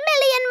hit it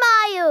 1,000,000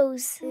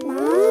 miles.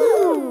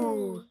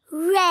 Ooh.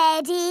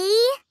 Ready?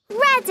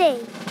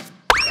 Ready.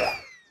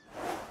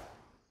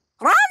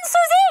 Run,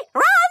 Suzy!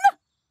 Run!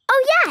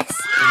 Oh, yes.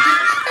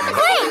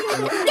 Quick!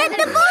 Get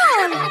the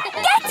ball!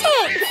 Get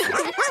it!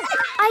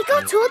 I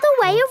got all the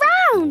way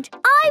around.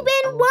 I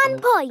win 1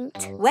 point.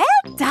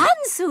 Well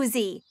done,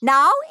 Suzy.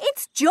 Now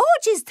it's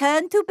George's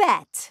turn to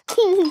bet.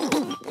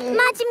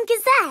 Madam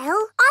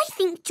Gazelle, I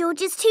think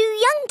George is too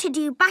young to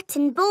do bat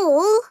and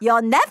ball.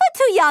 You're never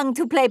too young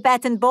to play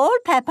bat and ball,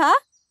 Peppa.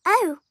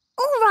 Oh,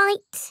 all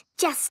right.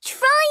 Just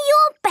try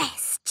your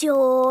best,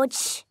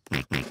 George.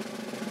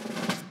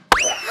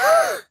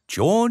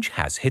 George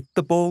has hit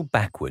the ball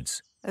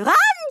backwards. Run,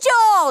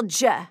 George!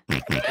 Get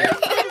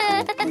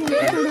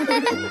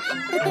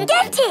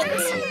it!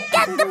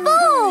 Get the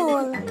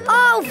ball!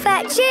 I'll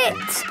fetch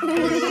it!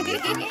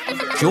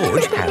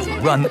 George has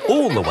run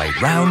all the way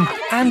round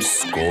and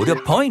scored a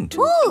point.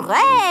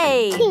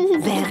 Hooray!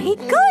 Very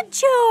good,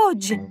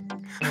 George.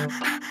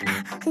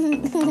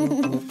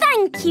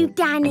 Thank you,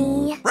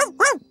 Danny.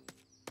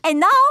 And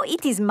now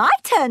it is my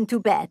turn to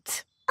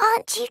bet.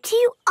 Aren't you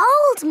too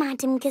old,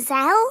 Madam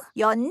Gazelle?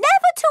 You're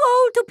never too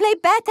old to play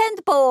bat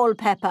and ball,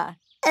 Peppa.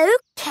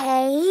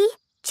 OK.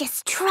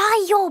 Just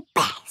try your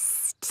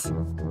best.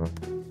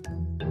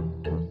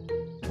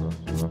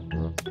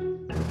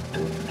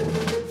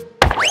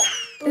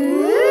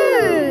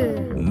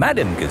 Ooh.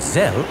 Madam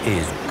Gazelle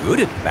is good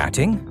at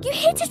batting. You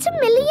hit it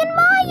 1,000,000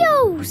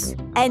 miles.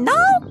 And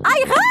now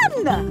I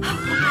run.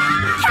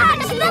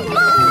 Catch the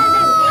ball!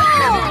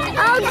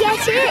 I'll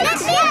get it.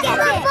 Get the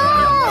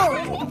ball!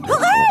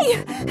 Hooray!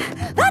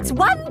 That's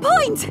 1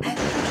 point.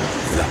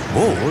 The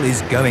ball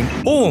is going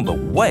all the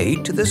way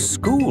to the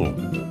school.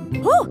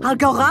 Oh, I'll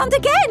go round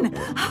again.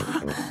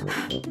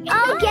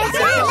 I'll get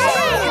it.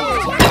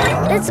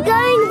 It's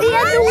going the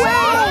other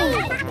way.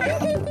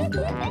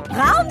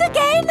 Round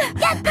again.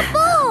 Get the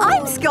ball.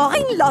 I'm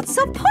scoring lots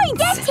of points.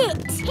 Get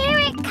it. Here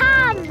it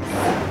comes.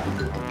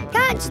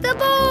 Catch the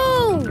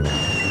ball.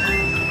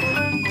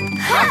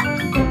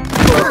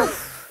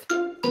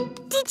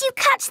 Did you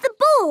catch the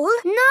ball?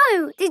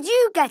 No. Did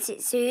you get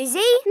it,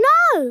 Suzy?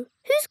 No.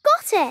 Who's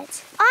got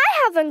it? I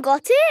haven't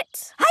got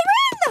it. I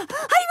win!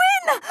 I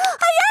win!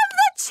 I am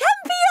the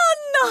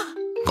champion!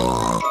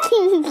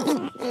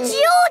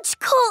 George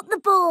caught the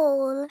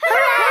ball.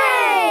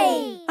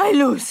 Hooray! I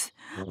lose.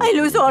 I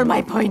lose all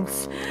my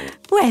points.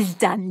 Well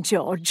done,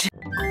 George.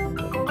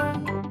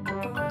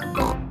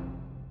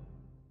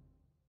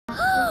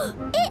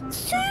 It's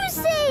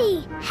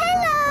Suzy!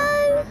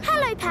 Hello!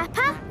 Hello,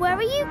 Peppa. Where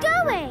are you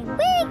going?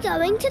 We're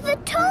going to the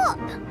top.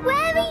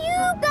 Where are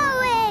you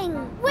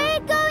going?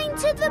 We're going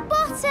to the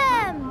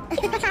bottom.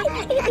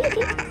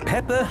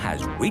 Peppa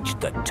has reached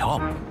the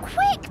top.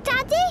 Quick,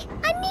 Daddy!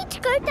 I need to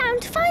go down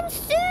to find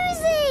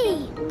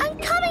Suzy. I'm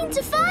coming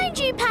to find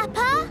you,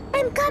 Peppa.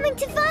 I'm coming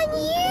to find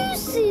you,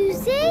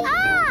 Suzy.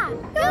 Ah!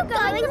 You're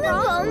going the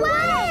wrong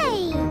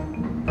way.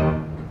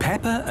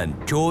 Peppa and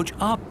George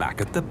are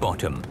back at the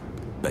bottom,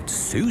 but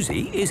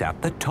Suzy is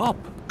at the top.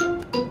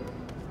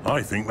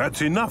 I think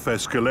that's enough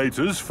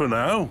escalators for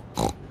now.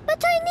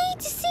 But I need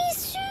to see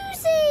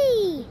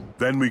Suzy.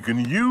 Then we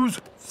can use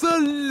the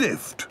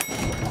lift.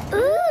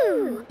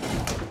 Ooh.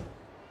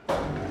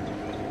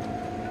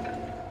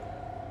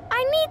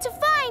 I need to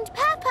find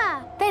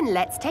Peppa. Then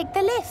let's take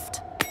the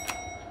lift.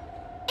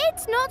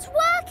 It's not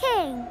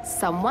working.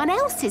 Someone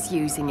else is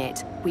using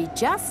it. We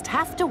just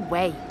have to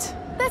wait.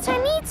 But I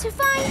need to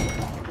find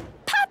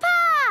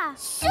Peppa!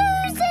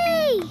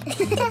 Suzy!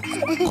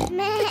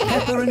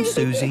 Peppa and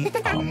Suzy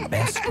are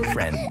best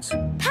friends.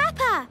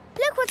 Peppa,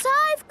 look what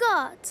I've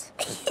got.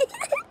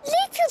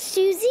 Little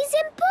Suzy's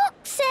in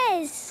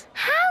boxes.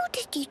 How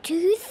did you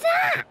do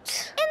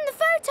that? In the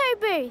photo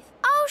booth.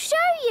 I'll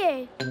show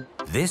you.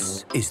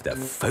 This is the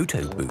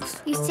photo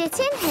booth. You sit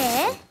in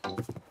here.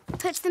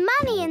 puts the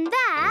money in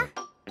there,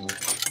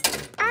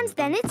 and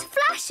then it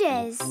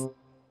flashes.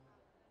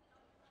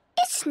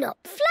 It's not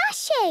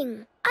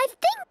flashing. I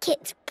think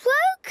it's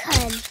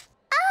broken.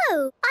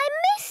 Oh, I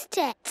missed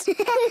it.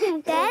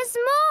 There's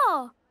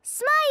more.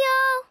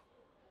 Smile.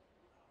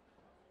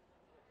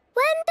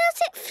 When does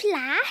it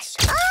flash?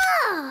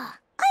 Ah!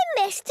 I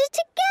missed it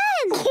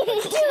again!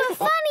 Do a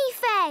funny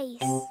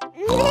face!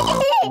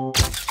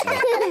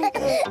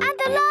 And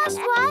the last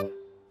one?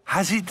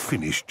 Has it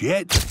finished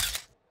yet?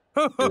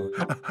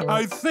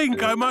 I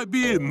think I might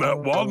be in that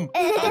one.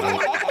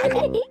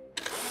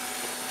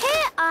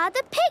 Here are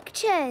the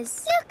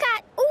pictures. Look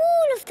at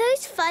all of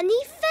those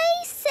funny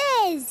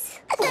faces.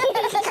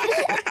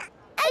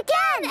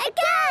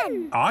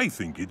 Again! I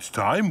think it's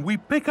time we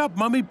pick up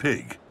Mummy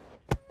Pig.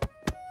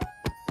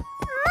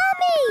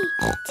 Mummy,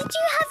 did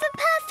you have a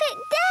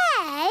perfect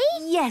day?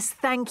 Yes,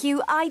 thank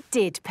you, I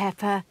did,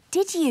 Peppa.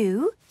 Did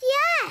you?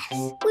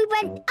 Yes. We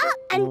went up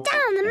and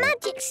down the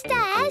magic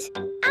stairs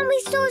and we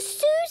saw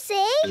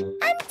Suzy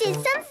and did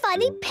some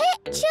funny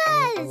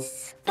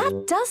pictures.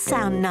 That does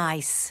sound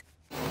nice.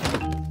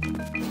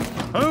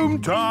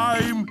 Home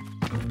time!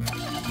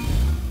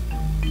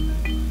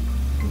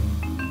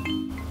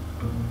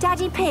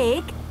 Daddy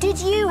Pig, did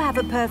you have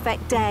a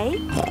perfect day?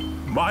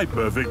 My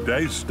perfect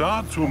day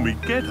starts when we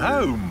get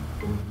home.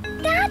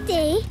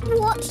 Daddy,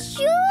 what's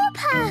your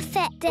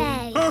perfect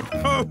day?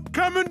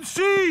 Come and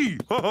see!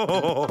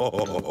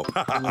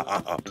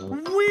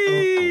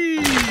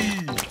 Whee!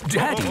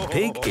 Daddy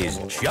Pig is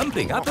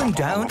jumping up and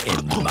down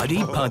in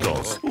muddy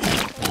puddles.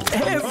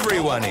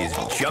 Everyone is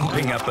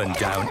jumping up and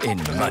down in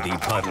muddy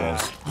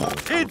puddles.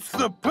 It's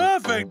the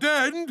perfect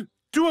end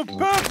to a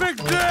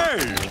perfect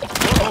day!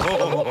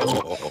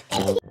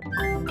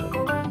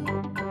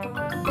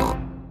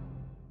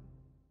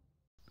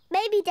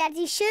 Maybe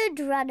Daddy should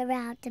run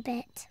around a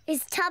bit.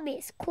 His tummy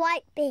is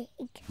quite big.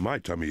 My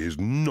tummy is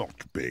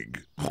not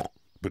big.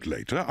 But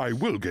later I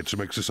will get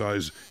some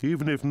exercise,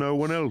 even if no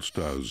one else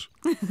does.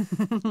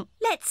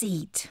 Let's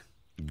eat.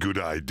 Good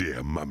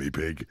idea, Mummy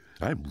Pig.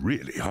 I'm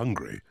really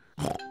hungry.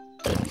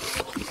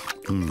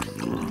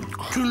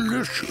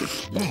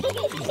 Delicious.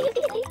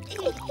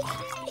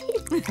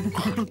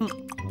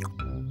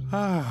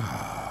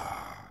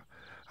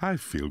 I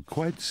feel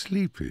quite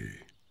sleepy.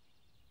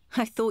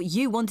 I thought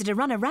you wanted to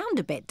run around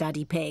a bit,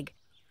 Daddy Pig.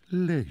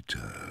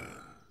 Later.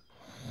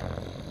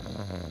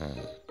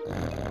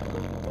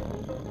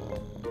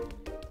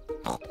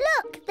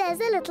 Look, there's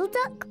a little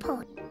duck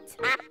pond.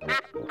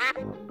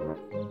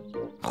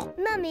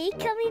 Mummy,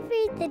 can we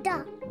feed the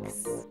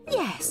ducks?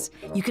 Yes,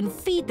 you can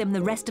feed them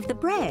the rest of the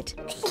bread.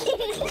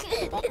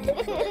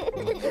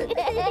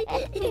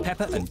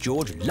 Peppa and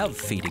George love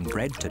feeding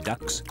bread to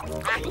ducks.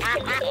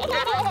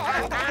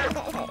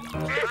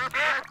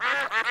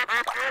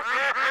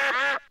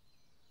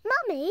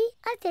 Mummy,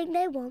 I think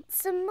they want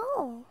some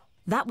more.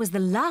 That was the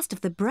last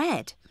of the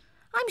bread.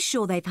 I'm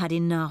sure they've had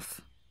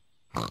enough.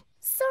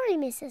 Sorry,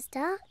 Mrs.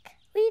 Duck.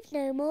 We've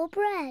no more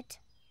bread.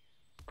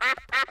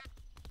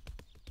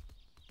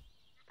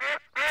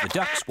 The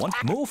ducks want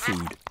more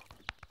food.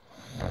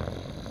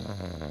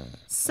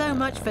 So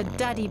much for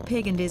Daddy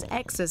Pig and his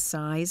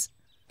exercise.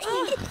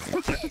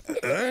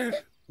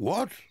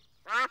 What?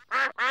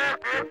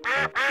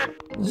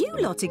 You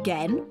lot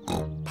again?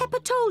 Peppa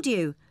told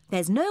you.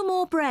 There's no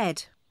more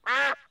bread.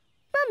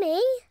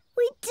 Mummy,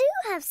 we do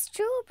have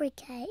strawberry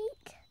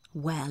cake.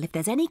 Well, if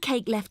there's any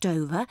cake left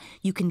over,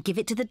 you can give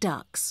it to the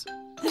ducks.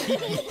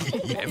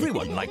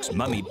 Everyone likes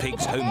Mummy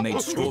Pig's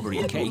homemade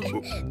strawberry cake.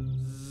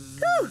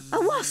 Ooh, a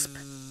wasp!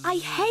 I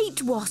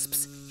hate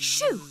wasps.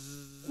 Shoo!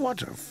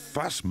 What a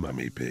fuss,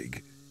 Mummy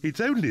Pig.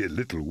 It's only a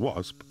little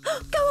wasp.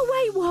 Go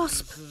away,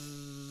 wasp!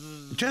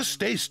 Just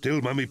stay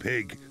still, Mummy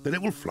Pig, then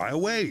it will fly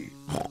away.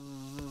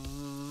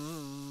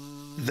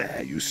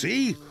 There, you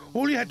see?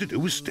 All you had to do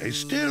was stay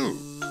still.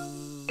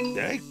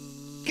 There,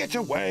 get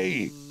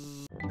away.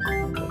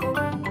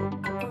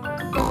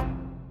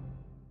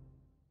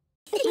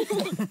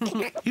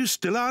 You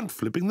still aren't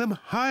flipping them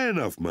high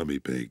enough, Mummy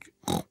Pig.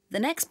 The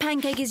next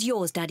pancake is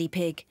yours, Daddy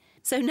Pig.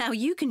 So now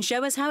you can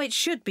show us how it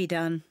should be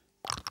done.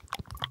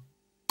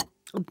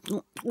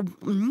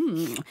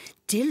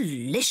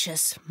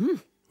 Delicious.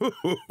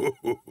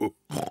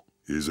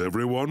 Is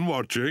everyone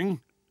watching?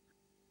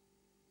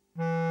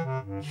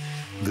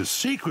 The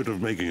secret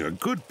of making a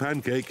good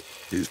pancake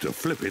is to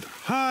flip it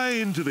high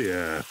into the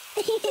air.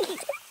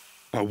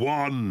 A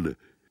 1,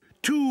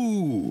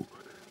 2,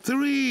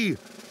 3,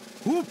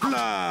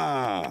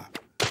 whoopla!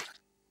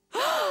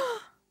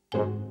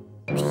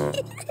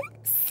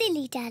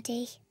 Silly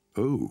Daddy.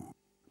 Oh,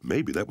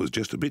 maybe that was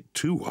just a bit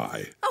too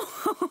high.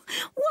 Oh,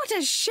 what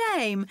a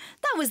shame.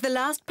 That was the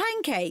last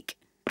pancake.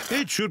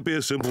 It should be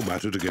a simple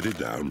matter to get it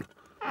down.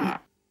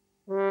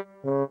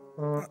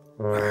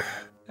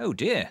 Oh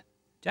dear,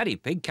 Daddy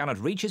Pig cannot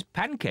reach his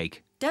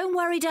pancake. Don't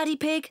worry, Daddy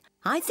Pig.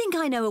 I think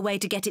I know a way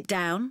to get it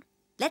down.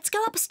 Let's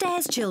go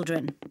upstairs,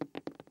 children.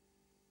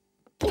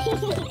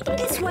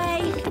 This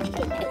way.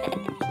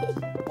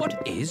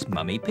 What is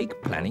Mummy Pig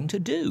planning to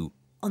do?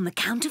 On the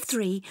count of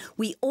 3,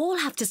 we all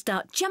have to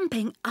start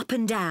jumping up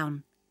and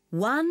down.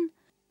 1,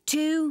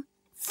 2,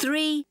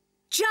 3,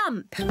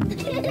 jump!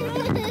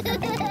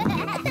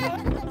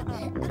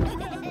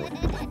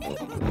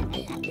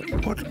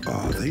 What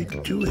are they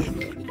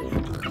doing?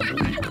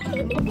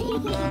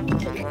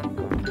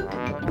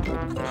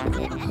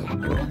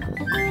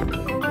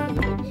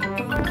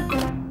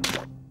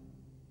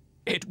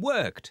 It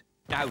worked.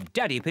 Now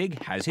Daddy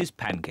Pig has his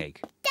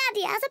pancake.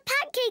 Daddy has a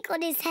pancake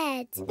on his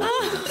head.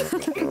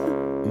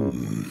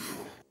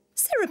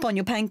 Syrup on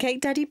your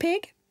pancake, Daddy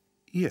Pig?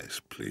 Yes,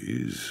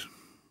 please.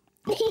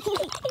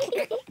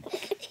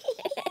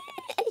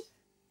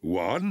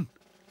 1,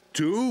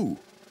 2,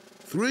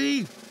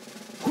 3,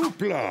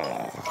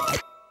 hoopla!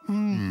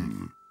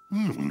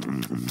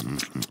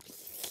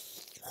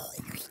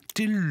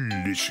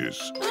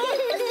 Delicious.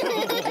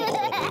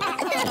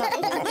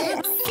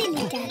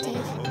 Silly Daddy.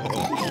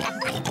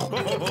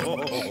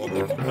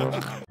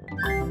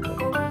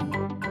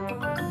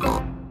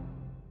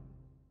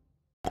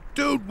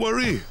 Don't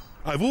worry,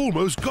 I've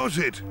almost got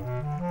it.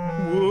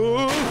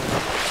 Whoa!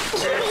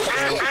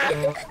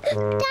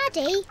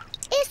 Daddy,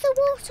 is the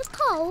water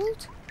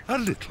cold? A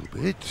little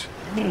bit.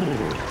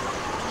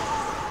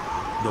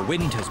 The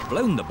wind has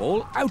blown the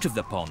ball out of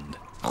the pond.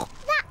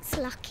 That's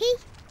lucky.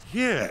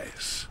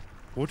 Yes.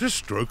 What a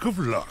stroke of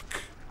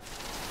luck.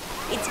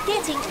 It's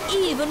getting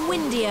even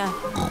windier.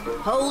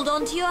 Hold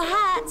on to your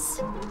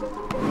hats.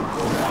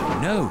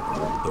 No,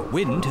 the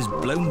wind has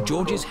blown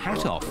George's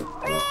hat off.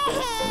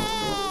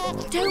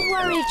 Don't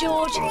worry,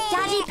 George.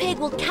 Daddy Pig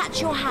will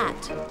catch your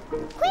hat.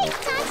 Quick,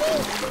 Daddy!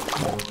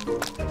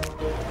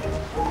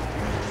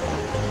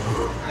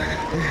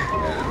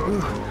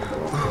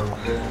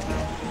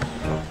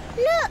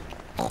 Look!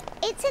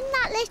 It's in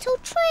that little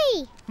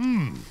tree.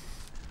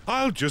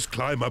 I'll just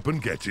climb up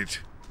and get it.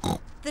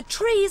 The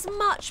tree is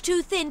much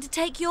too thin to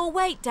take your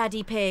weight,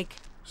 Daddy Pig.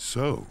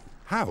 So,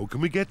 how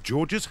can we get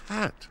George's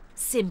hat?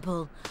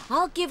 Simple.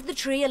 I'll give the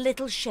tree a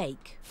little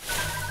shake.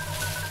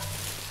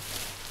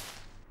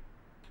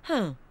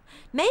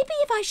 Maybe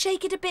if I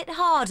shake it a bit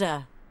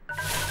harder.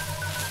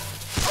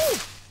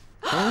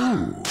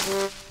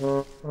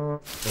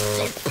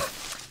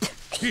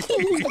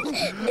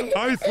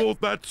 I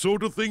thought that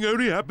sort of thing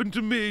only happened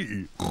to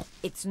me.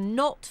 It's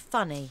not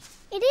funny.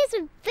 It is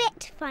a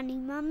bit funny,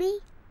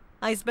 Mummy.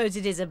 I suppose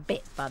it is a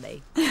bit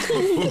funny.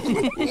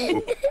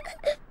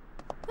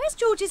 Where's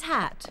George's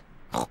hat?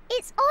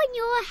 It's on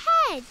your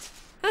head.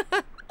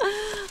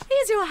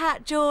 Here's your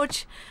hat,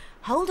 George.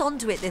 Hold on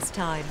to it this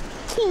time.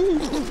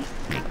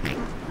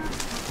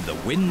 The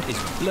wind is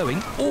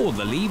blowing all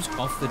the leaves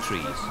off the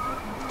trees.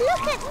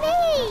 Look at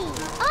me.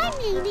 I'm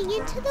leaning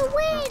into the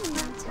wind.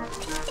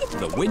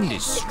 The wind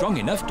is strong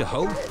enough to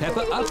hold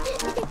Peppa up.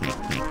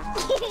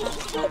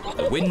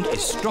 The wind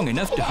is strong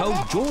enough to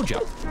hold George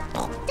up.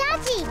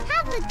 Daddy,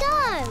 have a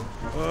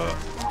go.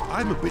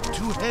 I'm a bit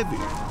too heavy.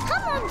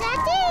 Come on,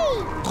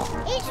 Daddy.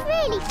 It's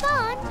really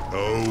fun.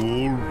 Oh,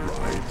 all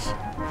right.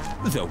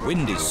 The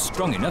wind is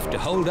strong enough to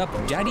hold up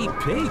Daddy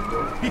Pig.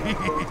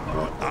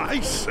 I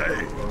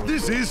say,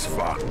 this is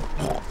fun.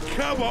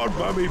 Come on,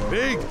 Mummy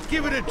Pig,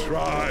 give it a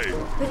try.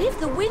 But if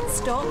the wind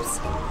stops,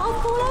 I'll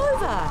fall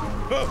over.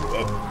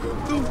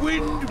 The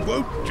wind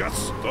won't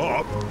just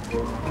stop.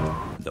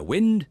 The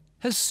wind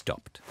has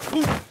stopped.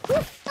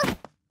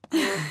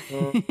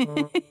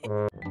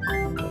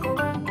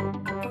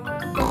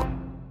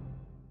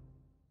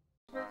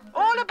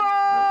 All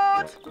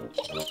aboard!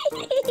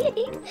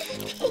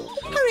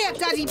 Hurry up,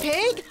 Daddy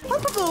Pig.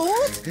 Hop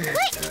aboard.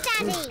 Quick,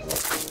 Daddy.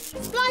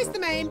 Splice the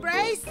main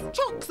brace.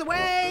 Chocks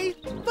away.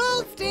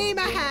 Full steam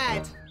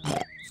ahead.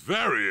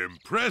 Very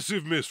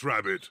impressive, Miss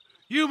Rabbit.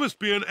 You must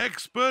be an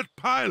expert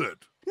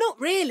pilot. Not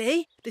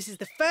really. This is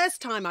the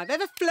first time I've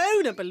ever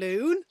flown a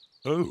balloon.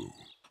 Oh.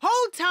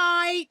 Hold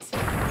tight.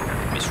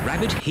 Miss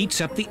Rabbit heats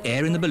up the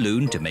air in the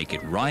balloon to make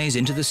it rise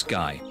into the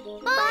sky.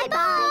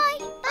 Bye-bye.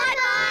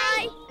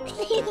 Bye-bye.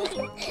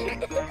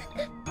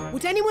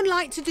 Would anyone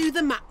like to do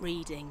the map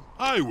reading?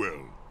 I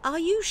will. Are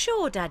you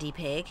sure, Daddy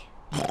Pig?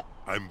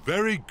 I'm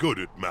very good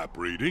at map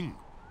reading.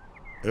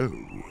 Oh,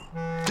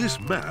 this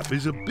map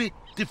is a bit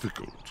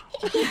difficult.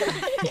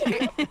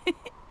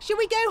 Shall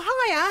we go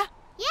higher?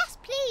 Yes,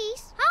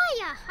 please.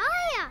 Higher,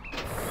 higher.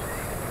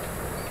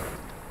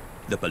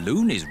 The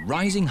balloon is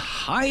rising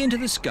high into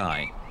the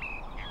sky.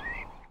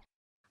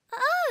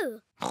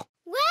 Oh,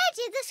 where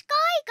did the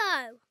sky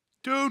go?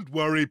 Don't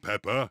worry,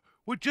 Peppa.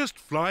 We're just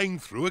flying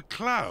through a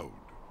cloud.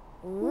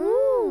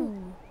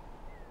 Ooh.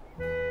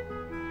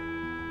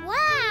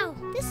 Wow,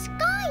 the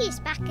sky is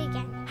back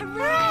again.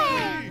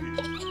 Hooray!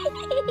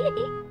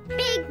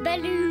 Big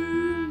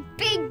balloon,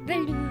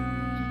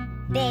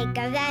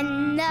 bigger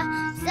than the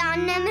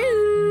sun and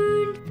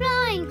moon,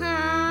 flying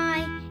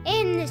high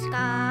in the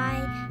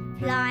sky,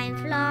 fly and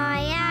fly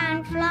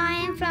and fly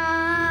and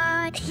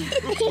fly.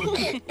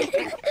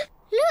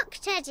 Look,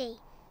 Teddy,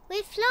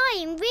 we're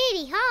flying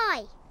really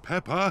high.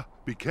 Peppa,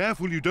 be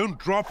careful you don't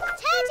drop...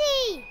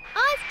 Teddy!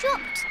 I've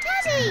dropped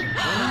Teddy!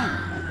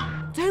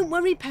 Don't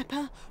worry,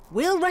 Peppa.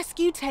 We'll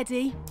rescue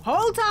Teddy.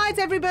 Hold tight,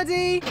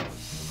 everybody.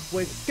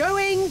 We're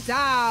going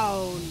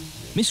down.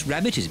 Miss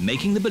Rabbit is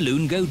making the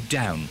balloon go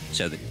down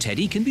so that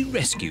Teddy can be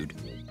rescued.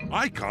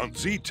 I can't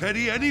see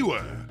Teddy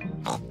anywhere.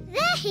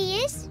 There he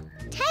is.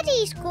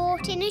 Teddy's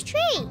caught in a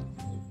tree.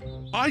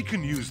 I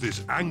can use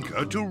this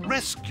anchor to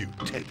rescue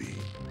Teddy.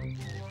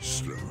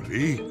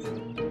 Slowly,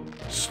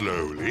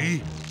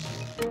 slowly.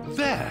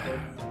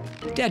 There.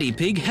 Daddy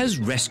Pig has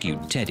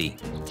rescued Teddy.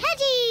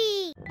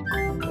 Teddy!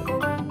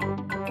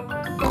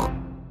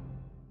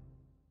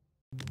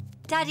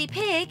 Daddy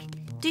Pig,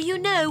 do you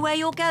know where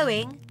you're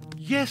going?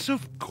 Yes,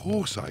 of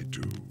course I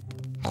do.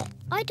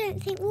 I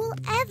don't think we'll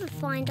ever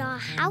find our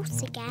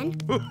house again.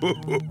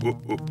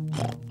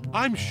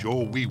 I'm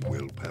sure we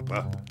will,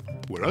 Peppa.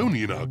 We're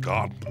only in our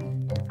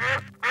garden.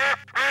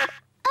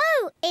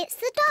 Oh, it's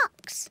the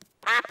ducks.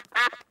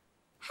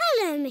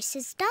 Hello,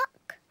 Mrs.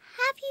 Duck.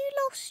 Have you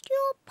lost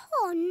your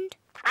pond?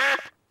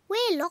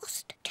 We're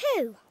lost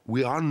too.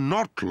 We are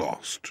not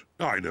lost.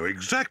 I know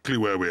exactly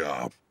where we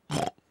are.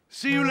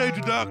 See you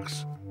later,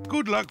 ducks.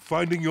 Good luck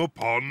finding your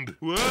pond.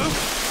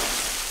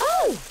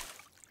 Oh!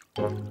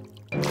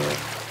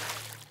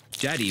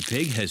 Daddy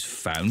Pig has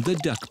found the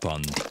duck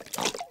pond.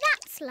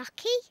 That's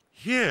lucky.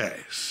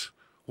 Yes.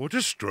 What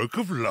a stroke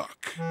of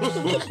luck.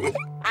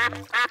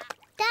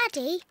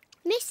 Daddy,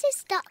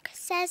 Mrs. Duck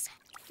says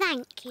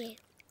thank you.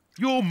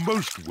 You're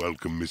most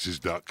welcome, Mrs.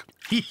 Duck.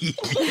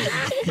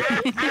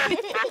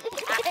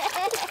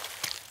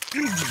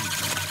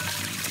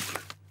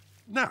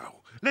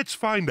 Now, let's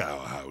find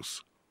our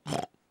house.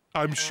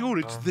 I'm sure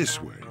it's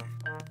this way.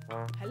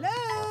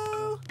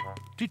 Hello?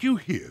 Did you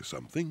hear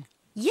something?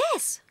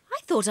 Yes,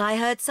 I thought I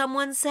heard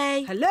someone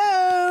say...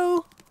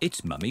 Hello?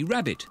 It's Mummy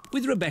Rabbit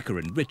with Rebecca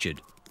and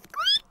Richard.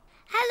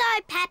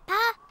 Hello,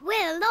 Peppa.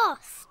 We're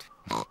lost.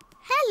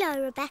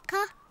 Hello,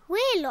 Rebecca.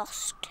 We're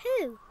lost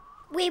too.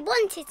 We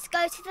wanted to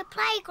go to the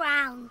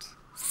playground.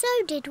 So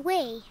did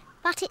we,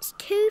 but it's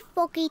too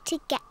foggy to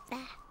get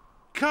there.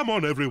 Come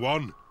on,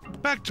 everyone.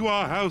 Back to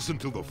our house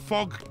until the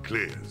fog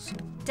clears.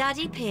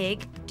 Daddy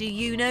Pig, do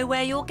you know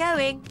where you're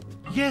going?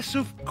 Yes,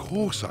 of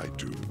course I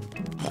do.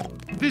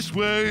 This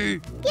way.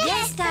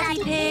 Yes,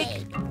 Daddy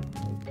Pig.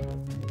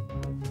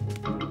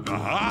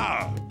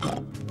 Aha!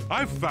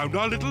 I've found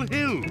our little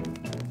hill.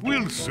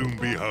 We'll soon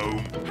be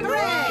home.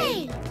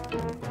 Hooray!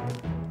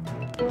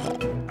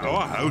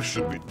 Our house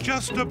should be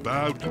just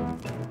about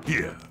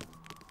here.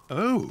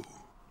 Oh.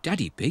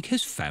 Daddy Pig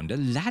has found a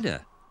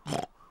ladder.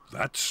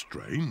 That's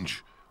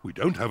strange. We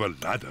don't have a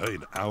ladder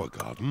in our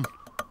garden.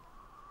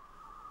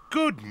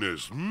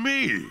 Goodness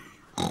me!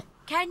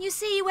 Can you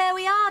see where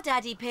we are,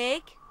 Daddy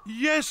Pig?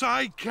 Yes,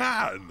 I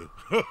can.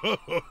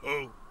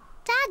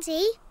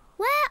 Daddy,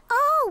 where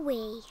are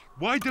we?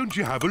 Why don't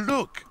you have a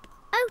look?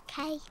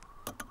 OK.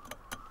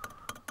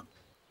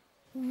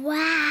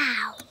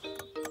 Wow.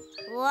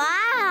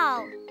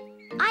 Wow!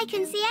 I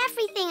can see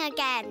everything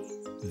again.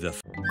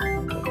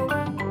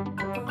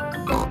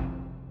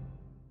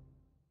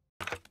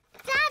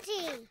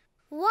 Daddy,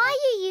 why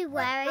are you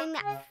wearing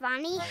that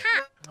funny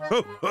hat?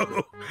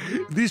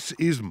 This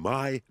is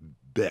my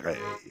beret.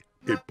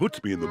 It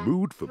puts me in the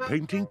mood for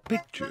painting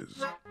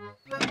pictures.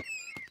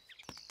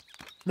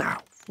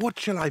 Now, what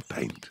shall I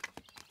paint?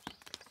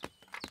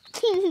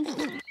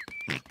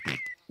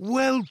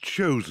 Well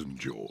chosen,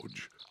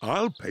 George.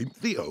 I'll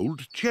paint the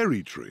old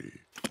cherry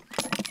tree.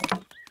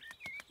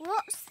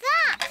 What's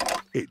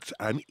that? It's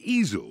an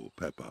easel,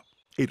 Peppa.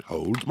 It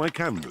holds my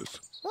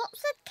canvas.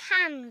 What's a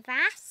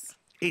canvas?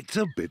 It's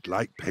a bit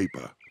like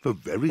paper for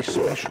very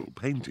special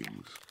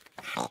paintings.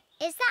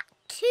 Is that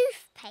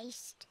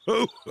toothpaste?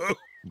 Oh,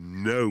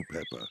 no,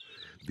 Peppa.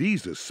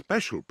 These are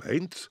special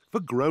paints for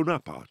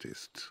grown-up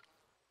artists.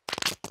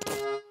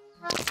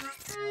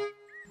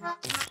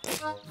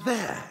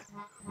 There.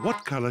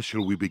 What colour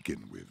shall we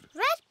begin with?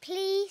 Red,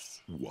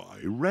 please. Why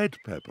red,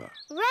 Peppa?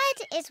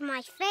 Red is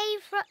my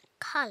favourite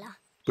colour.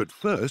 But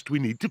first we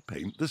need to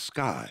paint the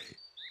sky.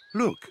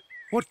 Look,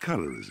 what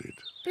colour is it?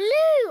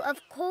 Blue,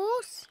 of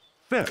course.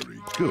 Very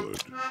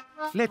good.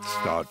 Let's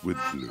start with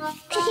blue.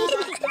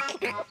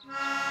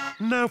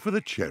 Now for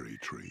the cherry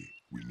tree.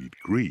 We need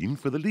green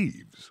for the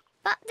leaves.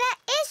 But there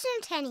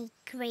isn't any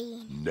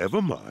green.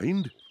 Never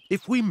mind.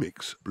 If we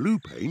mix blue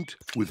paint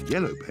with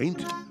yellow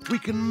paint, we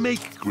can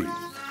make green.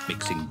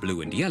 Mixing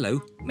blue and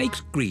yellow makes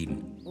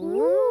green.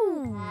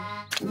 Ooh!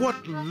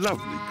 What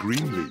lovely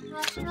green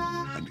leaves.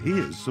 And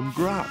here's some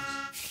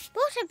grass.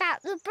 What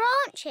about the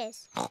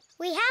branches?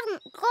 We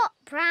haven't got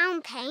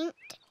brown paint.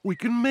 We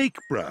can make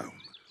brown.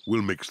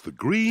 We'll mix the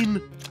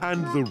green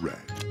and the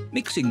red.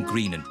 Mixing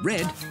green and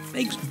red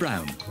makes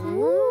brown.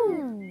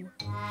 Ooh!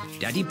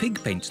 Daddy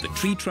Pig paints the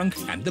tree trunk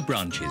and the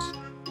branches.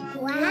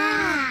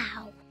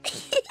 Wow!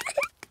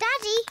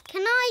 Daddy,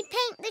 can I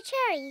paint the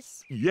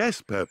cherries?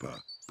 Yes,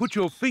 Peppa. Put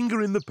your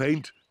finger in the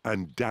paint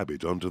and dab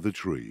it onto the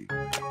tree. 1,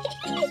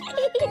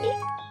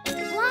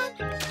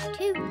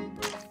 2,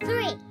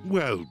 3.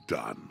 Well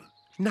done.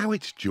 Now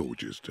it's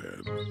George's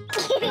turn.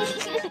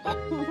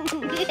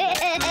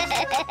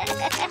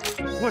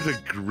 What a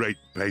great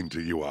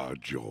painter you are,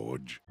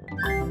 George.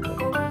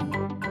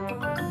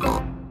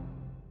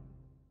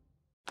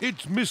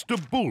 It's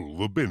Mr. Bull,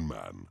 the bin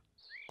man.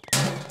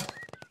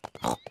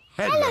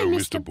 Hello,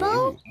 Mr.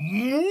 Bull.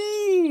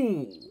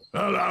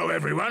 Hello,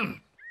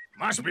 everyone.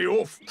 Must be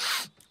off.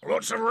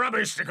 Lots of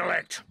rubbish to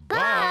collect.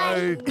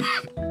 Bye.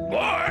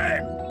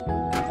 Bye.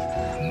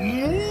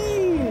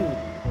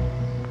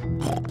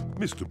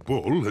 Mr.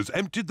 Bull has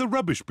emptied the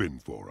rubbish bin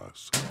for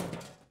us.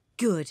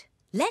 Good.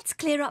 Let's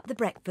clear up the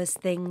breakfast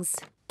things.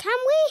 Can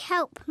we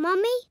help,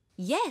 Mummy?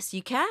 Yes,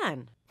 you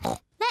can.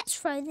 Let's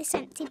throw this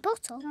empty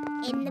bottle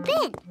in the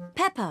bin.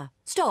 Peppa,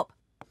 stop.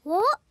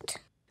 What?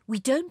 We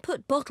don't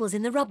put bottles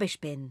in the rubbish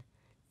bin.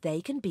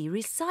 They can be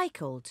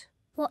recycled.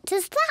 What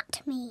does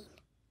that mean?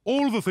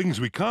 All the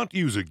things we can't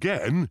use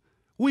again,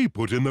 we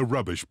put in the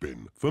rubbish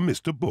bin for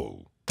Mr.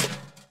 Bull.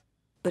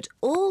 But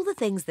all the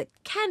things that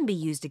can be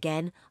used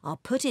again are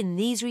put in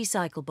these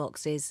recycle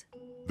boxes.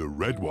 The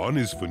red one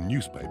is for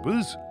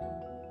newspapers,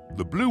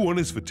 the blue one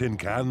is for tin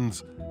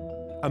cans,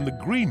 and the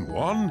green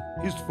one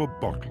is for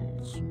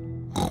bottles.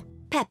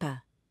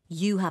 Peppa,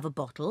 you have a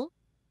bottle,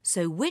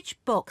 so which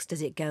box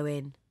does it go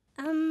in?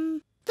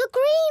 The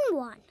green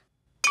one.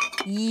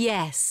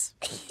 Yes.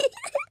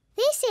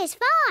 This is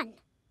fun.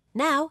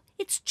 Now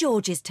it's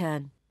George's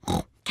turn.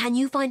 Can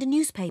you find a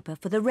newspaper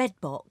for the red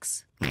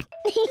box?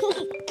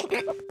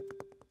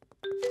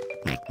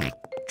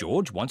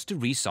 George wants to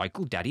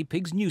recycle Daddy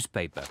Pig's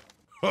newspaper.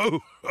 Oh,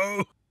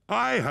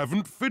 I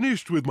haven't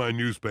finished with my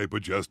newspaper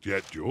just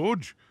yet,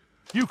 George.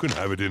 You can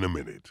have it in a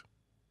minute.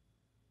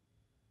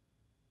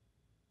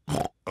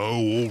 Oh,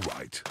 all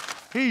right.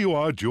 Here you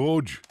are,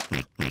 George.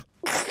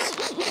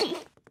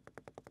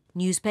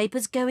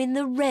 Newspapers go in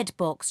the red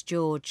box,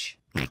 George.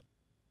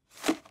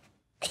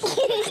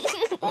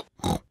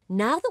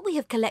 Now that we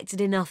have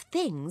collected enough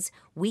things,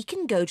 we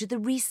can go to the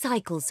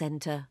recycle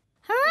centre.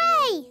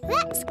 Hooray!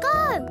 Let's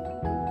go!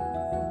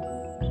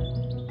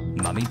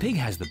 Mummy Pig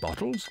has the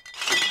bottles,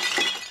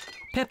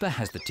 Peppa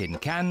has the tin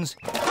cans,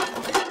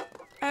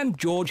 and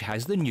George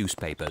has the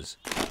newspapers.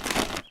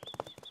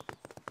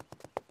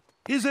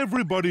 Is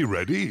everybody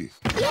ready?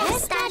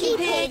 Yes, Daddy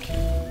Pig!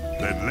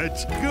 Then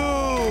let's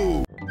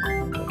go!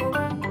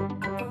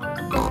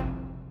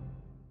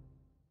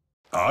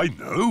 I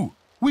know!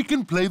 We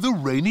can play the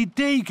rainy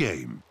day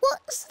game.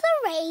 What's the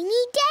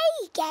rainy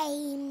day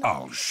game?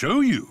 I'll show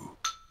you.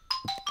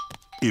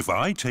 If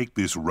I take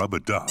this rubber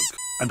duck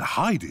and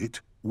hide it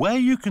where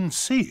you can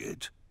see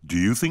it, do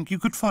you think you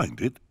could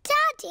find it?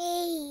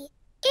 Daddy,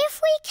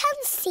 if we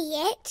can see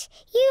it,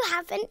 you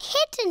haven't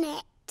hidden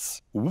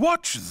it.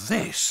 Watch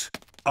this.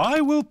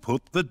 I will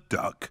put the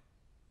duck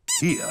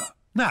here.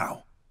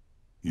 Now,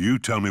 you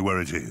tell me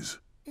where it is.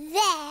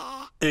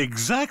 There.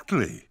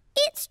 Exactly.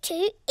 It's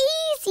too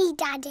easy,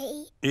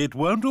 Daddy. It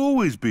won't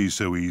always be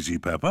so easy,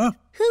 Peppa.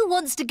 Who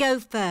wants to go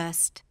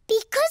first?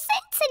 Because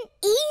it's an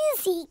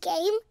easy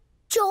game,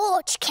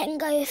 George can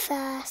go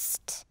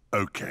first.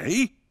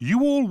 OK,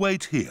 you all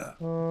wait here.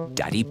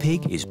 Daddy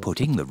Pig is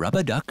putting the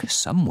rubber duck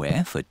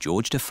somewhere for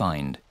George to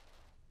find.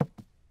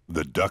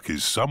 The duck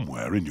is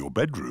somewhere in your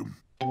bedroom.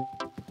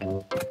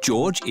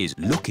 George is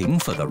looking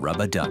for the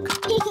rubber duck.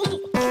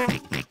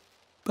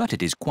 But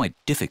it is quite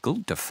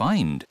difficult to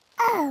find.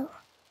 Oh.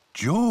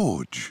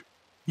 George,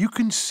 you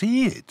can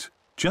see it.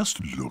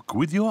 Just look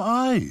with your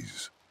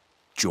eyes.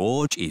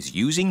 George is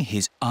using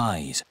his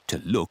eyes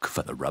to look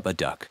for the rubber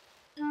duck.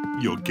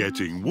 You're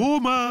getting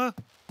warmer,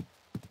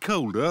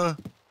 colder,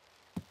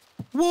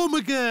 warm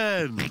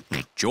again.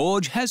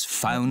 George has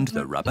found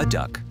the rubber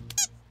duck.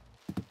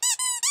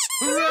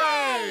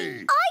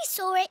 Hooray! I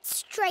saw it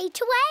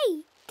straight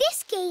away.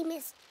 This game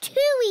is too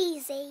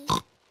easy.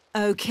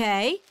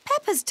 OK,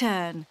 Peppa's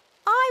turn.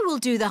 I will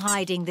do the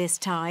hiding this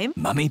time.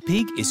 Mummy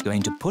Pig is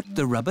going to put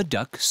the rubber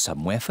duck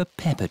somewhere for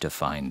Peppa to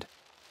find.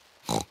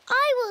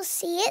 I will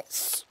see it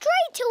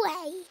straight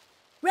away.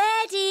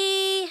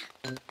 Ready!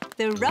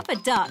 The rubber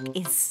duck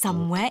is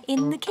somewhere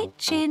in the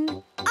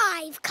kitchen.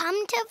 I've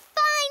come to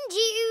find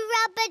you,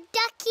 Rubber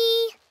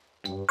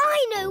Ducky. I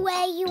know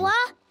where you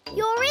are.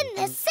 You're in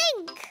the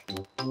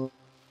sink.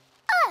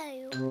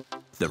 Oh.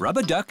 The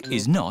rubber duck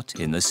is not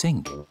in the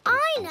sink.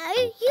 I know.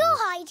 You're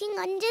hiding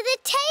under the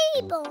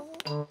table.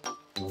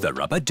 The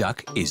rubber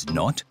duck is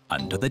not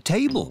under the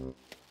table.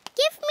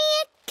 Give me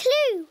a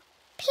clue,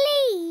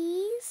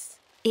 please.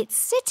 It's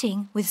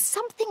sitting with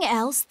something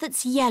else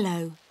that's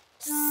yellow.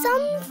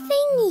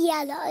 Something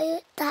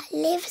yellow that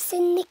lives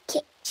in the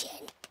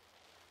kitchen.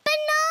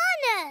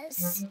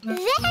 Bananas! There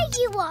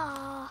you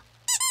are.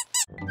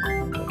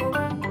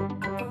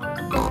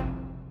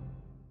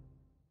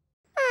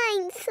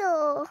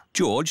 Dinosaur.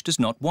 George does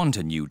not want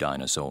a new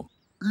dinosaur.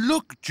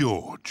 Look,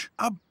 George,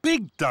 a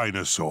big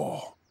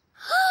dinosaur.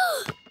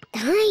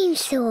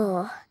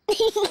 Dinosaur.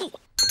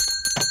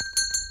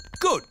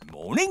 Good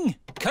morning.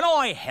 Can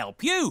I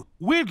help you?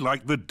 We'd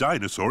like the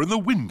dinosaur in the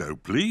window,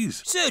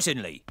 please.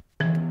 Certainly.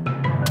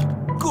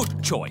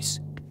 Good choice.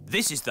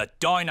 This is the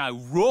Dino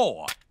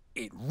Roar.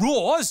 It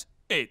roars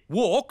It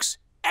walks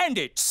and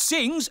it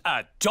sings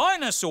a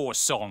dinosaur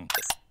song.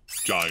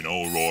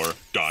 Dino roar,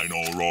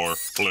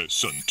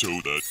 listen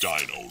to the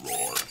dino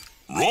roar.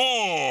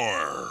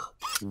 Roar!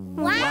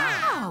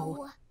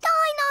 Wow!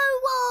 Dino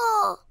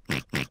roar!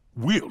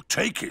 We'll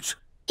take it.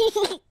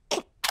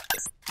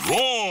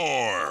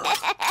 Roar!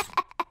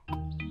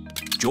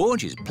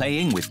 George is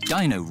playing with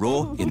Dino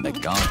Roar in the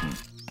garden.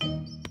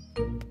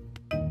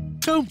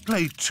 Don't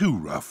play too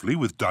roughly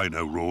with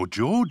Dino Roar,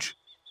 George.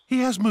 He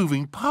has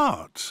moving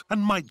parts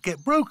and might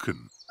get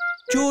broken.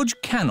 George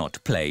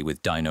cannot play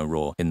with Dino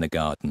Roar in the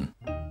garden.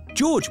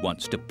 George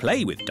wants to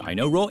play with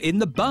Dino Roar in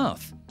the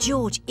bath.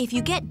 George, if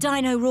you get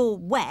Dino Roar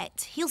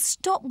wet, he'll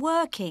stop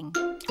working.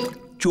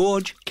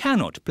 George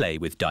cannot play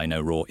with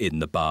Dino Roar in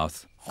the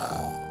bath.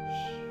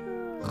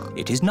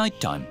 It is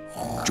night time.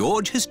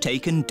 George has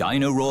taken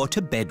Dino Roar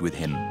to bed with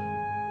him.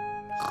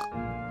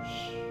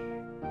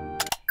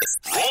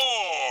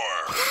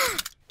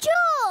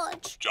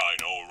 George!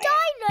 Dino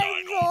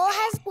roar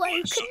has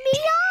woken me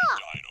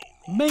up.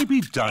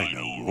 Maybe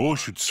Dino Roar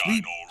should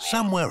sleep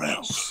somewhere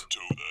else.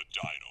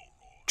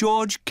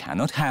 George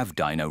cannot have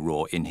Dino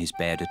Roar in his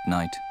bed at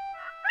night.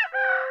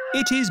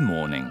 It is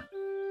morning.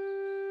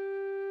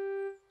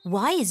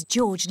 Why is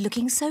George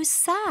looking so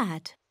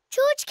sad?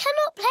 George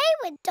cannot play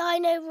with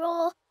Dino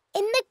Roar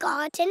in the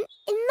garden,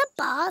 in the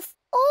bath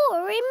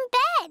or in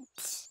bed.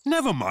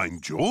 Never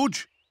mind,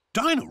 George.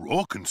 Dino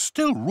Roar can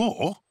still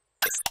roar.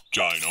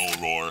 Dino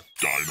roar,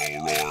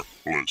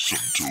 listen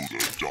to the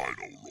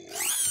dino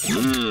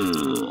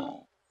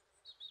roar.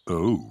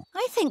 Oh.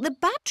 I think the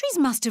batteries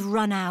must have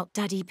run out,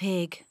 Daddy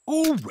Pig.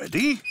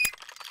 Already?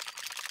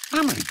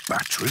 How many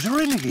batteries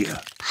are in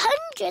here?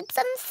 Hundreds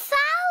and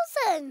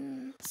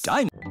thousands.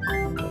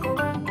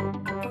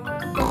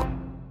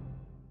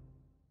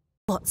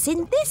 What's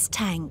in this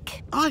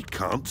tank? I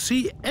can't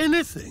see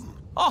anything.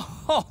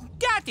 Oh,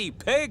 Daddy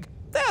Pig,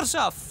 there's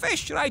a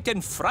fish right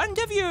in front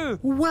of you.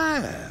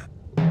 Where?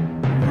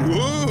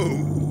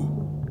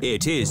 Whoa!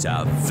 It is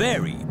a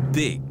very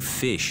big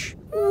fish.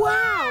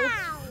 Wow!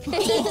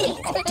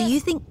 Do you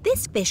think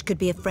this fish could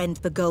be a friend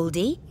for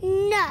Goldie?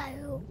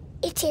 No,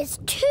 it is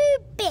too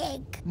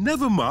big.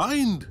 Never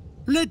mind.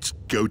 Let's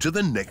go to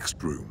the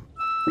next room.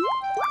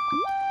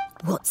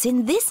 What's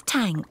in this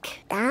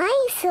tank?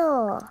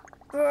 Dinosaur.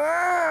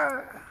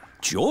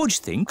 George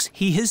thinks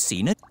he has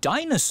seen a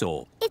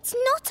dinosaur. It's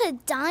not a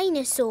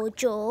dinosaur,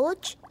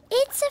 George.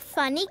 It's a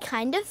funny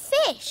kind of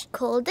fish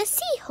called a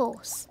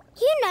seahorse.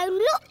 You know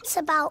lots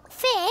about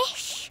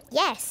fish.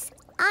 Yes,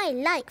 I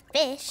like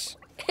fish.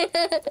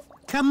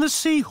 Can the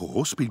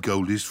seahorse be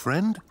Goldie's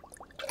friend?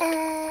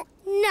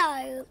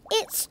 No.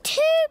 It's too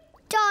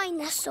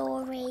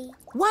dinosaur-y.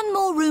 One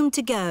more room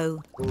to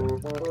go.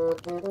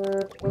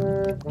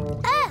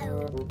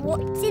 Oh,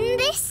 what's in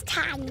this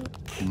tank?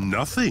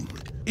 Nothing.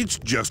 It's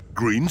just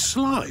green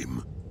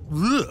slime.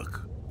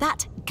 Look.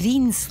 That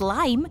green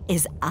slime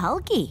is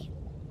algae.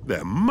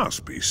 There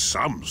must be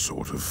some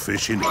sort of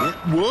fish in here.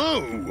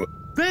 Whoa!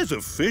 There's a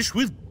fish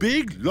with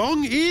big,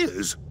 long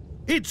ears.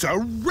 It's a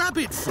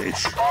rabbit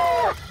fish.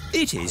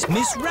 It is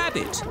Miss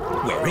Rabbit,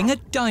 wearing a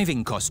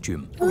diving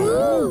costume.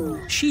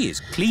 Ooh. She is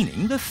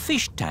cleaning the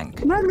fish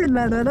tank.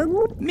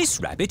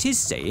 Miss Rabbit is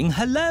saying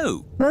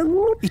hello.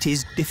 It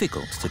is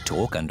difficult to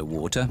talk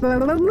underwater.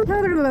 Hello,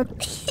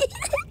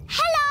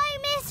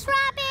 Miss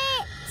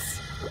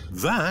Rabbit.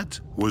 That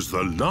was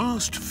the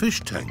last fish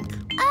tank.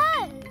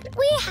 Oh,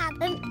 we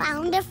haven't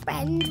found a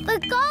friend for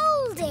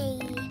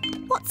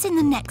Goldie. What's in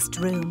the next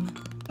room?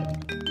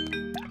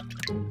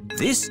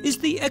 This is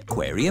the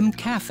Aquarium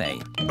Cafe.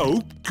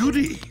 Oh,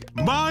 goody.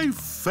 My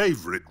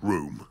favourite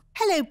room.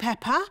 Hello,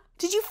 Peppa.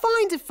 Did you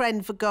find a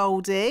friend for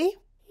Goldie?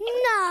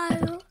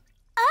 No.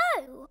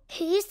 Oh,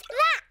 who's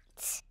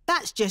that?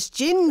 That's just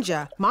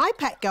Ginger, my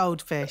pet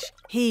goldfish.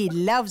 He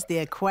loves the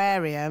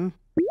aquarium.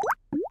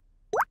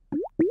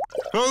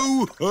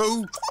 Ho,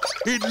 ho!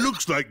 It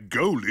looks like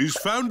Goldie's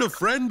found a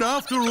friend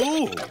after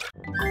all.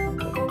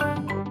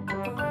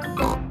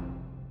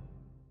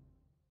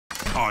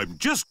 I'm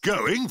just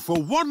going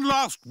for one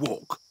last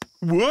walk.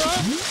 What?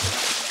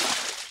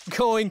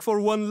 Going for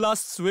one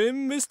last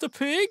swim, Mr.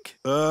 Pig?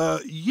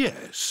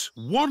 Yes.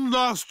 One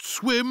last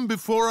swim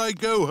before I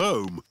go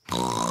home.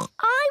 I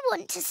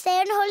want to stay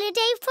on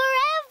holiday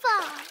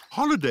forever.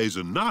 Holidays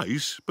are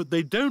nice, but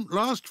they don't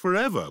last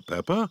forever,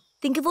 Peppa.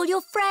 Think of all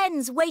your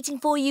friends waiting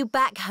for you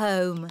back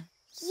home.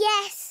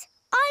 Yes,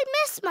 I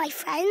miss my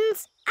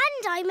friends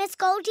and I miss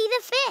Goldie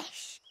the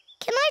fish.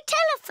 Can I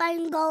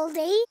telephone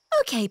Goldie?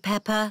 OK,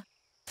 Peppa.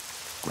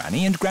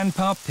 Granny and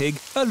Grandpa Pig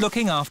are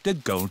looking after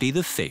Goldie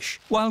the fish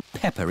while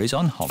Peppa is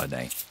on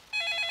holiday.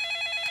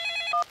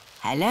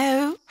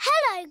 Hello?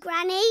 Hello,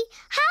 Granny.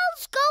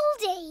 How's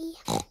Goldie?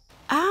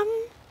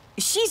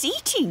 She's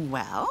eating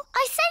well.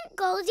 I sent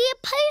Goldie a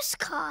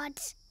postcard.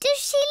 Does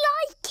she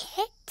like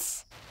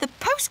it? The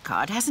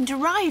postcard hasn't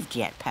arrived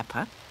yet,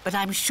 Peppa, but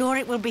I'm sure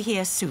it will be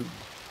here soon.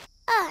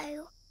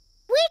 Oh,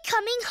 we're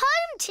coming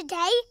home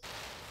today.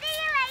 See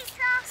you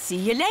later. See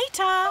you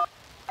later.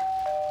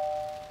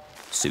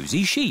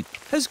 Suzy Sheep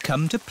has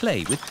come to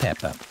play with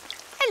Peppa.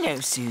 Hello,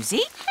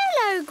 Suzy.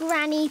 Hello,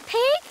 Granny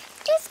Pig.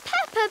 Is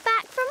Peppa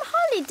back from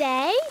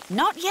holiday?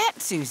 Not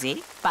yet,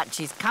 Suzy, but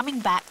she's coming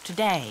back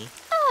today.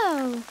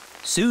 Oh.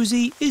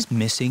 Suzy is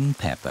missing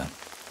Peppa.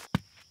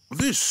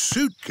 This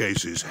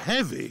suitcase is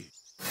heavy.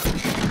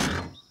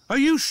 Are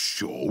you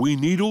sure we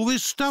need all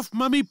this stuff,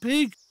 Mummy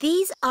Pig?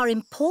 These are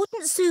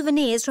important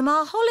souvenirs from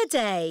our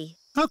holiday.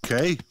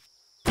 OK.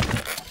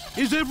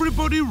 Is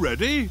everybody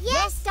ready?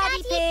 Yes,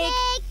 Daddy Pig.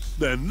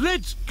 Then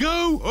let's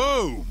go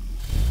home.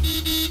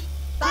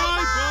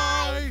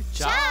 Bye-bye.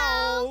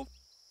 Ciao.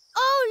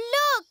 Oh,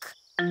 look!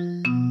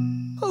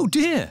 Oh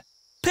dear,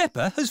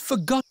 Peppa has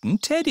forgotten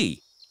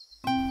Teddy.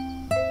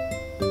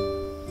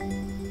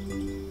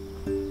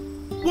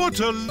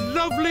 What a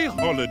lovely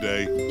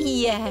holiday.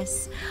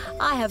 Yes,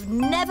 I have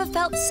never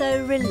felt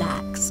so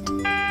relaxed.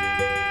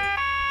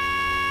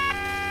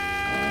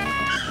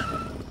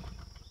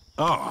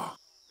 Ah,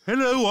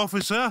 hello,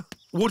 officer.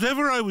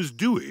 Whatever I was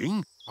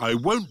doing, I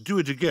won't do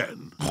it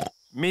again.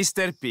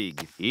 Mr.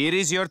 Pig, here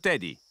is your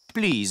teddy.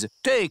 Please,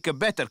 take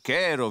better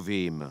care of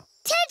him.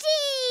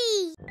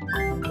 Teddy!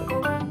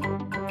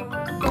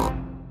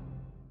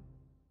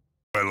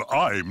 Well,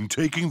 I'm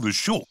taking the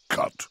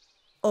shortcut.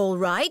 All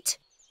right.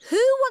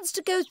 Who wants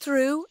to go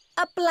through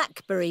a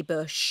blackberry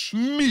bush?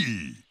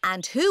 Me.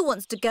 And who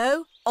wants to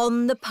go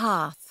on the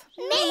path?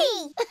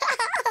 Me!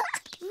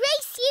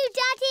 Race you,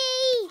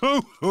 Daddy!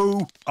 Ho,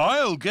 ho.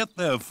 I'll get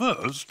there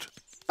first.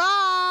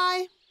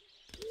 Bye.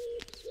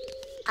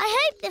 I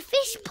hope the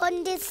fish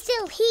pond is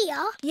still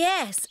here.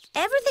 Yes,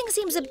 everything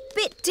seems a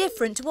bit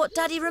different to what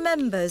Daddy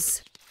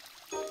remembers.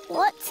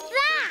 What's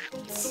that?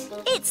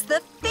 It's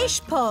the fish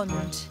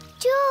pond.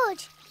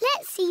 George,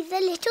 let's see the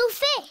little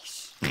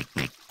fish.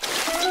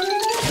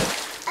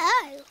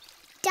 Oh,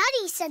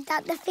 Daddy said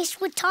that the fish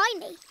were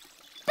tiny,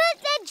 but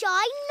they're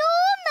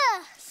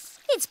ginormous.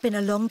 It's been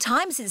a long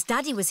time since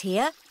Daddy was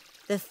here.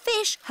 The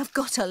fish have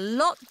got a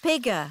lot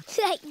bigger.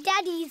 Like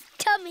Daddy's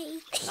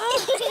tummy.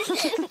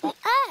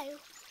 Oh,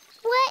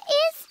 where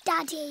is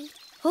Daddy?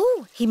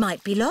 Oh, he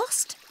might be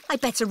lost.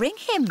 I'd better ring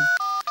him.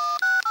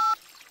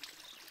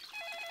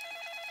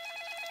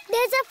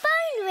 There's a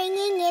phone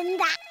ringing in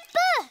that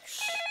bush.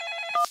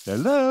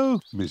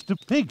 Hello, Mr.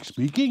 Pig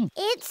speaking.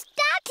 It's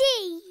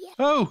Daddy.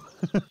 Oh,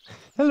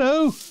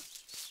 hello.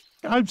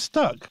 I'm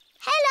stuck.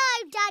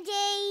 Hello,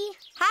 Daddy.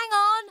 Hang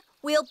on,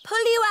 we'll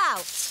pull you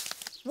out.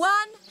 1,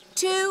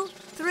 2,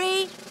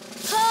 3,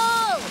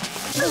 pull!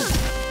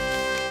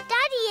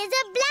 Daddy is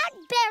a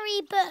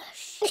blackberry bush.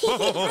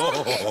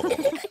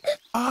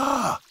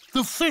 Ah,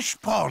 the fish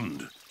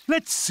pond.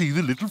 Let's see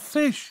the little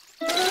fish.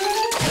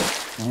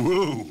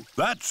 Whoa,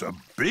 that's a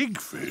big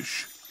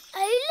fish. Oh,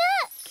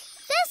 look.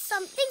 There's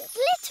something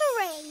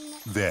glittering.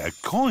 They're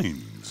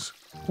coins.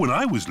 When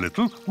I was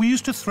little, we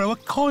used to throw a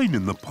coin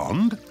in the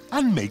pond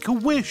and make a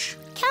wish.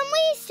 Can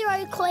we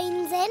throw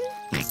coins in?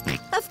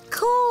 Of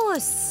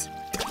course.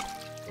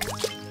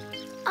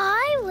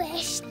 I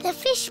wish the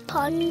fish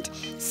pond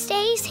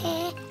stays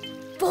here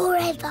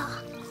forever.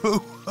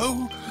 Oh,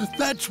 oh,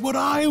 that's what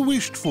I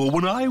wished for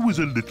when I was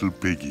a little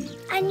piggy.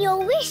 And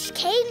your wish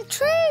came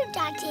true,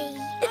 Daddy.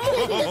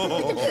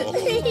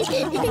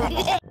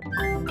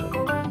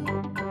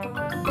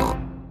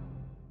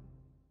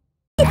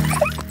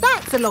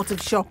 That's a lot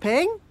of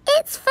shopping.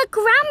 It's for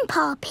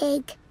Grandpa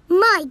Pig.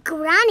 My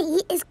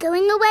granny is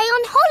going away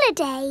on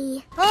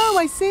holiday. Oh,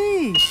 I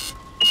see.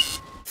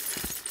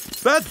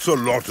 That's a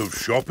lot of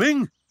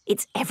shopping.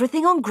 It's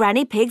everything on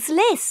Granny Pig's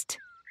list.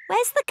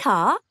 Where's the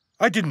car?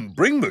 I didn't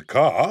bring the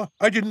car.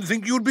 I didn't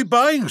think you'd be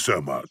buying so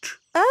much.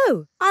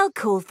 Oh, I'll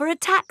call for a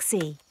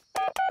taxi.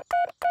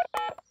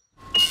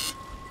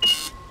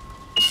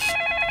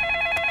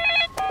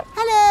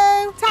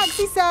 Hello,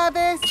 taxi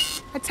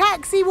service. A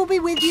taxi will be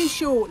with you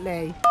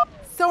shortly.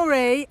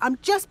 Sorry, I'm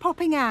just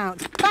popping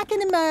out. Back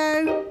in a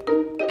mo.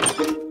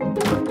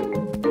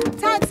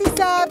 Taxi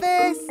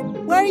service.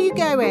 Where are you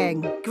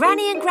going?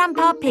 Granny and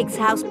Grandpa Pig's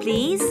house,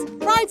 please.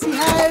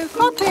 Righty-ho,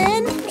 hop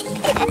in.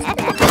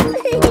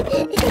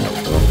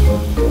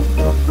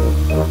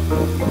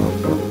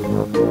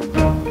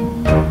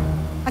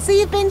 I see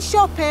you've been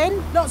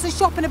shopping. Lots of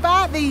shopping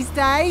about these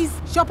days.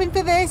 Shopping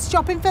for this,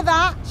 shopping for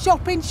that.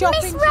 Shopping.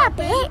 Miss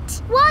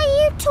Rabbit, why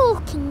are you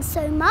talking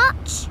so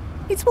much?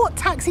 It's what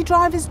taxi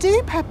drivers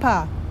do,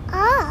 Peppa.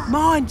 Ah.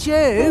 Mind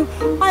you,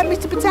 I had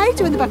Mr.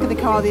 Potato in the back of the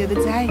car the other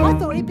day. I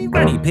thought he'd be...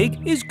 Granny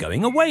Pig is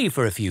going away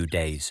for a few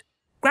days.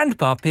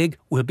 Grandpa Pig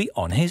will be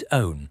on his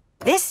own.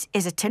 This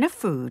is a tin of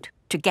food.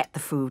 To get the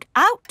food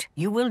out,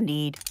 you will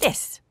need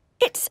this.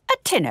 It's a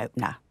tin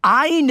opener.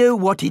 I know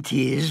what it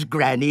is,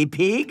 Granny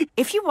Pig.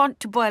 If you want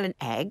to boil an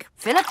egg,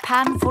 fill a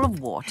pan full of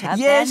water,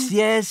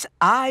 Yes,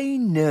 I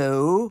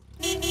know.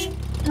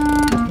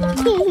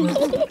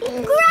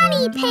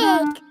 Granny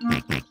Pig!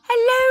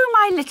 Hello,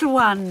 my little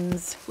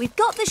ones. We've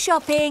got the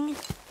shopping.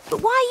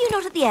 But why are you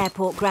not at the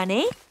airport,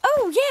 Granny?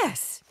 Oh,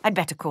 yes. I'd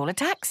better call a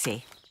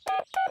taxi.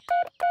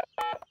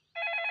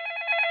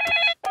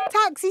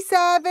 Taxi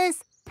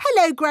service.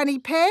 Hello, Granny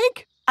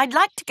Pig. I'd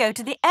like to go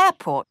to the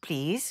airport,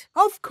 please.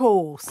 Of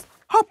course.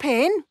 Hop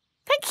in.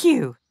 Thank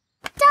you.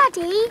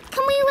 Daddy,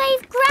 can we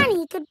wave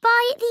Granny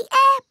goodbye at the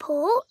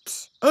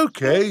airport?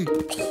 OK.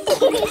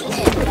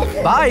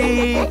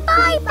 Bye.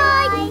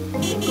 Bye-bye.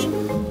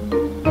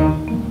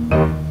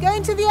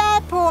 Going to the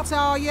airport,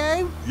 are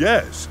you?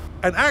 Yes.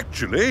 And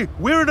actually,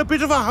 we're in a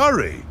bit of a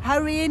hurry.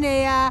 Hurry in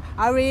here,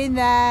 hurry in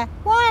there.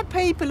 Why are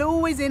people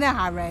always in a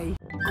hurry?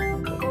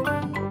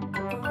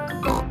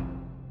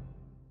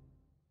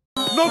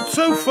 Not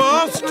so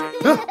fast.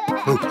 Come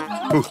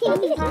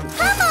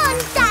on,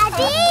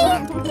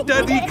 Daddy.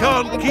 Daddy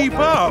can't keep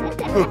up.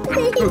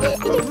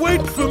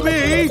 Wait for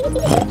me.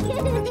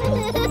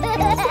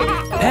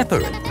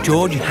 Peppa and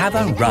George have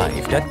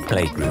arrived at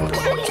playgroup.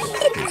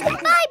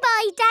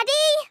 Bye-bye,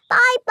 Daddy.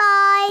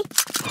 Bye-bye.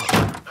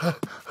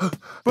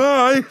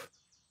 Bye.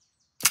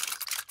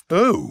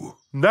 Oh,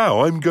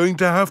 now I'm going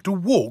to have to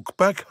walk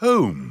back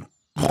home.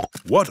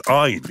 What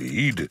I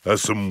need are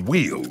some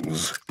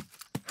wheels.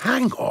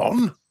 Hang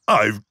on,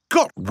 I've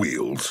got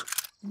wheels.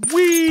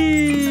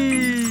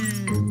 Whee!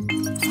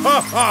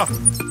 Ha ha!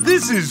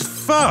 This is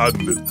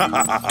fun!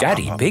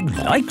 Daddy Pig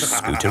likes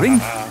scootering.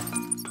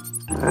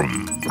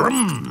 Brum,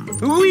 brum.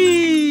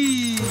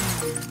 Whee!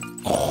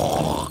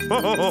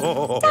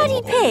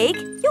 Daddy Pig,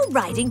 you're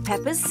riding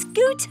Peppa's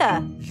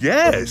scooter.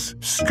 Yes,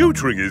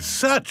 scootering is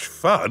such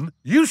fun.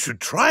 You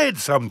should try it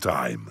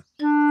sometime.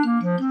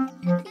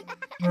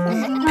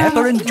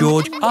 Peppa and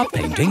George are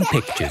painting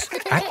pictures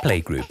at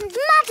playgroup.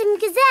 Madam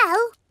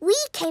Gazelle, we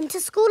came to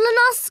school on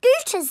our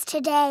scooters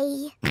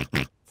today.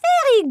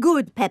 Very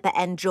good, Peppa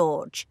and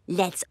George.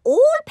 Let's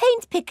all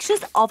paint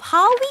pictures of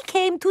how we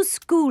came to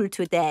school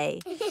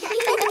today.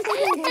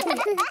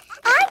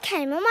 I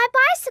came on my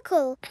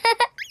bicycle.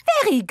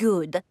 Very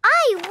good.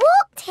 I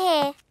walked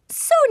here.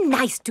 So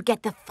nice to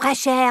get the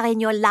fresh air in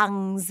your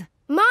lungs.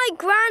 My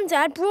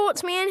granddad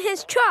brought me in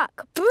his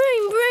truck.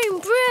 Broom,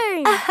 broom,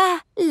 broom.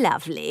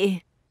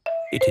 Lovely.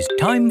 It is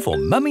time for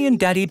Mummy and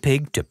Daddy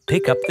Pig to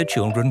pick up the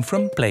children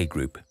from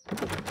playgroup.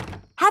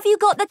 Have you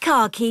got the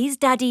car keys,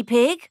 Daddy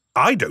Pig?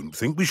 I don't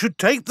think we should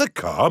take the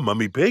car,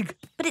 Mummy Pig.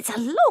 But it's a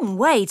long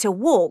way to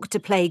walk to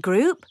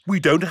playgroup. We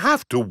don't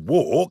have to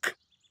walk.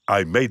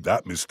 I made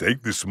that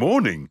mistake this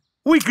morning.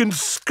 We can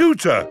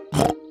scooter.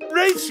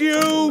 Race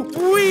you!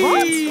 Whee!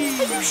 What? Are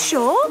you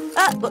sure?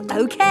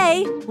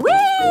 OK. Whee!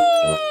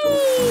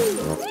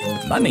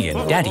 Mummy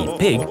and Daddy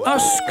Pig are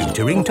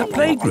scootering to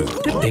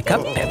playgroup to pick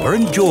up Peppa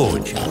and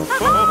George.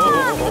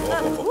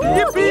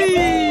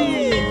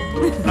 Yippee!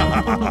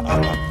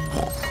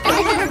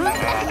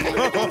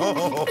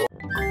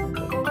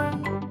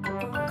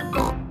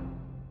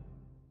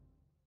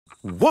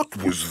 What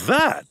was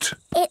that?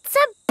 It's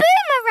a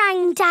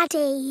boomerang,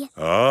 Daddy.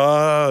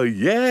 Ah,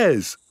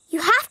 yes. You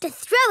have to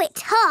throw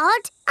it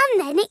hard and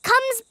then it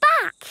comes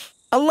back.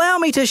 Allow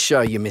me to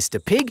show you,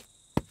 Mr. Pig.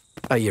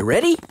 Are you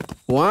ready?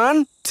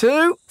 1,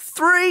 2,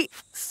 3,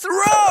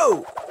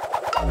 throw!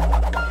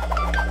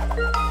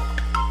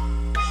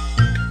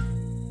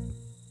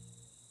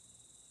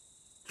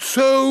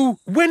 So,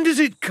 when does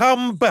it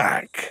come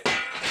back?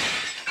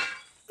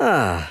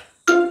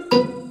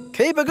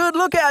 Keep a good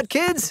lookout,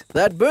 kids.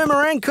 That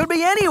boomerang could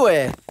be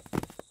anywhere.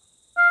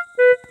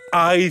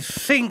 I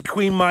think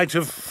we might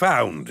have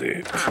found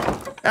it.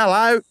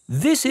 Hello.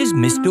 This is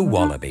Mr.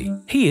 Wallaby.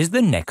 He is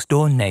the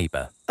next-door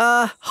neighbour.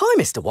 Hi,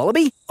 Mr.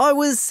 Wallaby. I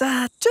was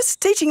just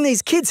teaching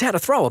these kids how to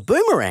throw a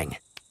boomerang.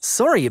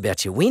 Sorry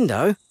about your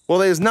window. Well,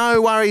 there's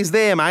no worries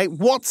there, mate.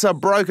 What's a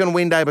broken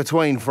window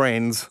between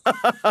friends?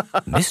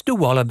 Mr.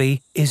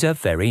 Wallaby is a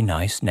very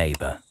nice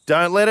neighbour.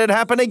 Don't let it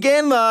happen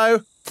again,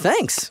 though.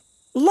 Thanks.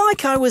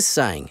 Like I was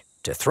saying,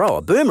 to throw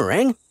a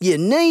boomerang, you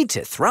need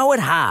to throw it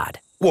hard.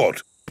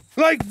 What?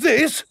 Like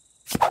this?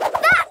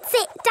 That's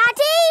it,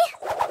 Daddy.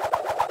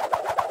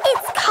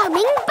 It's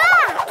coming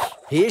back.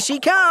 Here she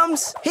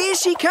comes. Here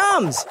she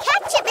comes.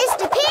 Catch it,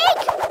 Mr.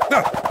 Pig.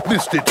 Ah,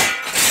 missed it.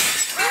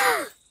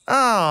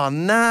 Oh,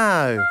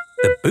 no.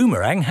 The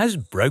boomerang has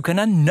broken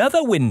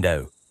another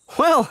window.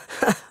 Well,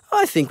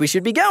 I think we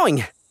should be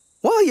going.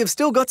 Well, you've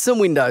still got some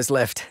windows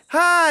left.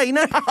 Hey,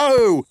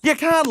 no! You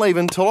can't leave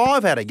until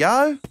I've had a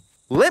go.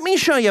 Let me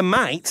show your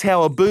mates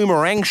how a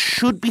boomerang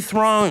should be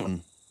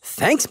thrown.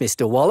 Thanks,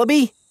 Mr.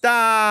 Wallaby.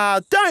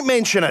 Don't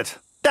mention it.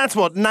 That's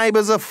what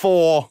neighbours are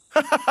for.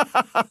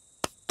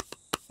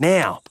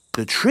 Now,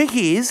 the trick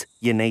is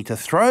you need to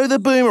throw the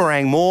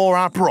boomerang more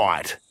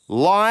upright.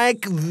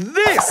 Like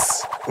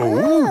this.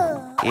 Ooh.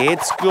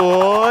 It's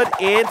good.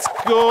 It's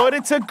good.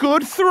 It's a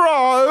good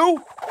throw.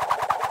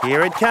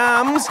 Here it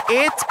comes.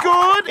 It's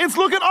good. It's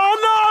looking... Oh,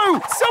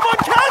 no! Someone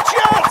catch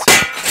it!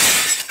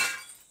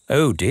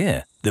 Oh,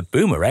 dear. The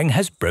boomerang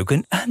has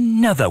broken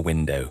another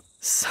window.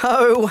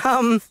 So,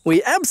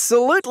 we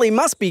absolutely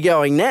must be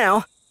going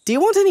now. Do you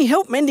want any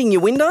help mending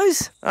your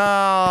windows?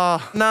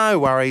 No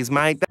worries,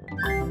 mate.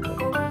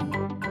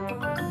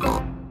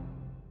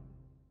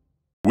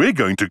 We're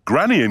going to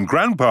Granny and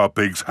Grandpa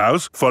Pig's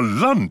house for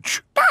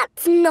lunch.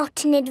 That's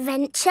not an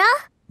adventure.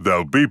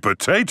 There'll be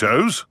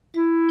potatoes.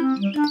 Can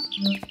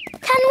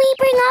we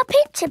bring our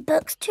picture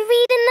books to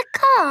read in the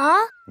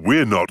car?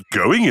 We're not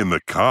going in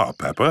the car,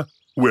 Peppa.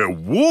 We're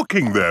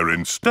walking there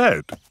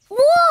instead.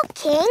 Walking?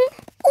 Walking?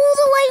 All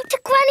the way to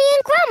Granny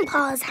and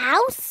Grandpa's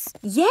house?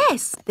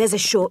 Yes, there's a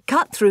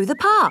shortcut through the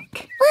park.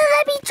 Will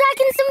there be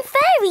dragons and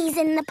fairies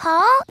in the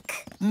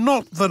park?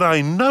 Not that I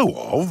know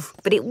of.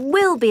 But it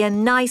will be a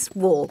nice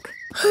walk.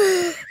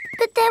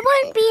 But there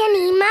won't be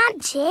any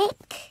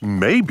magic.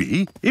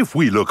 Maybe, if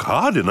we look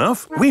hard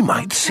enough, we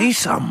might see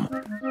some.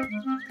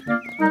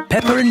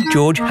 Peppa and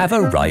George have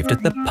arrived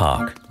at the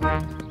park.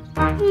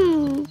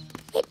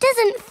 It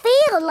doesn't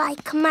feel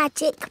like a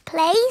magic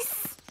place.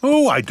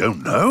 Oh, I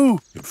don't know.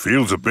 It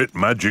feels a bit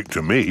magic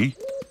to me.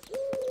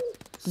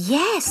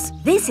 Yes,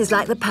 this is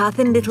like the path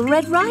in Little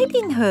Red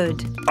Riding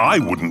Hood. I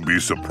wouldn't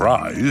be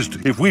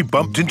surprised if we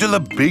bumped into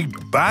the big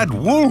bad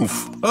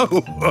wolf.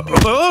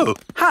 Oh.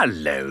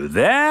 Hello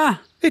there.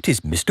 It is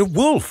Mr.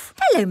 Wolf.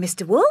 Hello,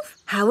 Mr. Wolf.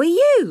 How are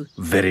you?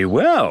 Very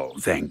well,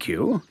 thank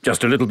you.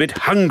 Just a little bit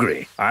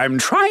hungry. I'm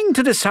trying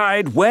to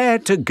decide where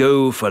to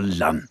go for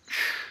lunch.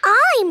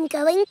 I'm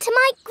going to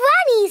my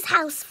granny's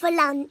house for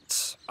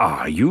lunch.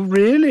 Are you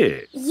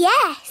really?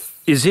 Yes.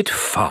 Is it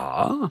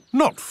far?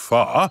 Not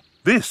far.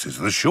 This is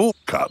the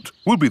shortcut.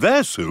 We'll be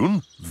there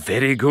soon.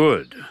 Very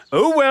good.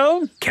 Oh,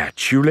 well,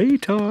 catch you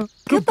later.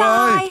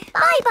 Goodbye.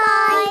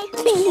 Bye-bye.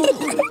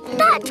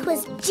 That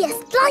was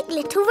just like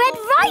Little Red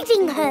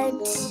Riding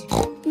Hood.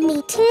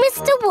 Meeting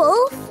Mr.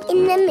 Wolf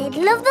in the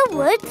middle of the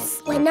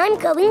woods when I'm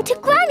going to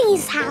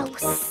Granny's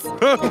house.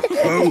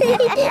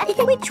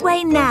 Which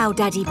way now,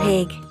 Daddy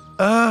Pig?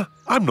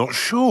 I'm not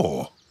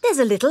sure. There's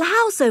a little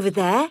house over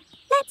there.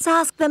 Let's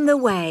ask them the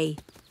way.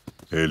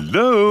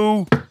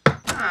 Hello?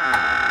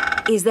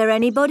 Is there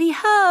anybody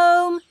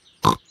home?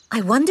 I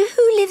wonder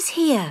who lives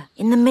here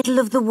in the middle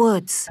of the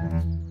woods.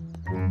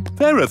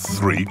 There are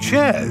 3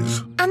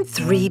 chairs. And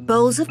 3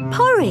 bowls of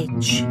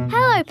porridge.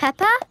 Hello,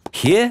 Peppa.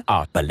 Here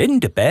are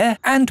Belinda Bear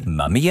and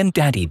Mummy and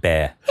Daddy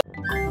Bear.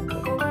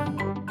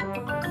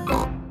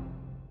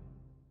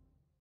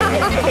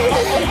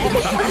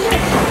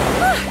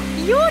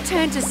 Your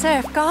turn to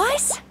surf,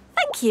 guys.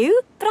 Thank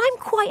you, but I'm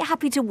quite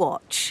happy to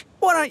watch.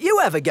 Why don't you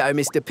have a go,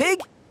 Mr.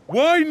 Pig?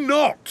 Why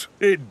not?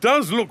 It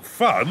does look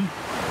fun.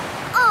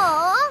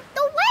 Aw,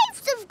 the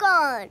waves have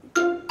gone.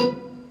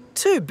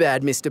 Too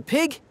bad, Mr.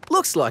 Pig.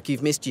 Looks like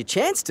you've missed your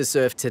chance to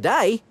surf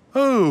today.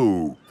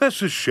 Oh,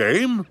 that's a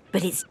shame.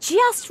 But it's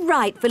just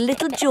right for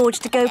little George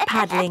to go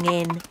paddling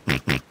in.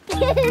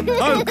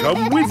 I'll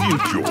come with you,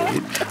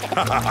 George.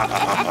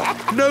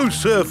 No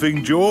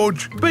surfing,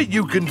 George, but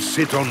you can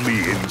sit on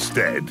me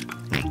instead.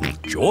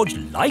 George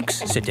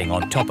likes sitting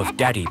on top of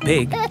Daddy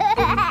Pig.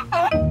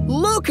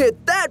 Look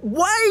at that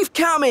wave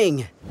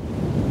coming!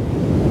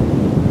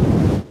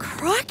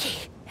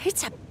 Crikey,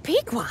 it's a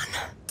big one.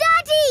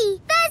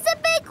 Daddy, there's a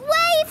big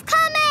wave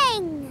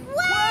coming!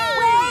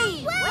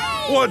 Wave!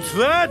 What's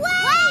that? Wave!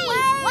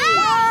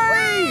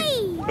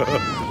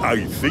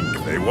 I think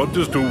they want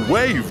us to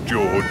wave,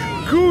 George.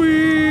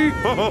 Cooey!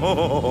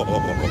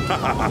 Cooey!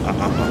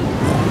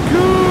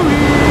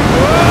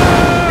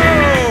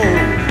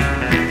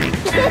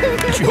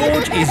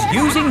 George is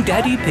using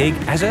Daddy Pig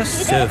as a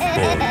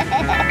surfboard.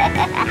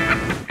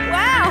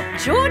 Wow,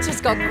 George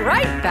has got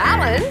great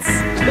balance.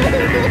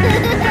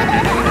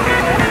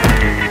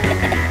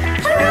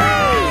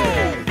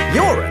 Hooray!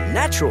 You're a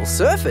natural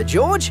surfer,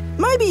 George.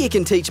 Maybe you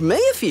can teach me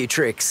a few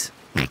tricks.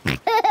 George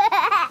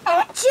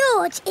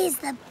is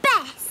the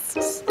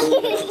best.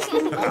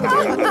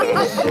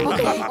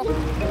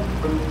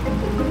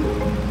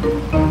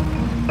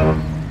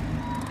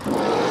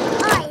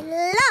 I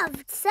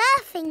loved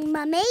surfing,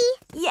 Mummy.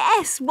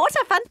 Yes, what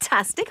a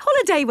fantastic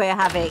holiday we're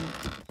having.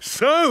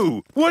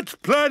 So, what's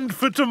planned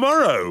for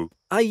tomorrow?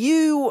 Are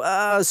you,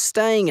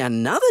 staying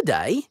another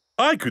day?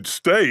 I could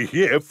stay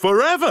here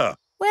forever.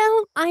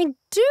 Well, I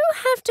do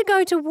have to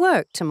go to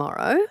work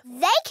tomorrow.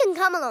 They can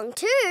come along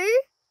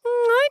too.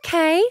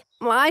 OK.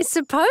 Well, I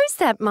suppose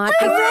that might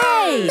be...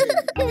 Hooray!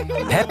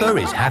 Peppa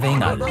is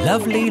having a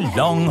lovely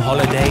long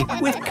holiday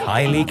with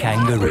Kylie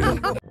Kangaroo.